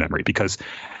erase his memory because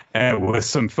with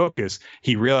some focus,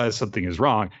 he realizes something is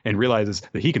wrong and realizes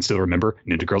that he can still remember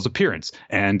Ninja Girl's appearance.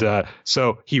 And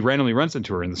so he randomly runs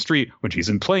into her in the street when she's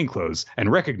in plain clothes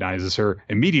and recognizes her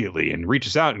immediately and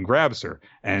reaches out and grabs her.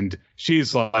 And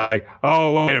she's like,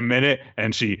 "Oh, wait a minute."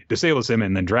 And she disables him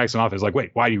and then drags him off. It's like, "Wait,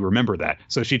 why do you remember that?"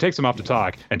 So she takes him off to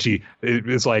talk and she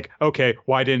is like, "Okay,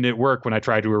 why didn't it work when I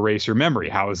tried to erase her memory.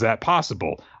 How is that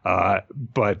possible?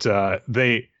 But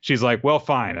she's like, well,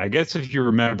 fine. I guess if you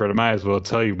remember it, I might as well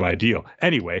tell you my deal.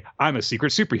 Anyway, I'm a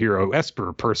secret superhero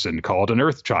Esper person called an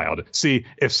Earth Child. See,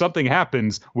 if something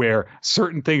happens where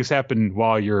certain things happen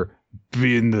while you're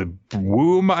in the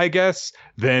womb, I guess,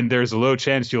 then there's a low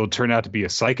chance you'll turn out to be a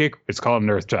psychic. It's called an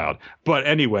Earth Child. But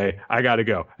anyway, I gotta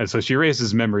go. And so she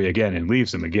erases memory again and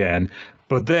leaves him again.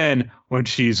 But then when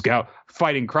she's out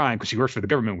fighting crime, because she works for the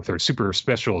government with her super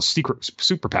special secret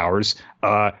superpowers,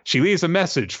 she leaves a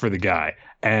message for the guy.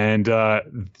 And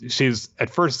she's at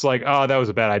first like, oh, that was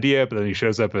a bad idea. But then he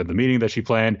shows up at the meeting that she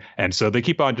planned. And so they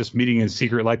keep on just meeting in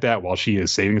secret like that while she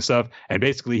is saving stuff. And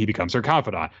basically he becomes her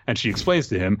confidant. And she explains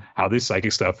to him how this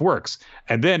psychic stuff works.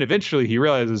 And then eventually he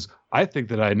realizes, I think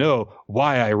that I know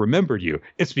why I remembered you.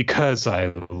 It's because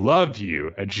I love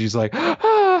you. And she's like,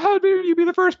 how dare you be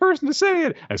the first person to say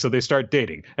it? And so they start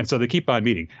dating. And so they keep on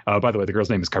meeting. By the way, the girl's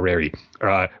name is Carreri.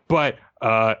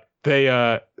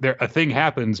 A thing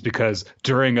happens because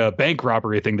during a bank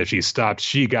robbery thing that she stopped,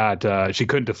 she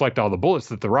couldn't deflect all the bullets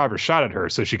that the robbers shot at her,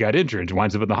 so she got injured and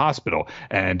winds up in the hospital.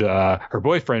 And her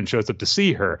boyfriend shows up to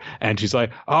see her, and she's like,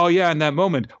 "Oh yeah, in that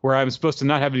moment where I'm supposed to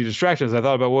not have any distractions, I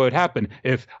thought about what would happen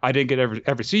if I didn't get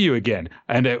ever see you again.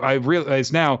 And I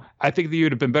realize now, I think that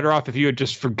you'd have been better off if you had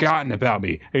just forgotten about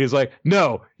me." And he's like,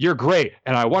 "No, you're great,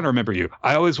 and I want to remember you.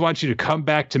 I always want you to come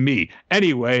back to me.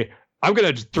 Anyway, I'm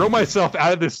going to throw myself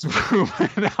out of this room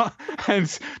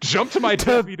and jump to my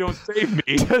death if you don't save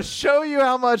me." To show you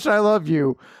how much I love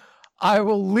you, I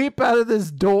will leap out of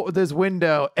this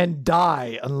window and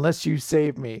die unless you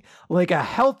save me. Like a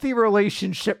healthy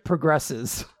relationship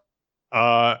progresses.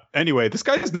 Anyway, this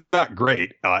guy is not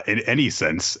great in any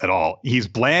sense at all. He's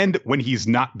bland when he's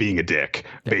not being a dick,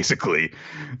 basically.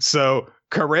 So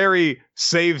Carreri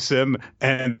saves him,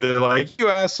 and they're like, "You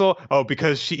asshole!" Oh,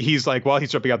 because he's like, while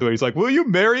he's jumping out the way, he's like, "Will you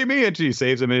marry me?" And she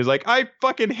saves him, and he's like, "I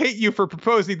fucking hate you for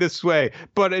proposing this way,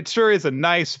 but it sure is a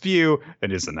nice view."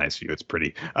 It is a nice view. It's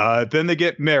pretty. Then they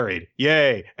get married,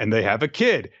 yay, and they have a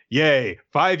kid, yay.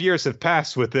 5 years have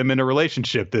passed with them in a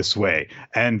relationship this way,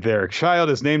 and their child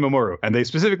is named Mamoru. And they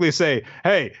specifically say,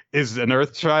 "Hey, is an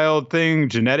Earth Child thing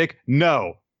genetic?"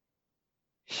 No.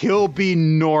 He'll be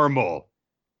normal.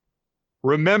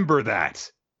 Remember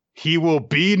that. He will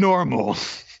be normal.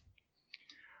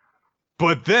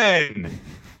 But then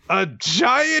a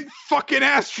giant fucking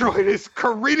asteroid is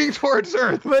careening towards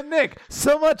Earth. But Nick,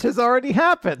 so much has already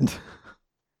happened.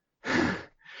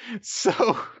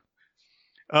 So,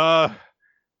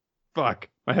 fuck.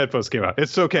 My headphones came out.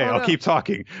 It's okay. I'll keep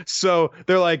talking. So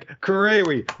they're like,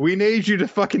 "Carreri, we need you to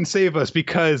fucking save us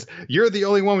because you're the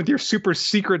only one with your super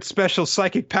secret special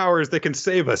psychic powers that can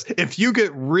save us. If you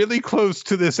get really close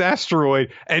to this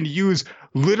asteroid and use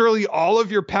literally all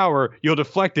of your power, you'll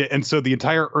deflect it. And so the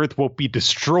entire Earth won't be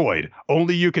destroyed.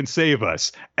 Only you can save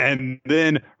us." And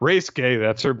then Reisuke,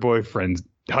 that's her boyfriend's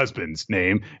husband's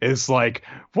name, is like,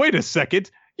 "Wait a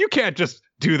second. You can't just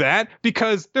do that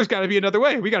because there's got to be another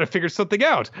way. We got to figure something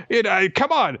out.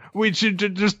 Come on, we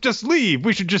should just leave.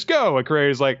 We should just go." And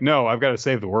Carreri's like, "No, I've got to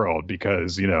save the world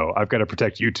because, I've got to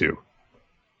protect you two."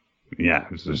 Yeah,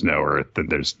 there's no Earth and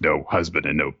there's no husband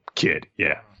and no kid.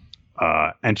 Yeah.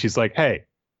 And she's like, "Hey,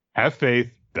 have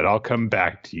faith that I'll come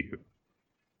back to you."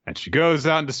 And she goes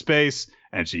out into space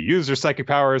and she used her psychic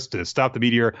powers to stop the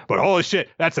meteor. But holy shit,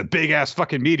 that's a big ass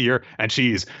fucking meteor. And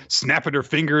she's snapping her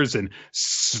fingers and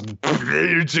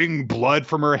spurting blood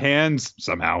from her hands.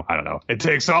 Somehow, I don't know. It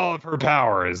takes all of her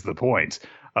power is the point.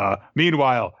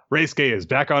 Meanwhile, Reisuke is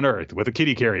back on Earth with a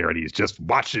kitty carrier and he's just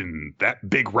watching that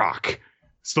big rock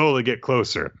slowly get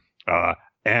closer. So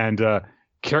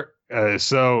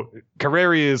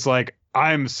Carreri is like,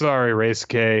 "I'm sorry,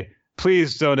 Reisuke.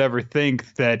 Please don't ever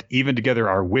think that even together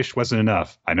our wish wasn't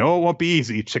enough. I know it won't be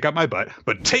easy. Check out my butt.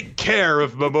 But take care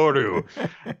of Mamoru."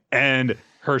 And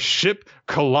her ship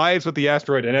collides with the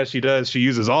asteroid. And as she does, she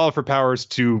uses all of her powers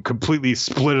to completely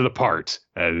split it apart.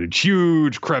 A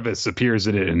huge crevice appears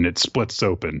in it and it splits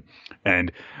open.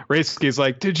 And Reisuke is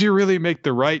like, "Did you really make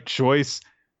the right choice?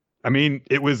 I mean,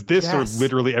 it was this or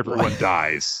literally everyone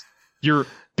dies. You're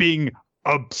being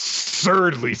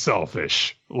absurdly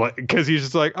selfish." Because he's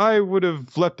just like, "I would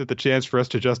have left it the chance for us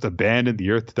to just abandon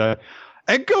the Earth to die."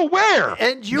 And go where?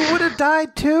 And you would have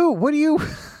died too. What do you...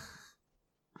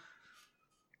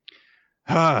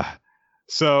 But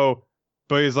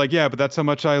he's like, "Yeah, but that's how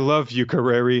much I love you,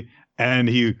 Carreri." And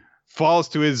he falls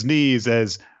to his knees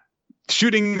as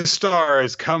shooting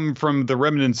stars come from the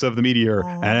remnants of the meteor.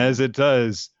 And as it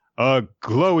does, a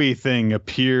glowy thing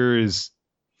appears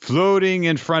floating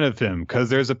in front of him because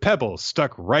there's a pebble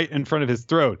stuck right in front of his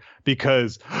throat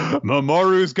because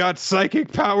Mamoru's got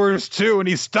psychic powers too and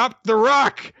he stopped the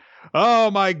rock.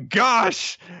 Oh my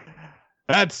gosh.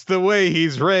 That's the way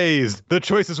he's raised. The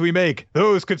choices we make,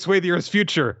 those could sway the Earth's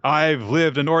future. I've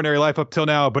lived an ordinary life up till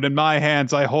now, but in my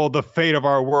hands, I hold the fate of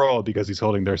our world because he's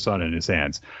holding their son in his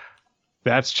hands.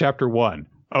 That's chapter 1.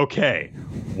 Okay.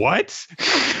 What?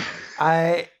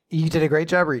 You did a great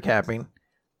job recapping.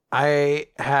 I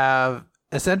have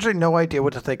essentially no idea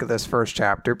what to think of this first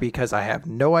chapter because I have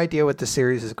no idea what the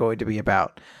series is going to be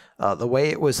about. The way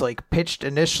it was like pitched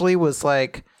initially was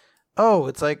like, oh,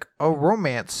 it's like a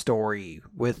romance story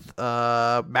with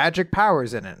magic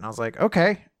powers in it. And I was like,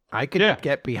 okay, I could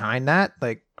get behind that.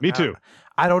 Like, me too.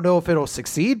 I don't know if it'll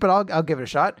succeed, but I'll give it a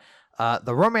shot.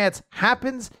 The romance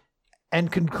happens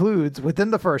and concludes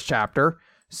within the first chapter.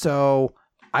 So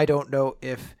I don't know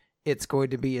if it's going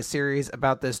to be a series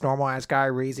about this normal ass guy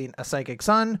raising a psychic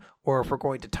son, or if we're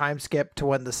going to time skip to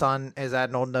when the son is at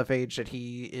an old enough age that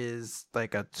he is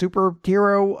like a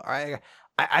superhero. I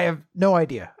have no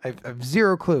idea. I have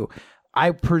zero clue.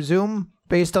 I presume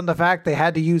based on the fact they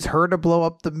had to use her to blow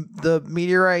up the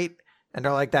meteorite, and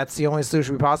they're like, that's the only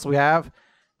solution we possibly have.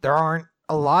 There aren't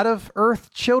a lot of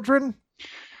Earth children.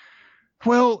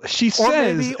 Well, she says,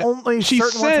 or maybe only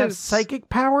certain ones have psychic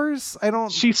powers. I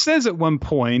don't. She says at one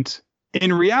point,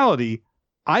 in reality,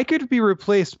 I could be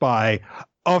replaced by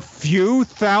a few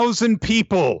thousand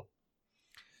people.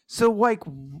 So, like,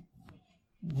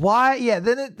 why? Yeah,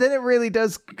 then it really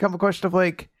does come a question of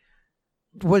like,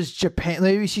 was Japan?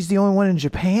 Maybe she's the only one in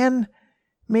Japan.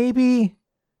 Maybe,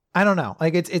 I don't know.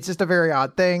 Like, it's just a very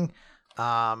odd thing.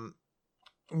 None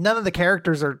of the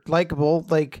characters are likable.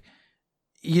 Like,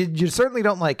 you certainly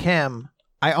don't like him.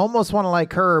 I almost want to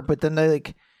like her, but then they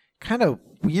like kind of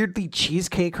weirdly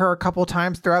cheesecake her a couple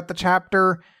times throughout the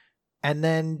chapter, and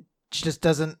then she just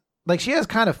doesn't like. She has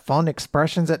kind of fun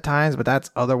expressions at times, but that's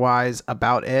otherwise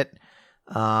about it.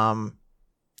 And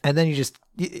then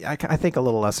I think a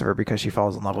little less of her because she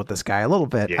falls in love with this guy a little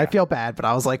bit. Yeah. I feel bad, but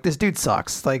I was like, this dude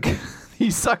sucks. Like, he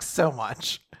sucks so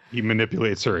much. He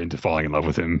manipulates her into falling in love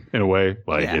with him in a way.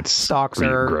 Like, it's stalks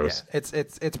her. Gross. Yeah,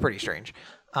 it's pretty strange.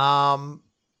 I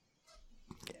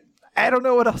don't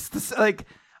know what else to say. Like,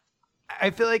 I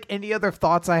feel like any other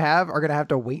thoughts I have are gonna have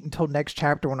to wait until next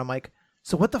chapter when I'm like,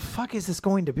 so what the fuck is this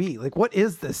going to be? Like, what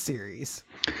is this series?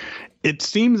 It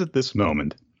seems at this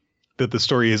moment that the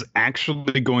story is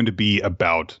actually going to be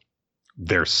about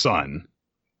their son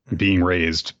being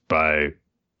raised by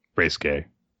Reisuke.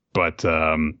 But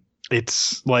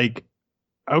it's like,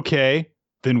 okay,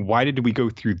 then why did we go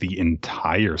through the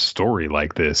entire story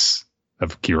like this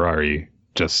of Kirari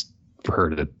just for her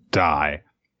to die?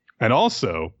 And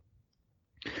also,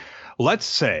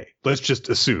 let's just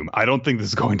assume, I don't think this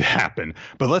is going to happen,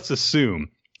 but let's assume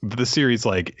that the series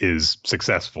like is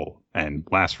successful and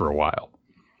lasts for a while.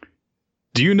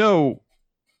 Do you know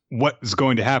what is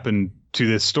going to happen to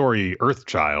this story,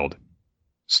 Earthchild,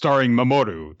 starring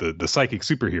Mamoru, the psychic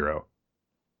superhero?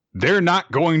 They're not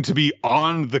going to be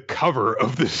on the cover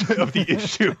of the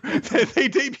issue that they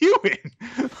debut in,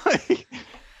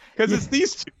 because it's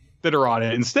these two that are on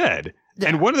it instead,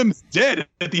 and one of them is dead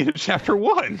at the end of chapter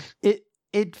 1.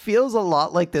 It feels a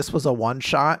lot like this was a one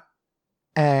shot,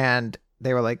 and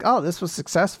they were like, "Oh, this was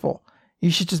successful.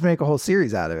 You should just make a whole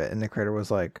series out of it." And the creator was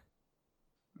like,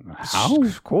 "How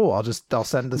cool? I'll just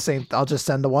send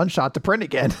the one shot to print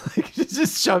again. Like,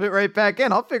 just shove it right back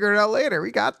in. I'll figure it out later.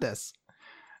 We got this."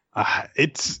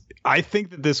 I think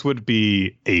that this would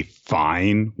be a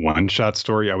fine one-shot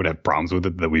story. I would have problems with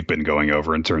it that we've been going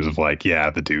over in terms of like, yeah,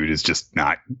 the dude is just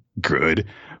not good,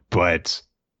 but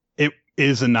it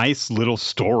is a nice little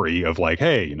story of like,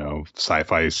 hey, you know,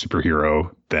 sci-fi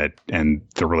superhero and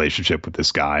the relationship with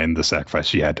this guy and the sacrifice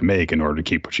she had to make in order to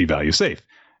keep what she values safe.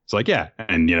 It's like, yeah.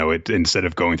 And, you know, instead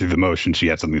of going through the motion, she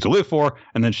had something to live for.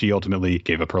 And then she ultimately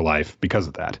gave up her life because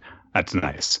of that. That's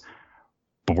nice.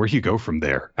 But where do you go from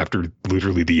there after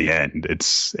literally the end?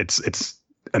 It's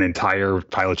an entire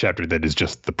pilot chapter that is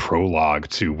just the prologue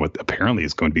to what apparently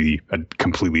is going to be a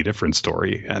completely different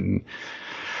story. And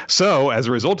so as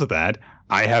a result of that,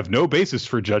 I have no basis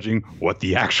for judging what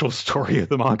the actual story of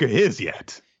the manga is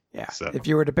yet. Yeah. So if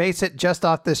you were to base it just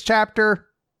off this chapter,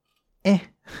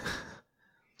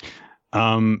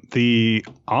 The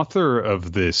author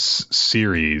of this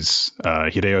series,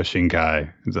 Hideo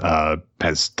Shinkai,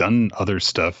 has done other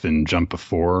stuff in Jump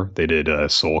before. They did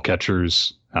Soul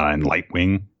Catchers and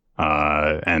Lightwing,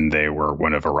 and they were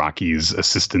one of Araki's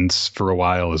assistants for a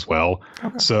while as well.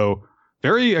 Okay. So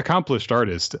very accomplished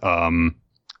artist.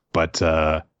 But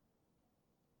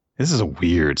this is a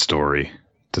weird story.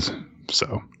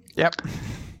 So. Yep.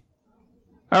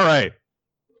 All right.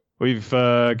 We've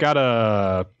got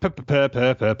a.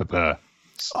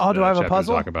 Oh, do I have a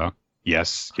puzzle? To talk about.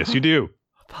 Yes, you do.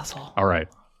 A puzzle. All right.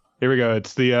 Here we go.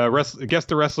 It's the Guess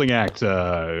the Wrestling Act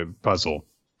puzzle.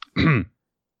 Here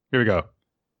we go.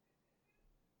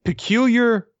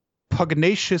 Peculiar,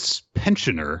 pugnacious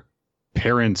pensioner,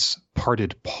 parents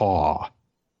parted paw.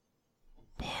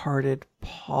 Parted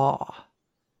paw.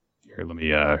 Here, let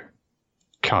me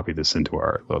copy this into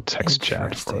our little text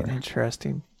chat.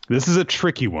 Interesting. This is a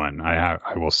tricky one, I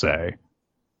will say.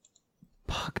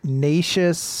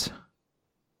 Pugnacious,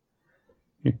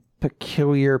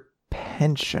 peculiar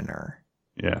pensioner.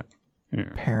 Yeah.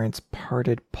 Parents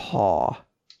parted paw.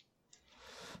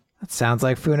 That sounds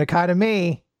like Funakai to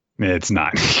me. It's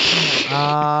not.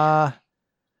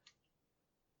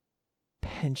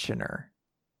 Pensioner.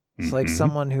 It's like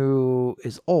someone who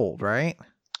is old, right?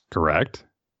 Correct.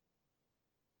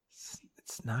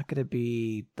 It's not going to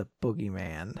be the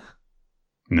boogeyman.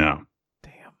 No.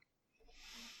 Damn.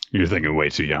 You're thinking way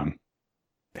too young.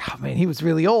 Oh, man, he was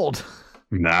really old.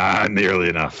 Not nearly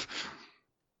enough.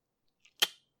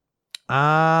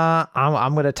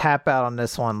 I'm going to tap out on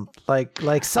this one.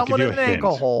 Like someone in an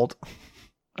ankle hold.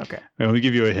 Okay. Let me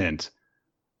give you a hint.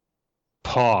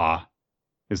 Paw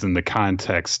is in the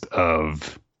context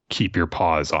of keep your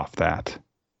paws off that.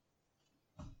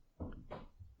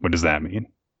 What does that mean?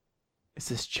 Is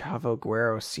this Chavo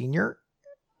Guerrero Sr.?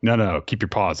 No. Keep your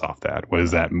paws off that. What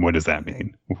does that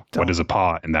mean? What is a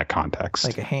paw in that context?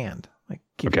 Like a hand. Like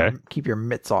keep your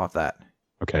mitts off that.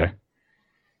 Okay.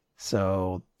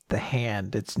 So the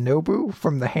hand. It's Nobu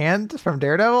from The Hand from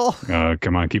Daredevil.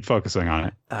 Come on, keep focusing on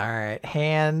it. All right,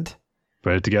 hand.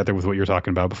 Put it together with what you were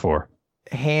talking about before.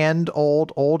 Hand,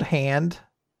 old hand.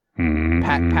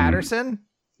 Pat Patterson.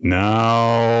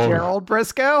 No. Gerald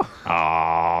Briscoe.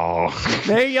 Oh.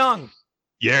 Mae Young.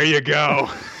 There you go.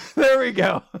 There we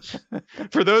go.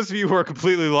 For those of you who are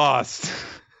completely lost,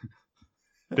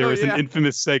 there was an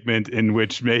infamous segment in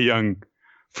which Mae Young,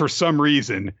 for some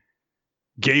reason,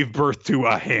 gave birth to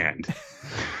a hand.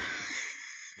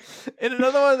 In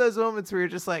another one of those moments where you're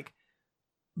just like,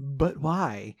 but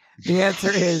why? The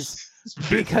answer is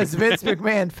because Vince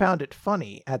McMahon found it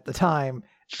funny at the time,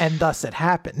 and thus it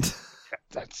happened.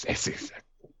 That's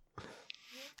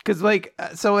because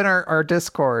so in our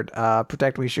Discord,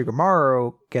 Protect Me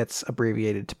Shugamaru gets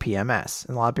abbreviated to PMS,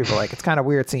 and a lot of people are like, it's kind of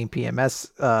weird seeing PMS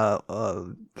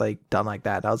done like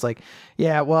that. And I was like,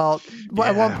 at one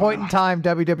point in time,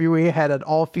 WWE had an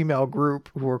all-female group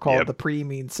who were called the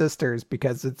Pre-Mean Sisters,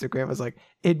 because Instagram was like,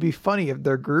 it'd be funny if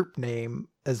their group name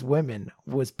as women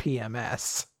was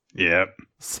PMS. Yep.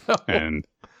 So and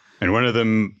one of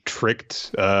them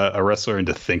tricked a wrestler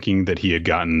into thinking that he had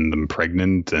gotten them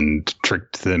pregnant, and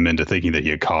tricked them into thinking that he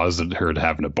had caused her to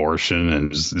have an abortion,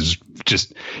 and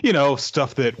just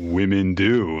stuff that women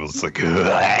do. It's like,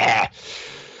 ugh.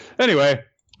 Anyway,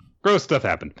 gross stuff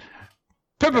happened.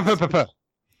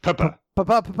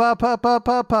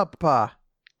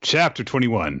 Chapter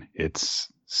 21.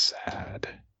 It's sad.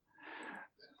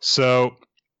 So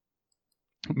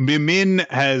Min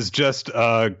has just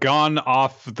gone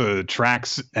off the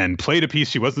tracks and played a piece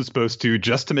she wasn't supposed to,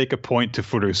 just to make a point to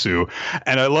Furusu.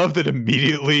 And I love that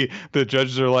immediately the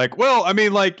judges are like, well, I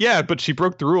mean, but she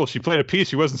broke the rule. She played a piece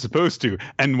she wasn't supposed to.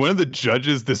 And one of the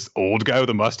judges, this old guy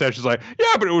with a mustache, is like,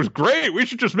 yeah, but it was great. We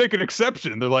should just make an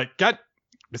exception. They're like, God,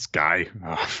 this guy,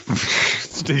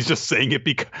 he's just saying it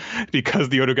because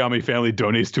the Otogami family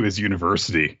donates to his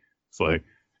university. It's like,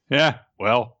 yeah,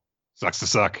 well, sucks to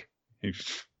suck.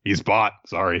 He's bought.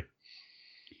 Sorry.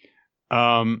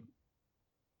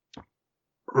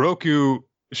 Roku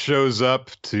shows up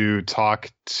to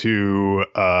talk to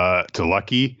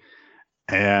Lucky,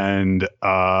 and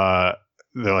they're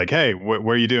like, "Hey, what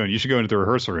are you doing? You should go into the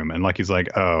rehearsal room." And Lucky's like,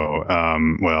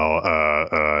 and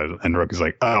Roku's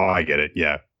like, "Oh, I get it.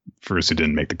 Yeah, Furusu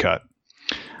didn't make the cut."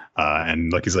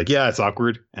 And Lucky's like, "Yeah, it's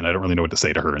awkward, and I don't really know what to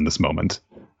say to her in this moment."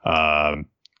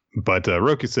 But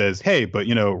Roku says, hey, but,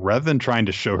 rather than trying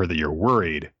to show her that you're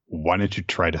worried, why don't you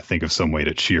try to think of some way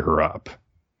to cheer her up?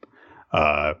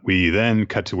 We then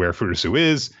cut to where Furusu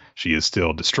is. She is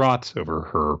still distraught over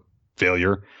her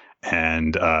failure.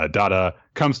 And Dada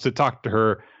comes to talk to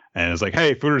her and is like,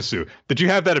 hey, Furusu, did you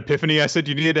have that epiphany I said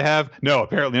you needed to have? No,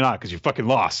 apparently not, because you fucking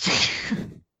lost.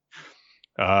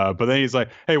 But then he's like,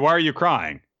 hey, why are you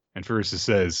crying? And Furusu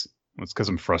says, well, it's because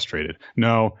I'm frustrated.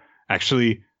 No,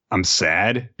 actually, I'm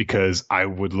sad because I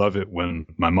would love it when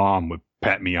my mom would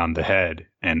pat me on the head,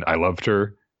 and I loved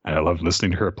her, and I loved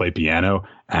listening to her play piano,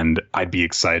 and I'd be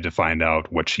excited to find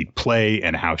out what she'd play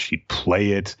and how she'd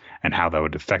play it and how that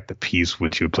would affect the piece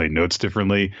when she would play notes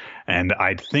differently. And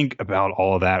I'd think about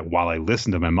all of that while I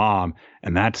listened to my mom,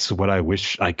 and that's what I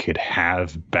wish I could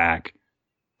have back,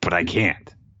 but I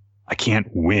can't. I can't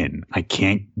win. I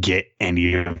can't get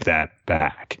any of that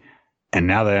back. And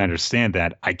now that I understand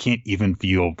that, I can't even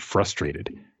feel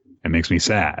frustrated. It makes me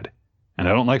sad. And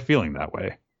I don't like feeling that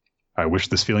way. I wish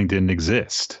this feeling didn't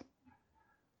exist.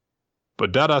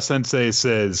 But Dada Sensei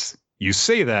says, you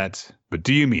say that, but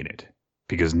do you mean it?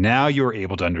 Because now you're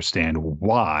able to understand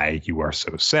why you are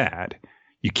so sad.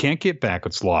 You can't get back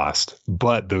what's lost,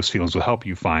 but those feelings will help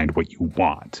you find what you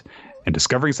want. And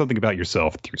discovering something about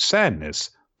yourself through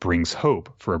sadness brings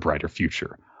hope for a brighter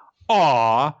future.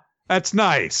 Aw, that's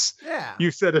nice. Yeah.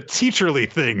 You said a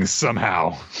teacherly thing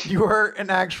somehow. You are an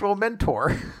actual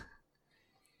mentor.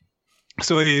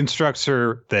 So he instructs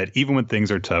her that even when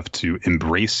things are tough, to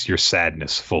embrace your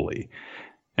sadness fully.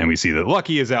 And we see that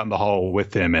Lucky is out in the hall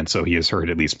with him, and so he has heard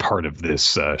at least part of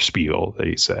this spiel that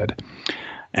he said.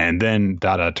 And then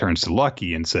Dada turns to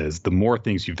Lucky and says, the more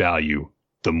things you value,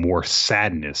 the more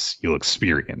sadness you'll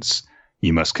experience.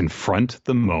 You must confront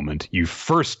the moment you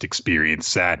first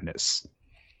experienced sadness.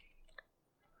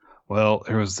 Well,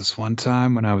 there was this one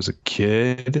time when I was a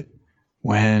kid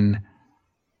when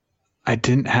I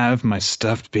didn't have my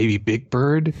stuffed baby Big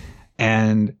Bird,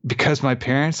 and because my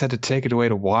parents had to take it away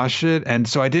to wash it, and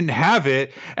so I didn't have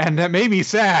it, and that made me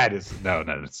sad. No,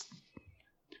 it's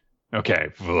okay.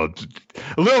 Well,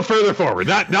 a little further forward,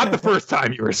 not the first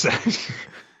time you were sad.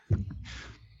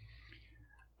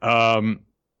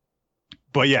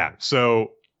 But yeah,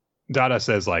 so Dada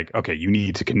says, like, okay, you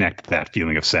need to connect that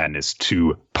feeling of sadness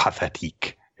to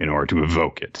pathétique in order to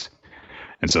evoke it.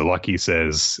 And so Lucky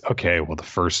says, okay, well, the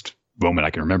first moment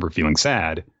I can remember feeling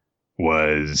sad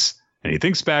was, and he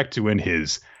thinks back to when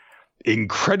his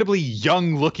incredibly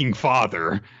young-looking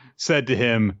father said to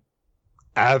him,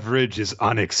 average is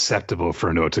unacceptable for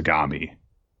an Otagami.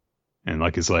 And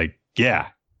Lucky's like, yeah,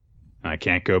 I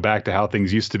can't go back to how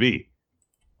things used to be.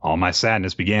 All my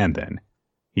sadness began then.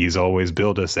 He's always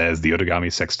billed us as the Otagami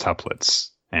sextuplets.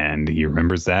 And he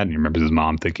remembers that, and he remembers his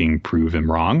mom thinking, prove him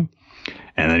wrong.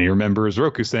 And then he remembers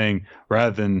Roku saying,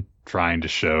 rather than trying to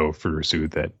show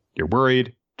Furusu that you're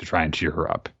worried, to try and cheer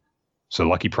her up. So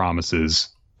Lucky promises,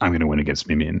 I'm going to win against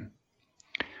Mimin.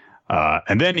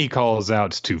 And then he calls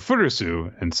out to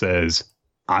Furusu and says,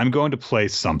 I'm going to play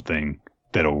something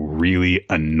that'll really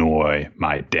annoy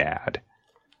my dad.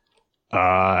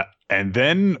 And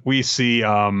then we see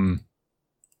a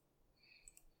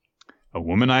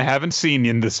woman I haven't seen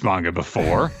in this manga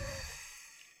before.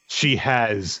 She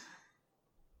has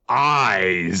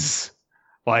eyes,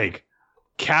 like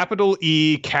capital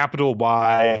E, capital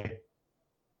Y,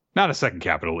 not a second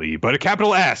capital E, but a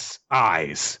capital S,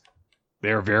 eyes.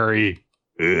 They're very,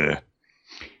 she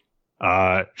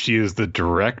is the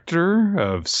director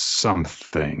of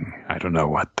something. I don't know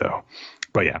what, though.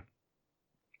 But yeah.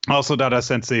 Also, Dada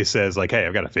Sensei says, like, hey,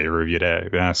 I've got a favor of you to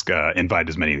ask. Invite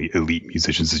as many elite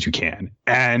musicians as you can.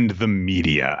 And the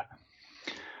media.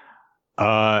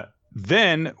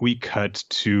 Then we cut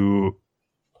to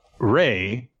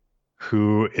Ray,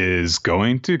 who is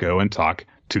going to go and talk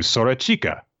to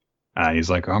Sorachika. He's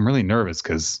like, oh, I'm really nervous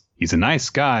because he's a nice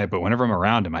guy, but whenever I'm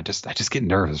around him, I just get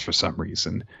nervous for some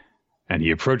reason. And he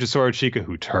approaches Sorachika,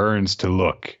 who turns to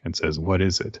look and says, what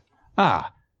is it?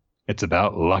 Ah, it's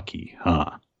about Lucky,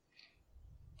 huh?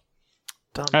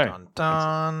 Dun, dun,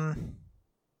 dun.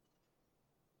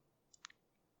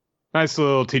 Nice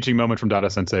little teaching moment from Dada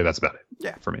Sensei. That's about it.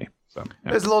 Yeah. For me. So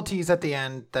yeah. There's a little tease at the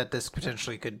end that this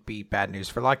potentially could be bad news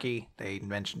for Lucky. They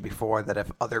mentioned before that if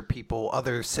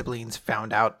other siblings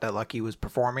found out that Lucky was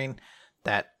performing,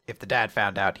 that if the dad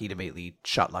found out, he'd immediately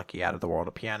shut Lucky out of the world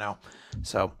of piano.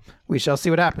 So we shall see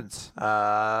what happens.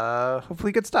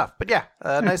 Hopefully good stuff. But yeah,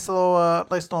 nice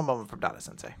little moment from Dada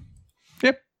Sensei.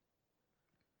 Yep.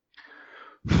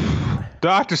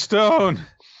 Dr. Stone.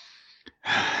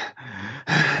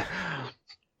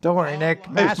 Don't worry, Nick.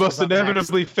 They must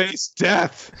inevitably face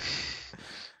death.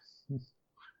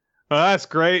 Well, that's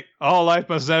great. All life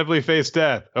must inevitably face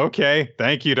death. Okay.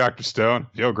 Thank you, Dr. Stone.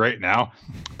 Feel great now.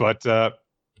 But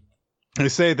they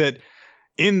say that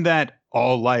in that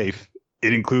all life,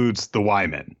 it includes the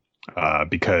Y-men.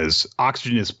 Because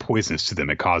oxygen is poisonous to them.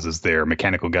 It causes their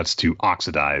mechanical guts to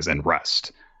oxidize and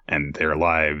rust, and their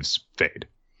lives fade.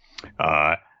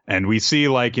 And we see,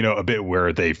 like, a bit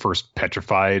where they first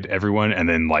petrified everyone, and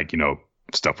then, like,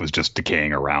 stuff was just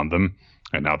decaying around them,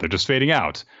 and now they're just fading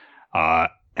out.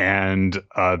 And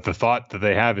the thought that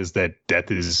they have is that death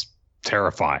is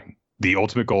terrifying. the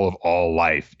ultimate goal of all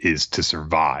life is to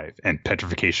survive, and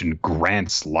petrification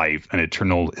grants life an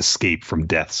eternal escape from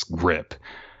death's grip.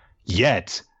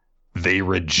 Yet, they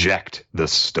reject the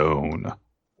stone.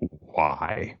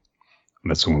 Why? And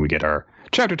that's when we get our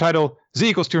chapter title, Z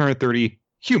equals 230,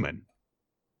 Human.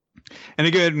 And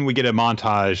again, we get a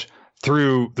montage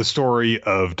through the story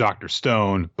of Dr.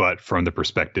 Stone, but from the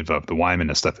perspective of the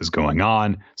Wyman as stuff is going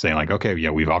on, saying like, okay,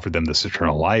 yeah, we've offered them this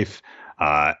eternal life,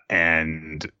 but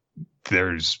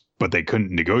they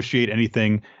couldn't negotiate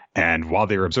anything. And while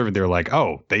they were observing, they're like,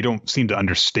 oh, they don't seem to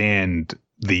understand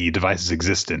the device's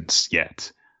existence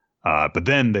yet. But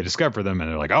then they discover them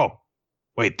and they're like, oh,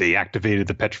 wait, they activated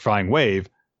the petrifying wave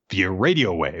via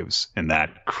radio waves in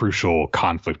that crucial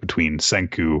conflict between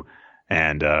Senku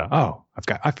and,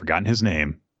 I've forgotten his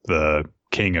name, the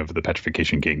king of the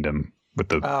Petrification Kingdom with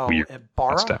the weird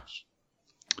mustache.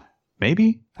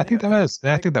 Maybe? I think that was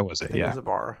it. Yeah. It was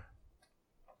Ibarra.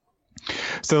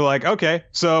 So like, okay,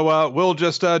 so we'll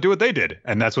just do what they did.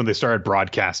 And that's when they started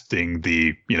broadcasting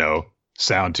the,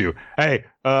 sound to, hey,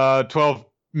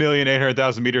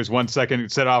 12,800,000 meters, 1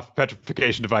 second, set off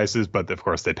petrification devices. But of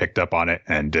course they picked up on it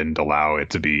and didn't allow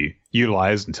it to be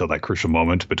utilized until that crucial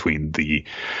moment between the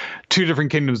two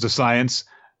different kingdoms of science.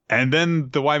 And then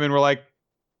the Wyman were like,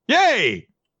 yay!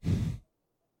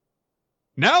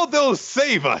 Now they'll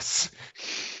save us!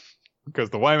 Because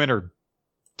the Wyman are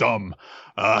dumb.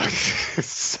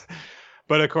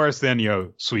 But of course, then,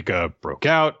 Suika broke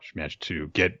out. She managed to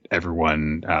get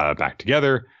everyone back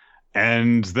together.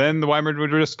 And then the Wyman were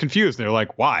just confused. They're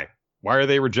like, why? Why are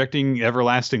they rejecting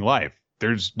everlasting life?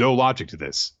 There's no logic to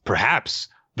this. Perhaps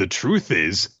the truth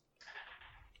is.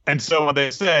 And so when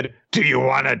they said, do you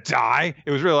want to die?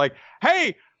 It was really like,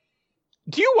 hey,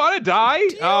 do you want to die?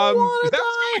 Do you want to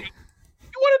die?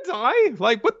 You want to die?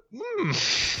 Like, what?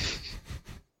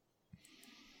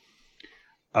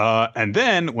 And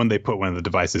then when they put one of the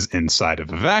devices inside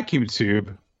of a vacuum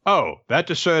tube, that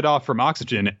just shut it off from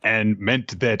oxygen and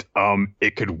meant that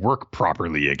it could work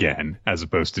properly again, as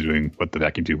opposed to doing what the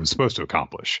vacuum tube was supposed to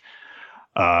accomplish.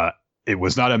 It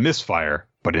was not a misfire,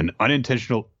 but an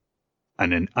unintentional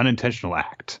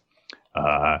act.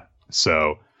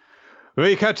 So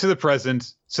we cut to the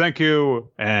present. Senku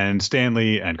and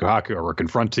Stanley and Kohaku are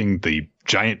confronting the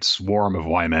giant swarm of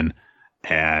Wyman,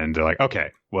 and they're like,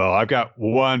 okay, well, I've got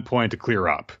 1 point to clear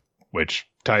up, which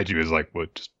Taiju is like,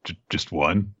 what, just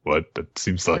one? What? That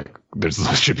seems like there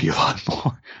should be a lot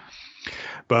more.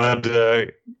 But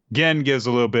Gen gives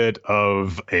a little bit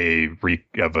of a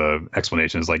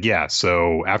explanation. It's like, yeah,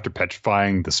 so after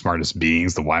petrifying the smartest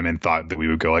beings, the Wyman thought that we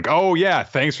would go like, oh yeah,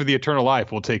 thanks for the eternal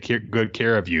life. We'll take good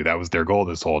care of you. That was their goal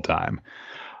this whole time.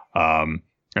 And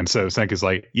so Senku's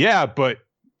like, yeah, but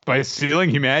by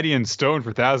sealing humanity in stone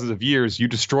for thousands of years, you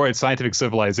destroyed scientific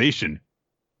civilization.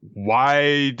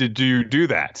 Why did you do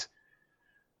that?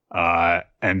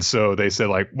 And so they said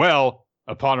like, well,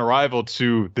 upon arrival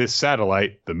to this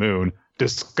satellite, the moon,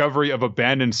 discovery of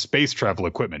abandoned space travel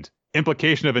equipment,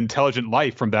 implication of intelligent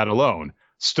life from that alone.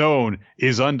 Stone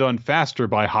is undone faster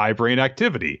by high brain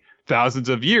activity. Thousands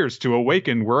of years to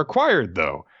awaken were acquired,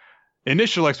 though.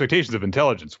 Initial expectations of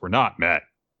intelligence were not met.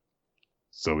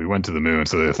 So we went to the moon,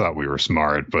 so they thought we were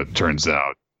smart, but turns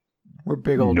out we're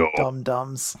big old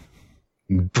dum-dums.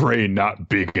 Brain not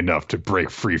big enough to break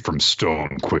free from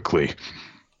stone quickly.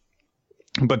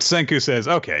 But Senku says,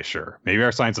 okay, sure. Maybe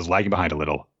our science is lagging behind a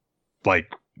little.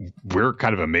 Like, we're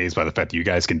kind of amazed by the fact that you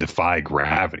guys can defy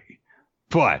gravity.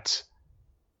 But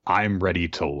I'm ready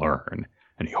to learn.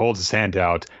 And he holds his hand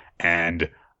out, and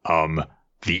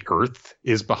the Earth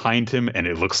is behind him, and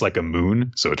it looks like a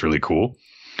moon, so it's really cool.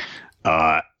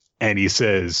 And he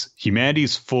says,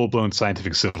 humanity's full-blown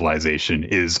scientific civilization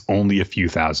is only a few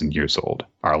thousand years old.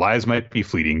 Our lives might be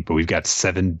fleeting, but we've got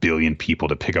 7 billion people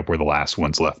to pick up where the last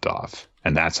ones left off.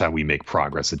 And that's how we make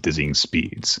progress at dizzying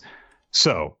speeds.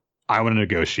 So I want to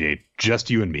negotiate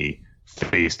just you and me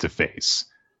face to face.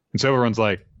 And so everyone's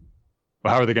like,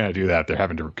 well, how are they going to do that? They're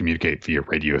having to communicate via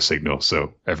radio signal,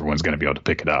 so everyone's going to be able to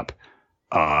pick it up.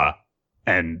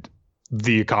 And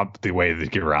the way they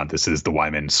get around this is the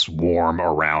Wyman swarm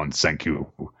around Senku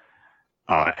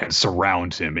and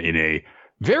surround him in a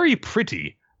very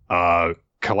pretty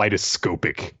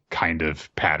kaleidoscopic kind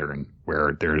of pattern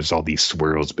where there's all these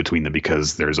swirls between them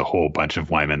because there's a whole bunch of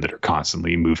Wyman that are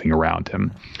constantly moving around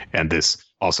him. And this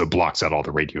also blocks out all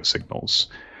the radio signals.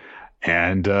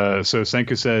 And so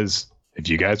Senku says, if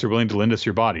you guys are willing to lend us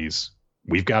your bodies,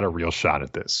 we've got a real shot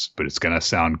at this. But it's going to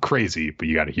sound crazy, but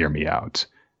you got to hear me out.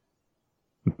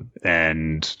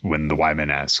 And when the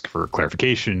Wyman ask for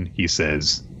clarification, he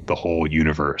says the whole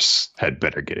universe had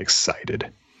better get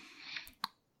excited.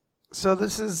 So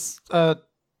this is a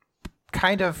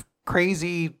kind of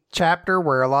crazy chapter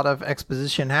where a lot of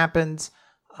exposition happens.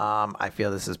 I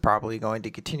feel this is probably going to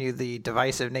continue the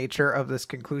divisive nature of this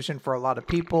conclusion for a lot of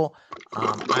people.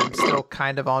 I'm still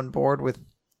kind of on board with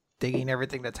digging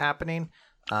everything that's happening.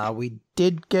 We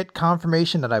did get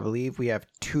confirmation that I believe we have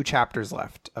 2 chapters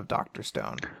left of Dr.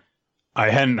 Stone. I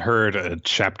hadn't heard a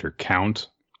chapter count,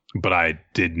 but I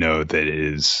did know that it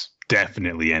is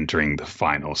definitely entering the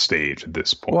final stage at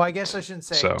this point. Well, I guess I shouldn't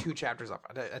say 2 chapters left.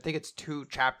 I think it's 2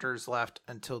 chapters left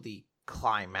until the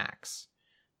climax.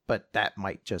 But that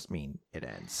might just mean it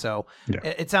ends. So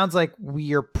it sounds like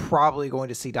we are probably going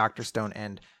to see Dr. Stone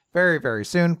end very, very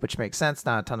soon, which makes sense.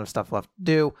 Not a ton of stuff left to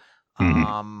do.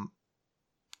 Mm-hmm.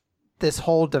 This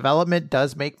whole development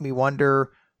does make me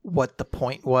wonder what the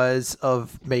point was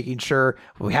of making sure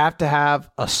we have to have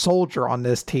a soldier on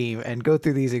this team and go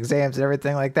through these exams and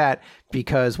everything like that.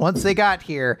 Because once they got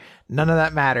here, none of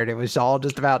that mattered. It was all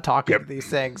just about talking to these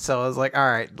things. So I was like, all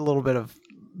right, a little bit of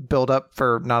build up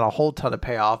for not a whole ton of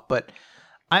payoff, but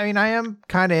I mean, I am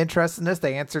kind of interested in this.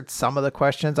 They answered some of the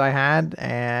questions I had,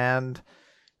 and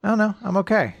I don't know, I'm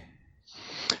okay.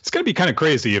 It's going to be kind of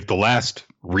crazy if the last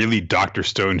really Dr.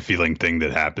 Stone feeling thing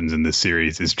that happens in this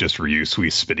series is just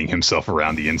Ryusui spinning himself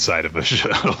around the inside of a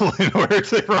shuttle in order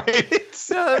to write it.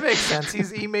 No, that makes sense.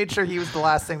 He made sure he was the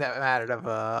last thing that mattered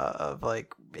of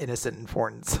like innocent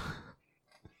importance.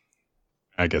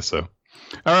 I guess so.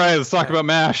 All right, let's talk about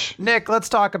MASH. Nick, let's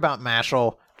talk about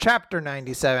Mashal. Chapter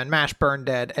 97, Mash Burn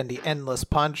Dead and the Endless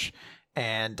Punch.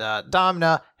 And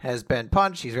Domina has been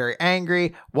punched. He's very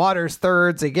angry. Water's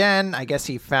thirds again. I guess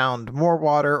he found more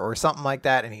water or something like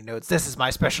that. And he notes, this is my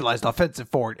specialized offensive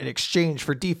forward. In exchange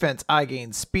for defense, I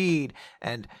gain speed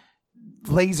and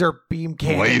laser beam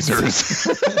cannons. Lasers.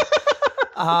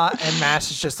 And Mash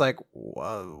is just like,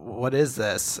 what is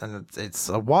this? And it's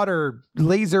a water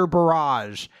laser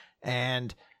barrage.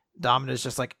 And Domina's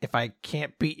just like, if I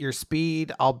can't beat your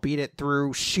speed, I'll beat it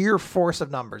through sheer force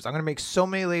of numbers. I'm going to make so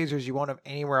many lasers you won't have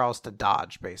anywhere else to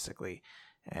dodge, basically.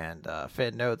 And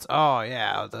Finn notes, oh,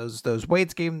 yeah, those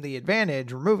weights gave him the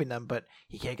advantage, removing them, but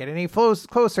he can't get any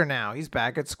closer now. He's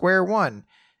back at square one.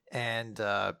 And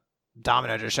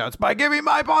Domino just shouts, by giving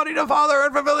my body to Father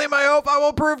and fulfilling my oath, I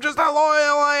will prove just how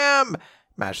loyal I am.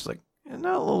 Mash is like, isn't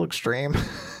that a little extreme?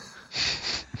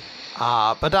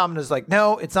 But Domina's like,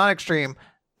 no, it's not extreme.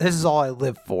 This is all I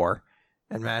live for.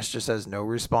 And Mash just has no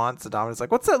response. And Domina's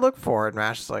like, what's that look for? And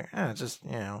Mash is like, just,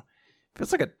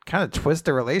 feels like a kind of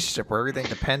twisted relationship where everything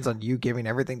depends on you giving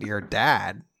everything to your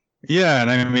dad. Yeah, and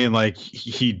I mean, like,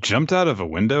 he jumped out of a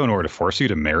window in order to force you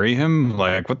to marry him?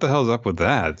 Like, what the hell's up with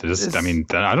that?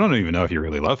 I don't even know if you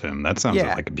really love him. That sounds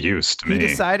like abuse to me. He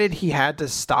decided he had to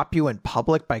stop you in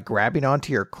public by grabbing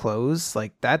onto your clothes.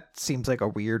 Like, that seems like a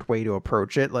weird way to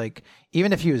approach it. Like,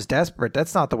 even if he was desperate,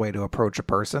 that's not the way to approach a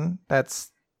person.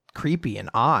 That's creepy and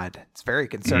odd. It's very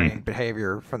concerning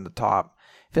behavior from the top.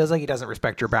 Feels like he doesn't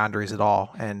respect your boundaries at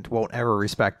all and won't ever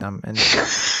respect them. And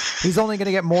he's only going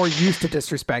to get more used to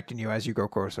disrespecting you as you grow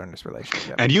closer in this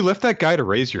relationship. And you left that guy to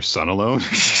raise your son alone?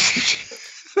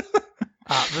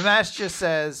 Mash just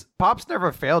says, Pops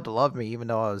never failed to love me, even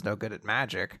though I was no good at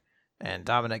magic. And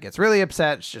Domina gets really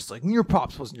upset. It's just like, your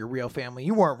Pops wasn't your real family.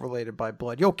 You weren't related by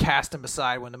blood. You'll cast him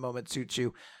aside when the moment suits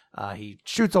you. He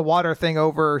shoots a water thing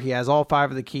over. He has all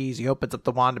 5 of the keys. He opens up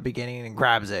the wand of beginning and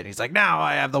grabs it. He's like, now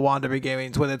I have the wand of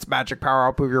beginnings with its magic power.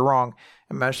 I'll prove you're wrong.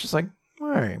 And Mash just like,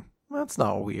 hey, that's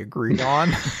not what we agreed on.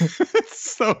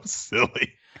 It's so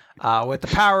silly. With the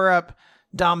power up,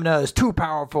 Domina is too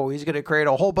powerful. He's going to create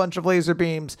a whole bunch of laser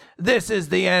beams. This is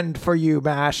the end for you,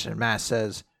 Mash. And Mash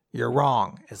says, you're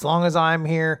wrong. As long as I'm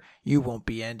here, you won't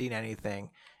be ending anything.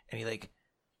 And he like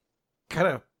kind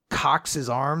of cocks his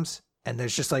arms. And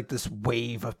there's just like this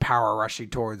wave of power rushing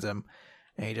towards him.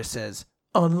 And he just says,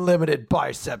 unlimited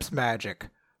biceps magic.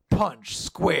 Punch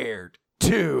squared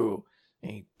 2.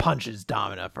 And he punches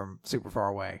Domina from super far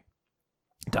away.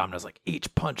 Domina's like,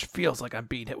 each punch feels like I'm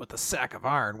being hit with a sack of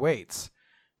iron weights.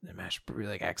 And then Mash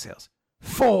like exhales.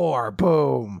 4,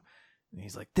 boom. And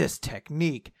he's like, this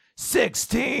technique.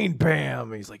 16,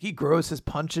 bam. He's like, he grows his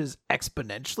punches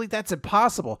exponentially. That's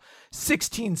impossible.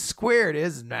 16 squared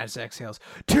is, and Mash exhales,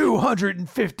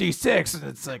 256. And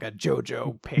it's like a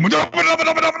JoJo page.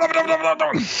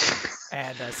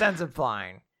 And sends him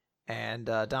flying. And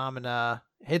Domina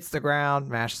hits the ground.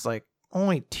 Mash is like,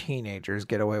 only teenagers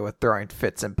get away with throwing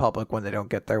fits in public when they don't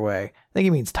get their way. I think he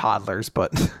means toddlers,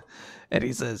 but... And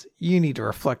he says, you need to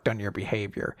reflect on your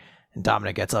behavior. And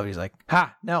Dominic gets up. He's like,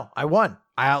 ha, no, I won.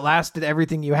 I outlasted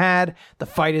everything you had. The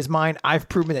fight is mine. I've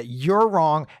proven that you're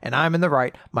wrong and I'm in the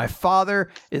right. My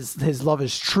father, his love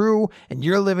is true and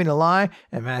you're living a lie.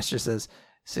 And Master says,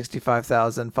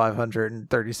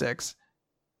 65,536.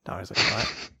 No, I was like,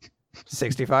 what?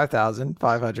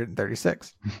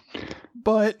 65,536.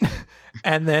 But,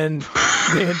 and then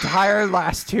the entire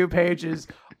last 2 pages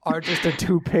are just a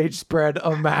 2-page spread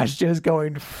of Mash just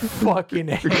going fucking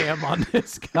ham on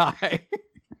this guy.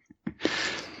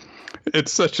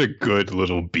 It's such a good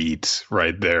little beat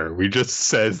right there. We just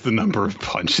says the number of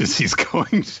punches he's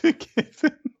going to give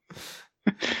him.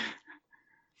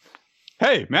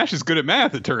 Hey, Mash is good at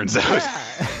math, it turns out.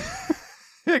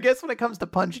 Yeah. I guess when it comes to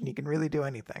punching, you can really do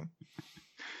anything.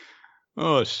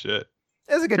 Oh, shit.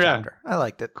 It was a good chapter. I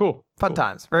liked it. Cool. Fun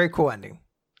times. Very cool ending.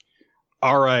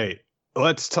 All right.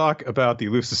 Let's talk about the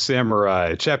Elusive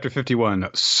Samurai, Chapter 51,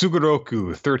 Sugoroku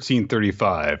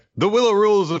 1335. The Willow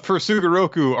rules for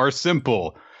Sugoroku are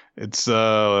simple. It's you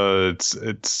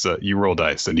roll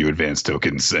dice and you advance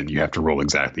tokens, and you have to roll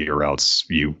exactly, or else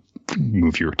you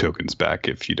move your tokens back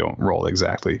if you don't roll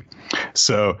exactly.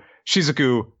 So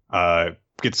Shizuku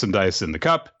gets some dice in the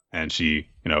cup, and she,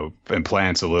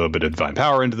 implants a little bit of divine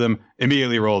power into them.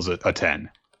 Immediately rolls a 10,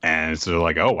 and so they're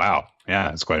like, "Oh wow,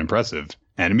 yeah, it's quite impressive."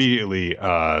 And immediately,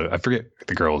 I forget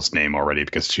the girl's name already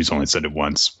because she's only said it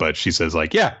once, but she says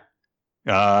like, "Yeah,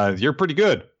 you're pretty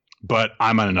good, but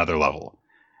I'm on another level."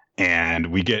 And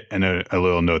we get a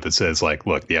little note that says like,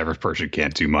 "Look, the average person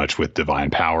can't do much with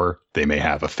divine power. They may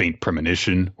have a faint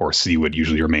premonition or see what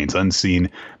usually remains unseen.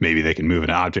 Maybe they can move an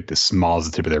object as small as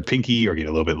the tip of their pinky or get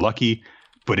a little bit lucky.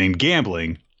 But in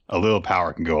gambling, a little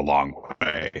power can go a long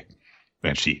way."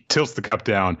 And she tilts the cup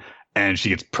down and she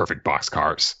gets perfect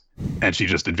boxcars. And she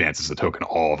just advances the token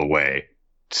all the way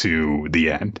to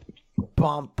the end.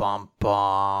 Bum, bum,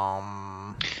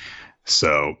 bum.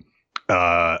 So,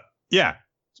 yeah.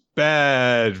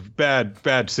 Bad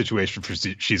situation for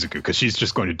Shizuku, because she's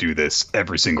just going to do this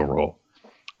every single roll.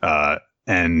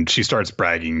 And she starts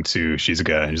bragging to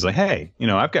Shizuka, and she's like, "Hey,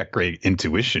 I've got great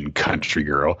intuition, country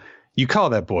girl. You call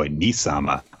that boy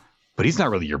Nisama, but he's not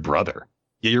really your brother.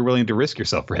 Yet you're willing to risk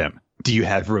yourself for him. Do you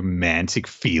have romantic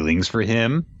feelings for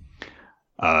him?"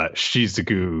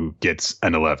 Shizuku gets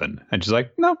an 11, and she's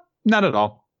like, "No, not at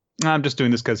all. I'm just doing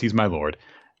this because he's my lord.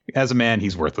 As a man,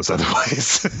 he's worthless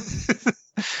otherwise."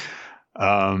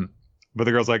 But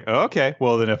the girl's like, "Oh, okay,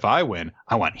 well then if I win,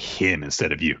 I want him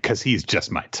instead of you because he's just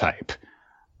my type."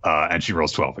 And she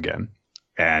rolls 12 again.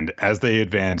 And as they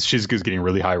advance, Shizuku's getting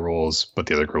really high rolls, but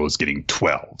the other girl is getting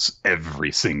 12s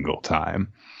every single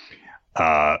time.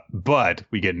 But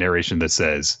we get narration that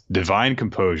says, "Divine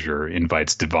composure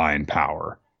invites divine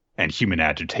power, and human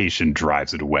agitation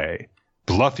drives it away.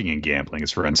 Bluffing and gambling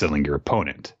is for unsettling your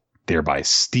opponent, thereby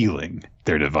stealing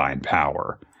their divine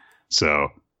power." So,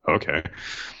 okay.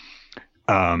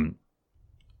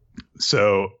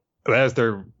 So as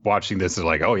they're watching this, they're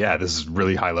like, "Oh yeah, this is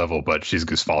really high level," but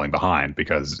Shizuku's falling behind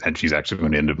and she's actually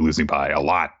going to end up losing by a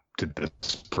lot to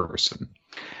this person.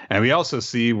 And we also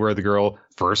see where the girl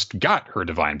first got her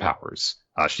divine powers.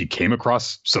 She came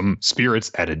across some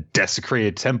spirits at a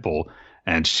desecrated temple,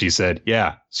 and she said,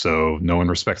 "Yeah, so no one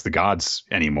respects the gods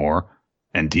anymore,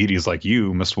 and deities like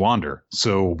you must wander.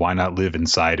 So why not live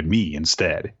inside me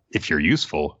instead? If you're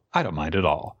useful, I don't mind at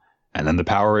all." And then the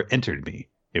power entered me.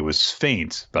 It was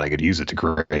faint, but I could use it to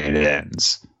great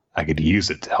ends. I could use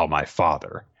it to help my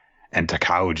father, and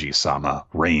Takauji-sama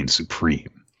reign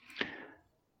supreme.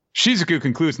 Shizuku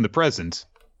concludes in the present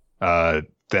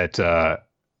that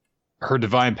her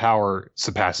divine power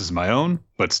surpasses my own,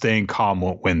 but staying calm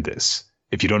won't win this.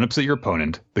 If you don't upset your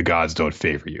opponent, the gods don't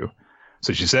favor you.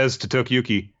 So she says to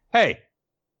Tokiyuki, "Hey,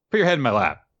 put your head in my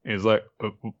lap." And he's like,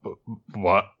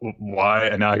 "What? Why?"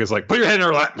 And now he's like, "Put your head in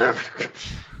her lap."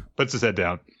 Puts his head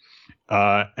down.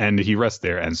 And he rests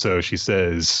there. And so she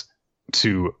says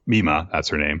to Mima, that's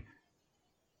her name,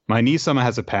 "My Nisama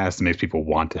has a past that makes people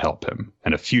want to help him,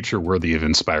 and a future worthy of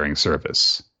inspiring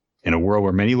service. In a world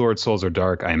where many Lord souls are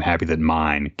dark, I am happy that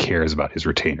mine cares about his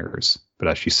retainers." But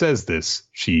as she says this,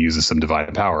 she uses some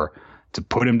divine power to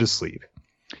put him to sleep.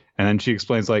 And then she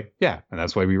explains like, "Yeah, and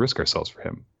that's why we risk ourselves for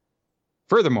him.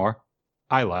 Furthermore,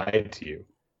 I lied to you."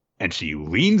 And she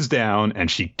leans down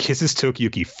and she kisses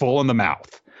Tokiyuki full in the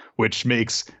mouth, which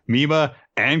makes Mima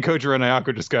and Kojiro and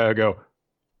Ayako just gotta go,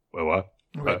 "Wait, what?"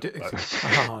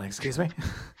 Excuse me?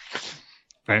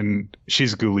 And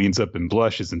Shizuku leans up and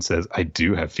blushes and says, "I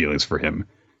do have feelings for him.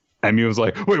 And Mia was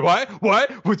like, wait, what?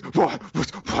 What?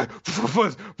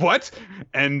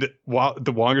 And while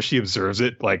the longer she observes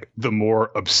it, like the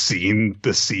more obscene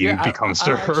the scene becomes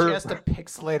to her. She has to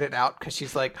pixelate it out because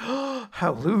she's like, oh,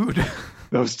 how lewd.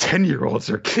 Those 10-year-olds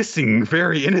are kissing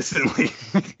very innocently.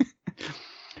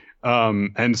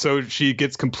 And so she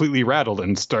gets completely rattled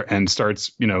and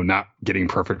starts, not getting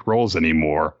perfect rolls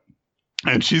anymore.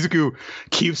 And Shizuku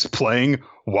keeps playing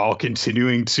while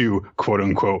continuing to, quote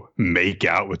unquote, make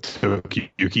out with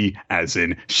Tokiyuki, as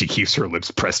in she keeps her lips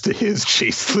pressed to his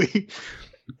chastely.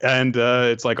 And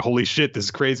it's like, holy shit, this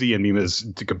is crazy. And Mima's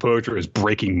composure is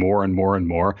breaking more and more and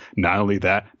more. Not only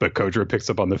that, but Kojiro picks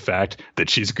up on the fact that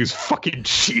Shizuku's fucking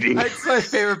cheating. That's my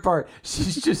favorite part.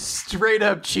 She's just straight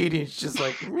up cheating. She's just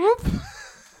like, whoop.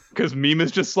 Because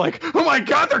Mima's just like, oh my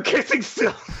god, they're kissing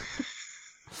still.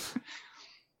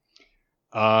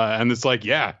 And it's like,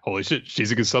 yeah, holy shit,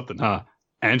 Shizuku's something, huh?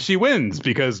 And she wins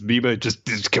because Mima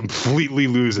just completely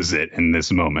loses it in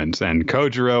this moment. And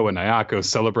Kojiro and Ayako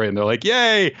celebrate, and they're like,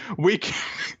 yay, we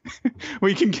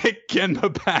can get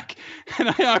Genba back. And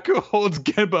Ayako holds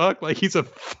Genba up like he's a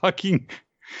fucking,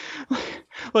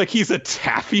 like he's a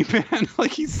taffy man.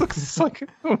 Like he looks like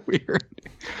weird.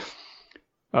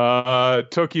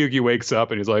 Tokiyuki wakes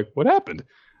up and he's like, what happened?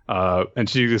 And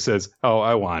she just says, oh,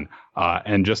 I won.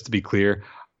 And just to be clear,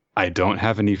 I don't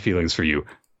have any feelings for you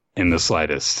in the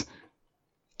slightest.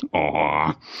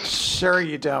 Aww. Sure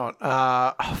you don't.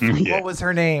 What was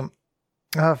her name?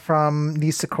 From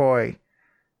Nisekoi.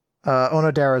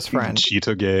 Onodera's friend.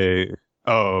 Chitoge.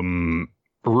 Ruri.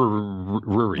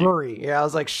 Ruri. Yeah, I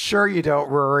was like, sure you don't,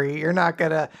 Ruri.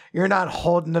 You're not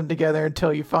holding them together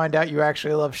until you find out you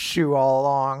actually love Shu all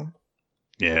along.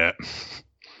 Yeah.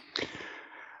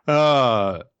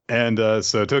 And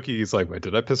so Toki's like, wait,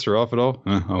 did I piss her off at all?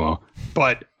 Oh well.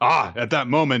 But at that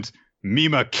moment,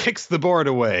 Mima kicks the board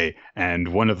away, and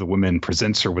one of the women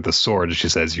presents her with a sword, and she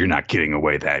says, you're not getting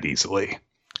away that easily.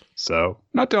 So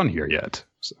not done here yet.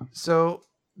 So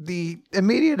the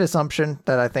immediate assumption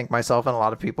that I think myself and a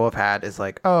lot of people have had is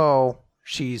like, oh,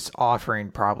 she's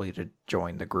offering probably to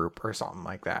join the group or something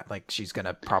like that. Like she's going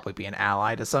to probably be an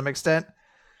ally to some extent.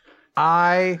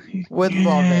 I would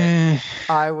love it.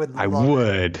 I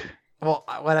would. Well,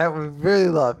 what I would really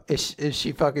love is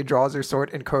she fucking draws her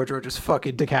sword and Kojiro just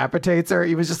fucking decapitates her.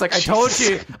 He was just like,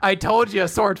 I told you a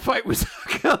sword fight was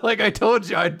like, I told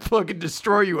you I'd fucking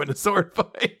destroy you in a sword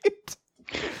fight.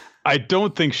 I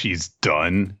don't think she's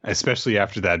done, especially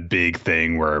after that big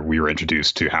thing where we were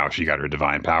introduced to how she got her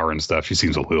divine power and stuff. She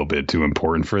seems a little bit too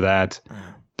important for that.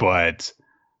 But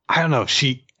I don't know.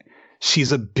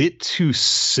 She's a bit too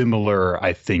similar,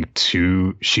 I think,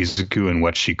 to Shizuku and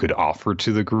what she could offer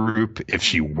to the group if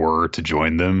she were to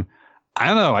join them. I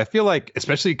don't know. I feel like,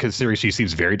 especially considering she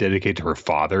seems very dedicated to her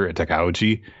father at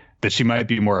Takauji, that she might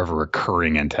be more of a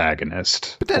recurring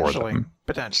antagonist. Potentially. For them.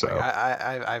 Potentially. So.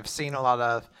 I've seen a lot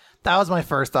of... That was my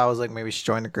first thought. I was like, maybe she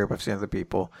joined the group. I've seen other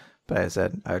people. But I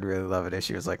said, I'd really love it if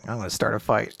she was like, I'm going to start a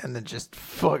fight. And then just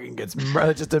fucking gets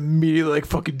just immediately like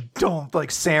fucking don't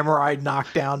like samurai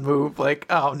knockdown move. Like,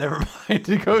 oh, never mind.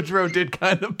 Kojiro did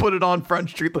kind of put it on Front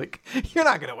Street. Like, you're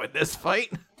not going to win this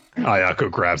fight.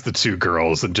 Ayako grabs the two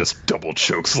girls and just double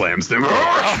choke slams them.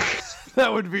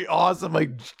 That would be awesome.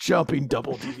 Like jumping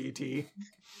double DDT.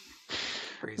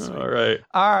 All right.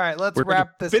 Let's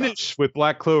wrap this finish with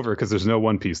Black Clover because there's no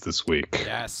One Piece this week.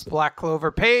 Yes, Black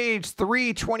Clover, page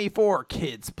 324,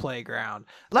 Kids Playground.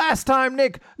 Last time,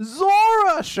 Nick,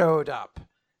 Zora showed up.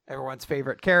 Everyone's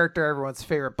favorite character, everyone's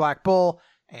favorite Black Bull,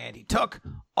 and he took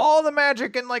all the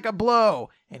magic in like a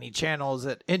blow, and he channels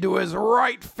it into his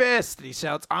right fist, and he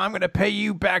shouts, I'm going to pay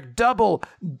you back double,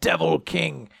 Devil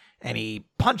King. And he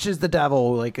punches the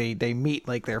devil, like they meet,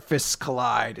 like their fists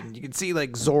collide, and you can see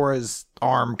like Zora's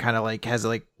arm kind of like has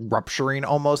like rupturing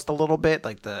almost a little bit,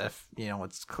 like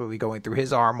it's clearly going through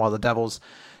his arm while the devil's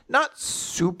not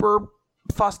super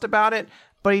fussed about it,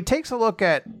 but he takes a look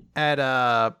at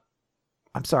I'm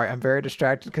sorry, I'm very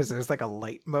distracted because there's like a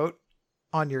light mote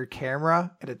on your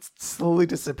camera and it's slowly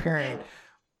disappearing.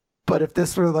 But if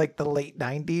this were like the late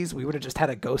 90s, we would have just had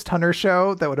a Ghost Hunter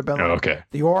show that would have been like, okay.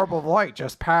 The orb of light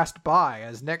just passed by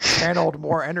as Nick channeled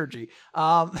more energy.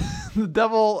 The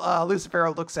devil,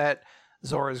 Lucifero, looks at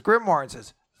Zora's grimoire and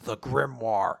says, the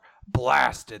grimoire,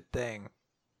 blasted thing.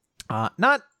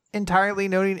 Not entirely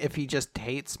noting if he just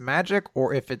hates magic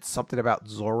or if it's something about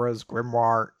Zora's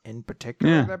grimoire in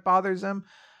particular that bothers him.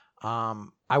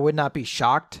 I would not be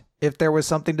shocked if there was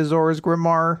something to Zora's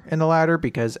grimoire in the latter,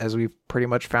 because as we've pretty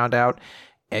much found out,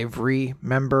 every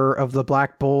member of the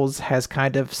Black Bulls has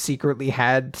kind of secretly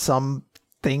had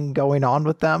something going on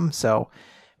with them. So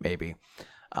maybe.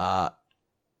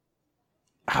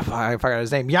 I forgot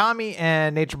his name. Yami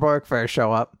and Nature Boy Fair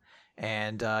show up,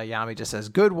 and Yami just says,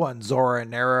 "Good one, Zora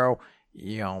and Nero.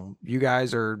 You know, you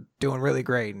guys are doing really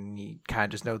great." And he kind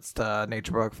of just notes to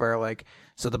Nature Boy Fair, like,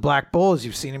 "So the Black Bulls,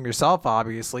 you've seen them yourself,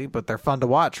 obviously, but they're fun to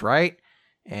watch, right?"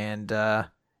 And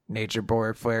Nature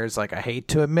Boy Flair's like, "I hate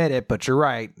to admit it, but you're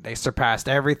right. They surpassed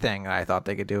everything I thought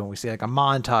they could do." And we see like a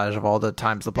montage of all the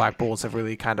times the Black Bulls have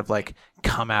really kind of like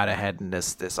come out ahead in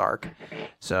this arc.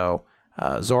 So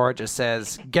Zora just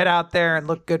says, "Get out there and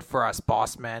look good for us,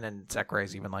 boss man." And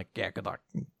Sakurai's even like, "Yeah, good luck."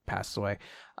 Passes away.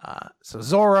 So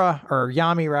Zora, or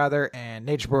Yami rather, and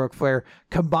Nature Boy Flair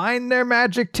combine their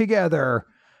magic together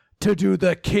to do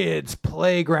the kids'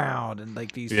 playground, and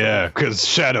like these. Yeah, because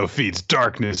shadow feeds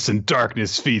darkness, and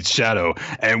darkness feeds shadow,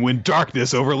 and when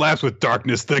darkness overlaps with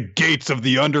darkness, the gates of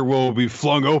the underworld will be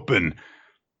flung open.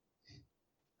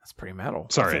 That's pretty metal.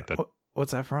 Sorry,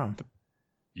 what's that from?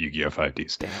 Yu-Gi-Oh!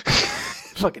 5Ds. Damn.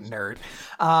 Fucking nerd.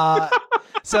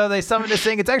 So they summon this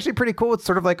thing. It's actually pretty cool. It's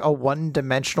sort of like a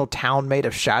one-dimensional town made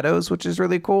of shadows, which is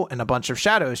really cool. And a bunch of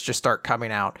shadows just start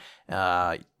coming out.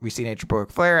 We see Nature Boy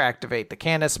Flair activate the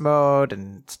Canis mode,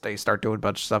 and they start doing a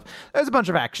bunch of stuff. There's a bunch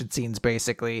of action scenes,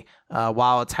 basically,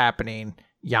 while it's happening.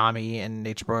 Yami and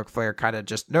Nature Boy Flair kind of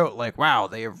just note, like, wow,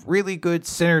 they have really good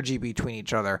synergy between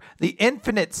each other. The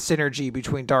infinite synergy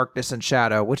between darkness and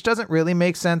shadow, which doesn't really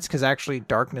make sense because actually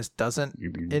darkness doesn't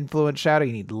influence shadow.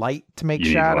 You need light to make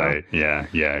shadow. Need light.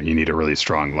 Yeah. You need a really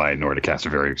strong light in order to cast a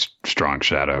very strong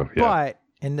shadow. Yeah. But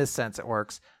in this sense, it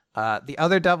works. The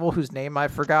other devil, whose name I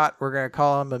forgot, we're going to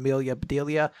call him Amelia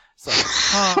Bedelia. So,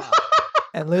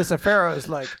 and Lucifero is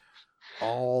like,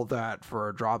 all that for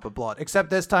a drop of blood. Except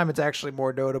this time it's actually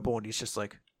more notable, and he's just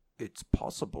like, "It's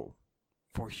possible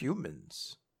for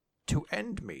humans to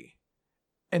end me."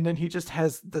 And then he just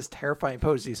has this terrifying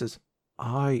pose. He says,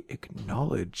 "I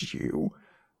acknowledge you.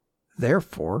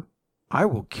 Therefore, I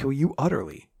will kill you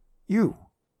utterly. You,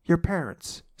 your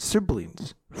parents,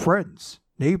 siblings, friends,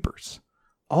 neighbors,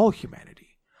 all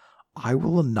humanity. I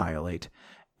will annihilate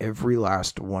every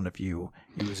last one of you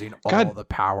using all the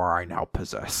power I now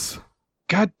possess."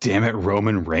 God damn it,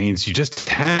 Roman Reigns. You just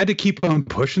had to keep on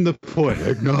pushing the point.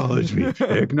 Acknowledge me.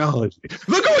 Acknowledge me.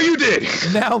 Look at what you did.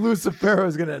 Now Lucifero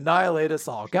is going to annihilate us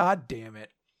all. God damn it.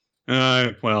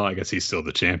 Well, I guess he's still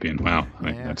the champion. Wow. I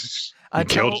mean, he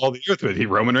killed all the earth, but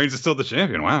Roman Reigns is still the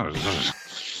champion. Wow.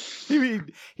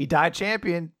 He died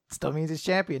champion. Still means he's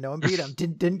champion. No one beat him.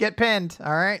 Didn't get pinned.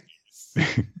 All right.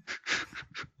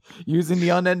 Using the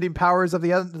unending powers of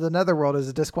the netherworld as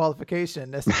a disqualification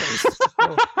in this case.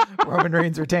 So Roman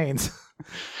Reigns retains.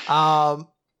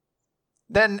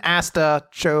 Then Asta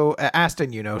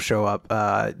and Yuno show up.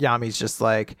 Yami's just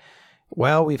like,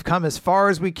 "Well, we've come as far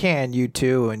as we can, you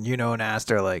two." And Yuno and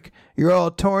Asta are like, "You're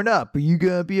all torn up. Are you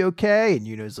gonna be okay?" And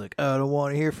Yuno's like, "I don't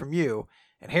want to hear from you."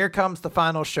 And here comes the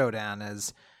final showdown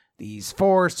as these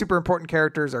four super important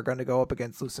characters are going to go up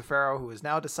against Lucifero, who has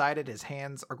now decided his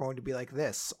hands are going to be like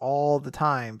this all the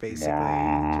time, basically.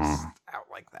 Just out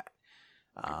like that.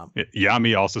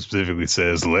 Yami also specifically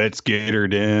says, "Let's get her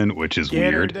done," which is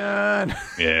weird. Get her done.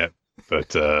 Yeah,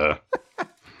 but I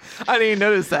didn't even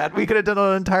notice that. We could have done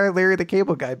an entire Larry the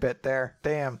Cable Guy bit there.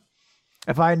 Damn.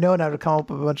 If I had known, I would have come up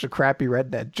with a bunch of crappy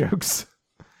redneck jokes.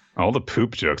 All the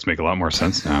poop jokes make a lot more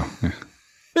sense now.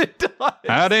 It does.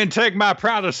 I didn't take my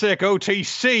Prilosec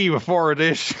OTC before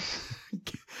this.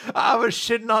 I was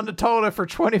shitting on the toilet for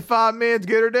 25 minutes.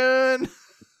 Get her done.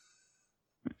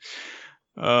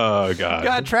 Oh, God.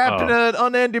 Got trapped in an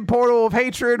unending portal of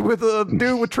hatred with a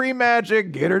dude with tree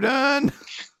magic. Get her done.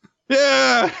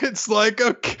 Yeah, it's like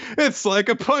a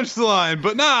punchline,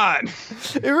 but not.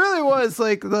 It really was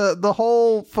like the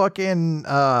whole fucking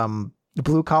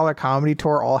blue collar comedy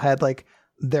tour all had like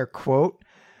their quote.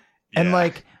 And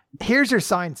like, "Here's your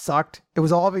sign" sucked. It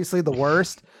was obviously the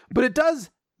worst, but it does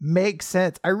make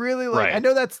sense. I really like, right. I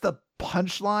know that's the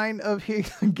punchline of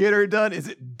 "Get her done" is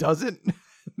it doesn't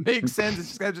make sense. It's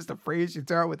just kind of just a phrase you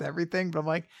throw out with everything. But I'm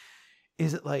like,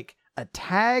 is it like a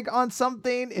tag on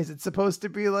something? Is it supposed to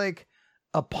be like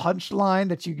a punchline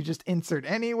that you could just insert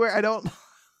anywhere? I don't,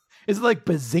 is it like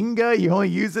Bazinga? You only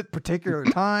use it particular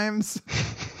times?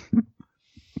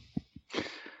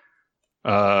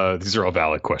 These are all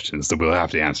valid questions that we'll have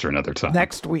to answer another time.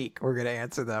 Next week, we're going to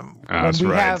answer them. That's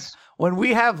right. When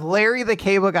we have Larry the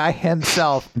Cable Guy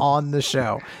himself on the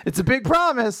show. It's a big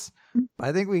promise, but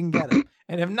I think we can get it.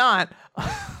 And if not,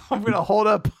 I'm going to hold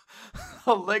up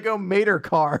a Lego Mater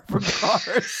car from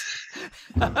Cars.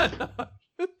 I'm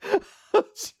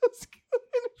just going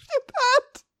to get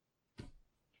that.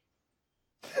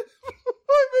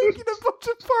 I'm making a bunch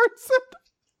of parts.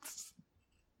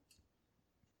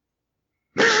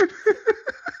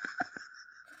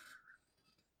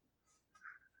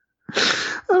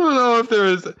 if there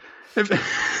is,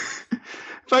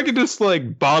 if I could just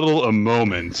like bottle a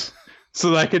moment,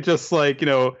 so that I could just like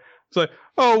it's like,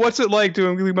 oh, what's it like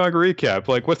doing Weekly Manga Recap?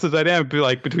 Like, what's the dynamic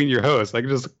like between your hosts? I can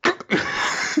just.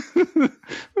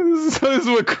 This is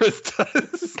what Chris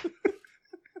does.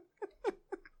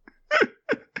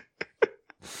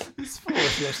 It's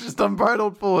foolishness, just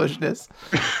unbridled foolishness.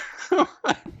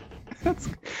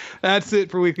 That's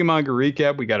it for Weekly Manga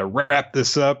Recap. We got to wrap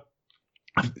this up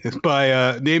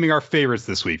by naming our favorites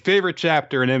this week. Favorite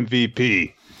chapter and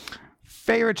MVP.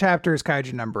 Favorite chapter is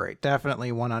Kaiju number 8.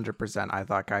 Definitely 100%. I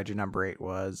thought Kaiju number 8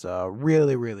 was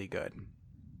really, really good.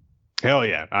 Hell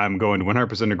yeah. I'm going to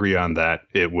 100% agree on that.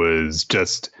 It was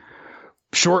just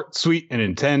short, sweet, and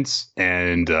intense,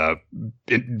 and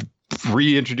it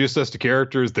reintroduced us to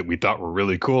characters that we thought were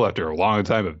really cool after a long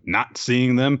time of not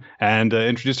seeing them, and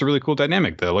introduced a really cool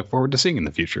dynamic that I look forward to seeing in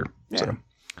the future. Yeah. So.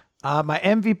 My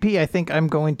MVP, I think I'm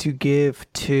going to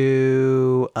give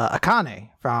to Akane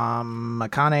from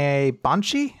Akane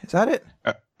Banshi. Is that it?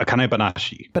 Akane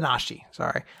Banashi. Banashi,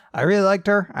 sorry. I really liked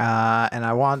her, and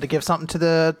I wanted to give something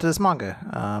to this manga.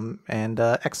 And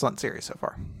excellent series so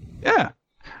far. Yeah,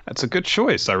 that's a good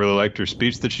choice. I really liked her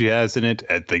speech that she has in it.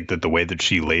 I think that the way that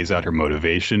she lays out her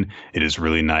motivation, it is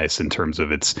really nice in terms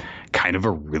of it's kind of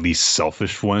a really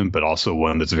selfish one, but also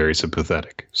one that's very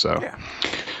sympathetic. So. Yeah.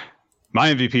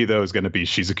 My MVP, though, is going to be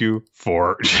Shizuku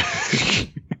for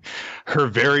her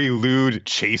very lewd,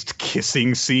 chaste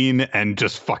kissing scene and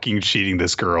just fucking cheating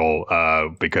this girl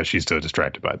because she's so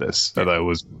distracted by this. I thought it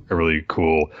was a really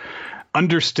cool,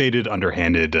 understated,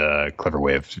 underhanded, clever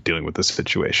way of dealing with this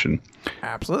situation.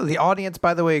 Absolutely. The audience,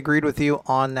 by the way, agreed with you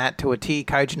on that to a T.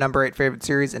 Kaiju number 8 favorite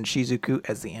series and Shizuku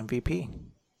as the MVP.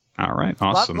 All right.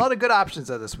 Awesome. A lot of good options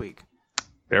this week.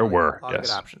 There were. A lot of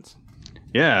good options.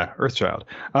 Yeah, Earthchild.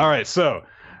 All right, so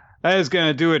that is going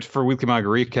to do it for Weekly Manga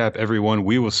Recap, everyone.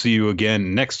 We will see you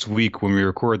again next week when we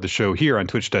record the show here on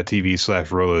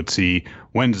twitch.tv/RoloT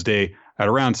Wednesday at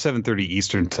around 7:30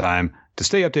 Eastern Time. To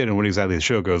stay updated on when exactly the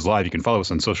show goes live, you can follow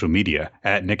us on social media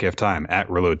at NickFTime, at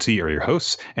RoloT are your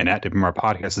hosts, and at WMR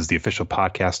Podcast is the official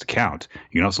podcast account.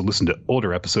 You can also listen to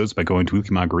older episodes by going to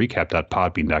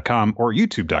weeklymangarecap.podbean.com or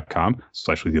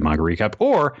youtube.com/Weekly Manga Recap,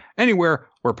 or anywhere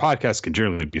where podcasts can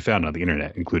generally be found on the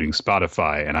internet, including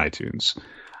Spotify and iTunes.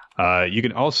 You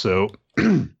can also...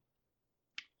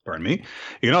 Pardon me.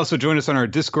 You can also join us on our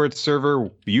Discord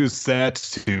server. Use that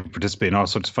to participate in all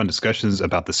sorts of fun discussions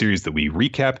about the series that we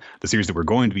recap, the series that we're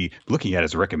going to be looking at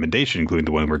as a recommendation, including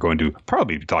the one we're going to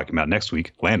probably be talking about next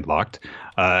week, Landlocked,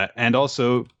 and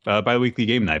also bi-weekly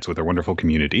game nights with our wonderful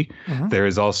community. Mm-hmm. There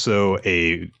is also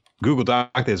a Google Doc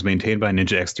that is maintained by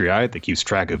Ninja X3i that keeps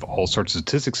track of all sorts of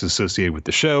statistics associated with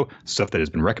the show, stuff that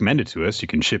has been recommended to us. You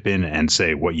can chip in and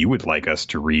say what you would like us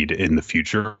to read in the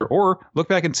future, or look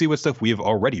back and see what stuff we have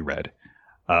already read.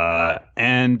 We would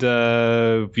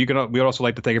also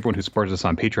like to thank everyone who supports us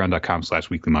on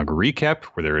patreon.com/Weekly Manga Recap,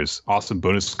 where there is awesome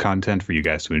bonus content for you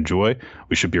guys to enjoy.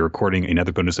 We should be recording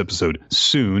another bonus episode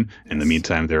soon. In the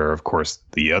meantime, there are, of course,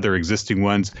 the other existing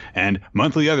ones and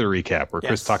monthly other recap, where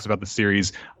Chris talks about the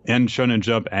series and Shonen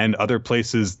Jump and other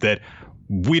places that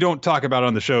we don't talk about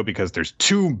on the show because there's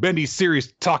too many series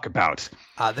to talk about.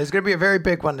 There's going to be a very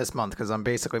big one this month because I'm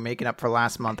basically making up for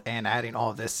last month and adding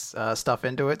all of this stuff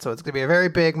into it. So it's going to be a very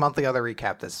big monthly other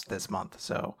recap this month.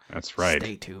 So that's right.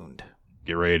 Stay tuned.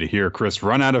 Get ready to hear Chris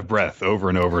run out of breath over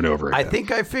and over and over again. I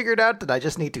think I figured out that I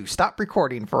just need to stop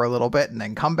recording for a little bit and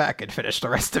then come back and finish the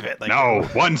rest of it. No,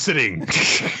 one sitting.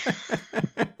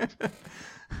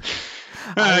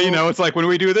 It's like when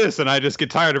we do this and I just get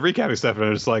tired of recapping stuff and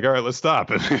I'm just like, all right, let's stop.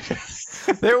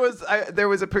 There was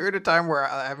a period of time where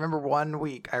I remember 1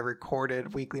 week I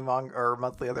recorded weekly manga or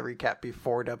monthly other recap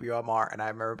before WMR, and I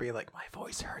remember being like, my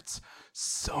voice hurts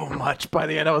so much. By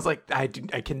the end, I was like, I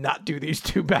cannot do these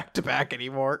two back to back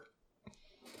anymore.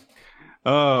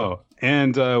 Oh,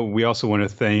 and we also want to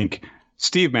thank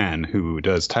Steve Mann, who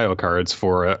does title cards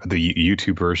for the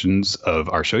YouTube versions of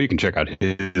our show. You can check out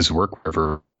his work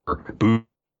wherever booths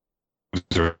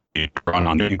are drawn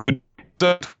on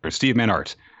for Steve Mann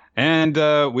Art. And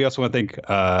we also want to thank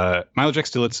Milo Jack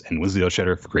Stillitz and Lindsay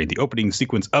O'Shetter for creating the opening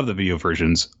sequence of the video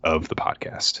versions of the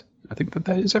podcast. I think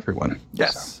that is everyone.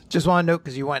 Yes. So. Just want to note,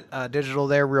 because you went digital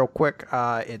there real quick,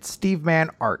 it's Steve Mann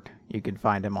Art. You can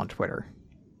find him on Twitter.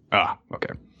 Ah,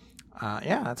 okay.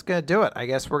 Yeah, that's going to do it. I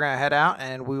guess we're going to head out,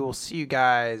 and we will see you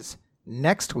guys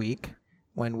next week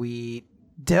when we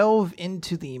delve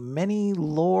into the many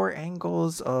lore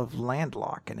angles of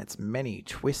Landlock and its many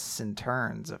twists and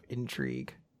turns of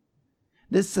intrigue.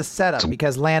 This is a setup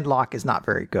because Landlock is not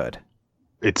very good.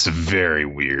 It's very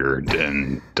weird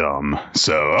and dumb.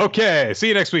 So, okay. See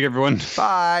you next week, everyone.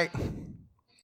 Bye.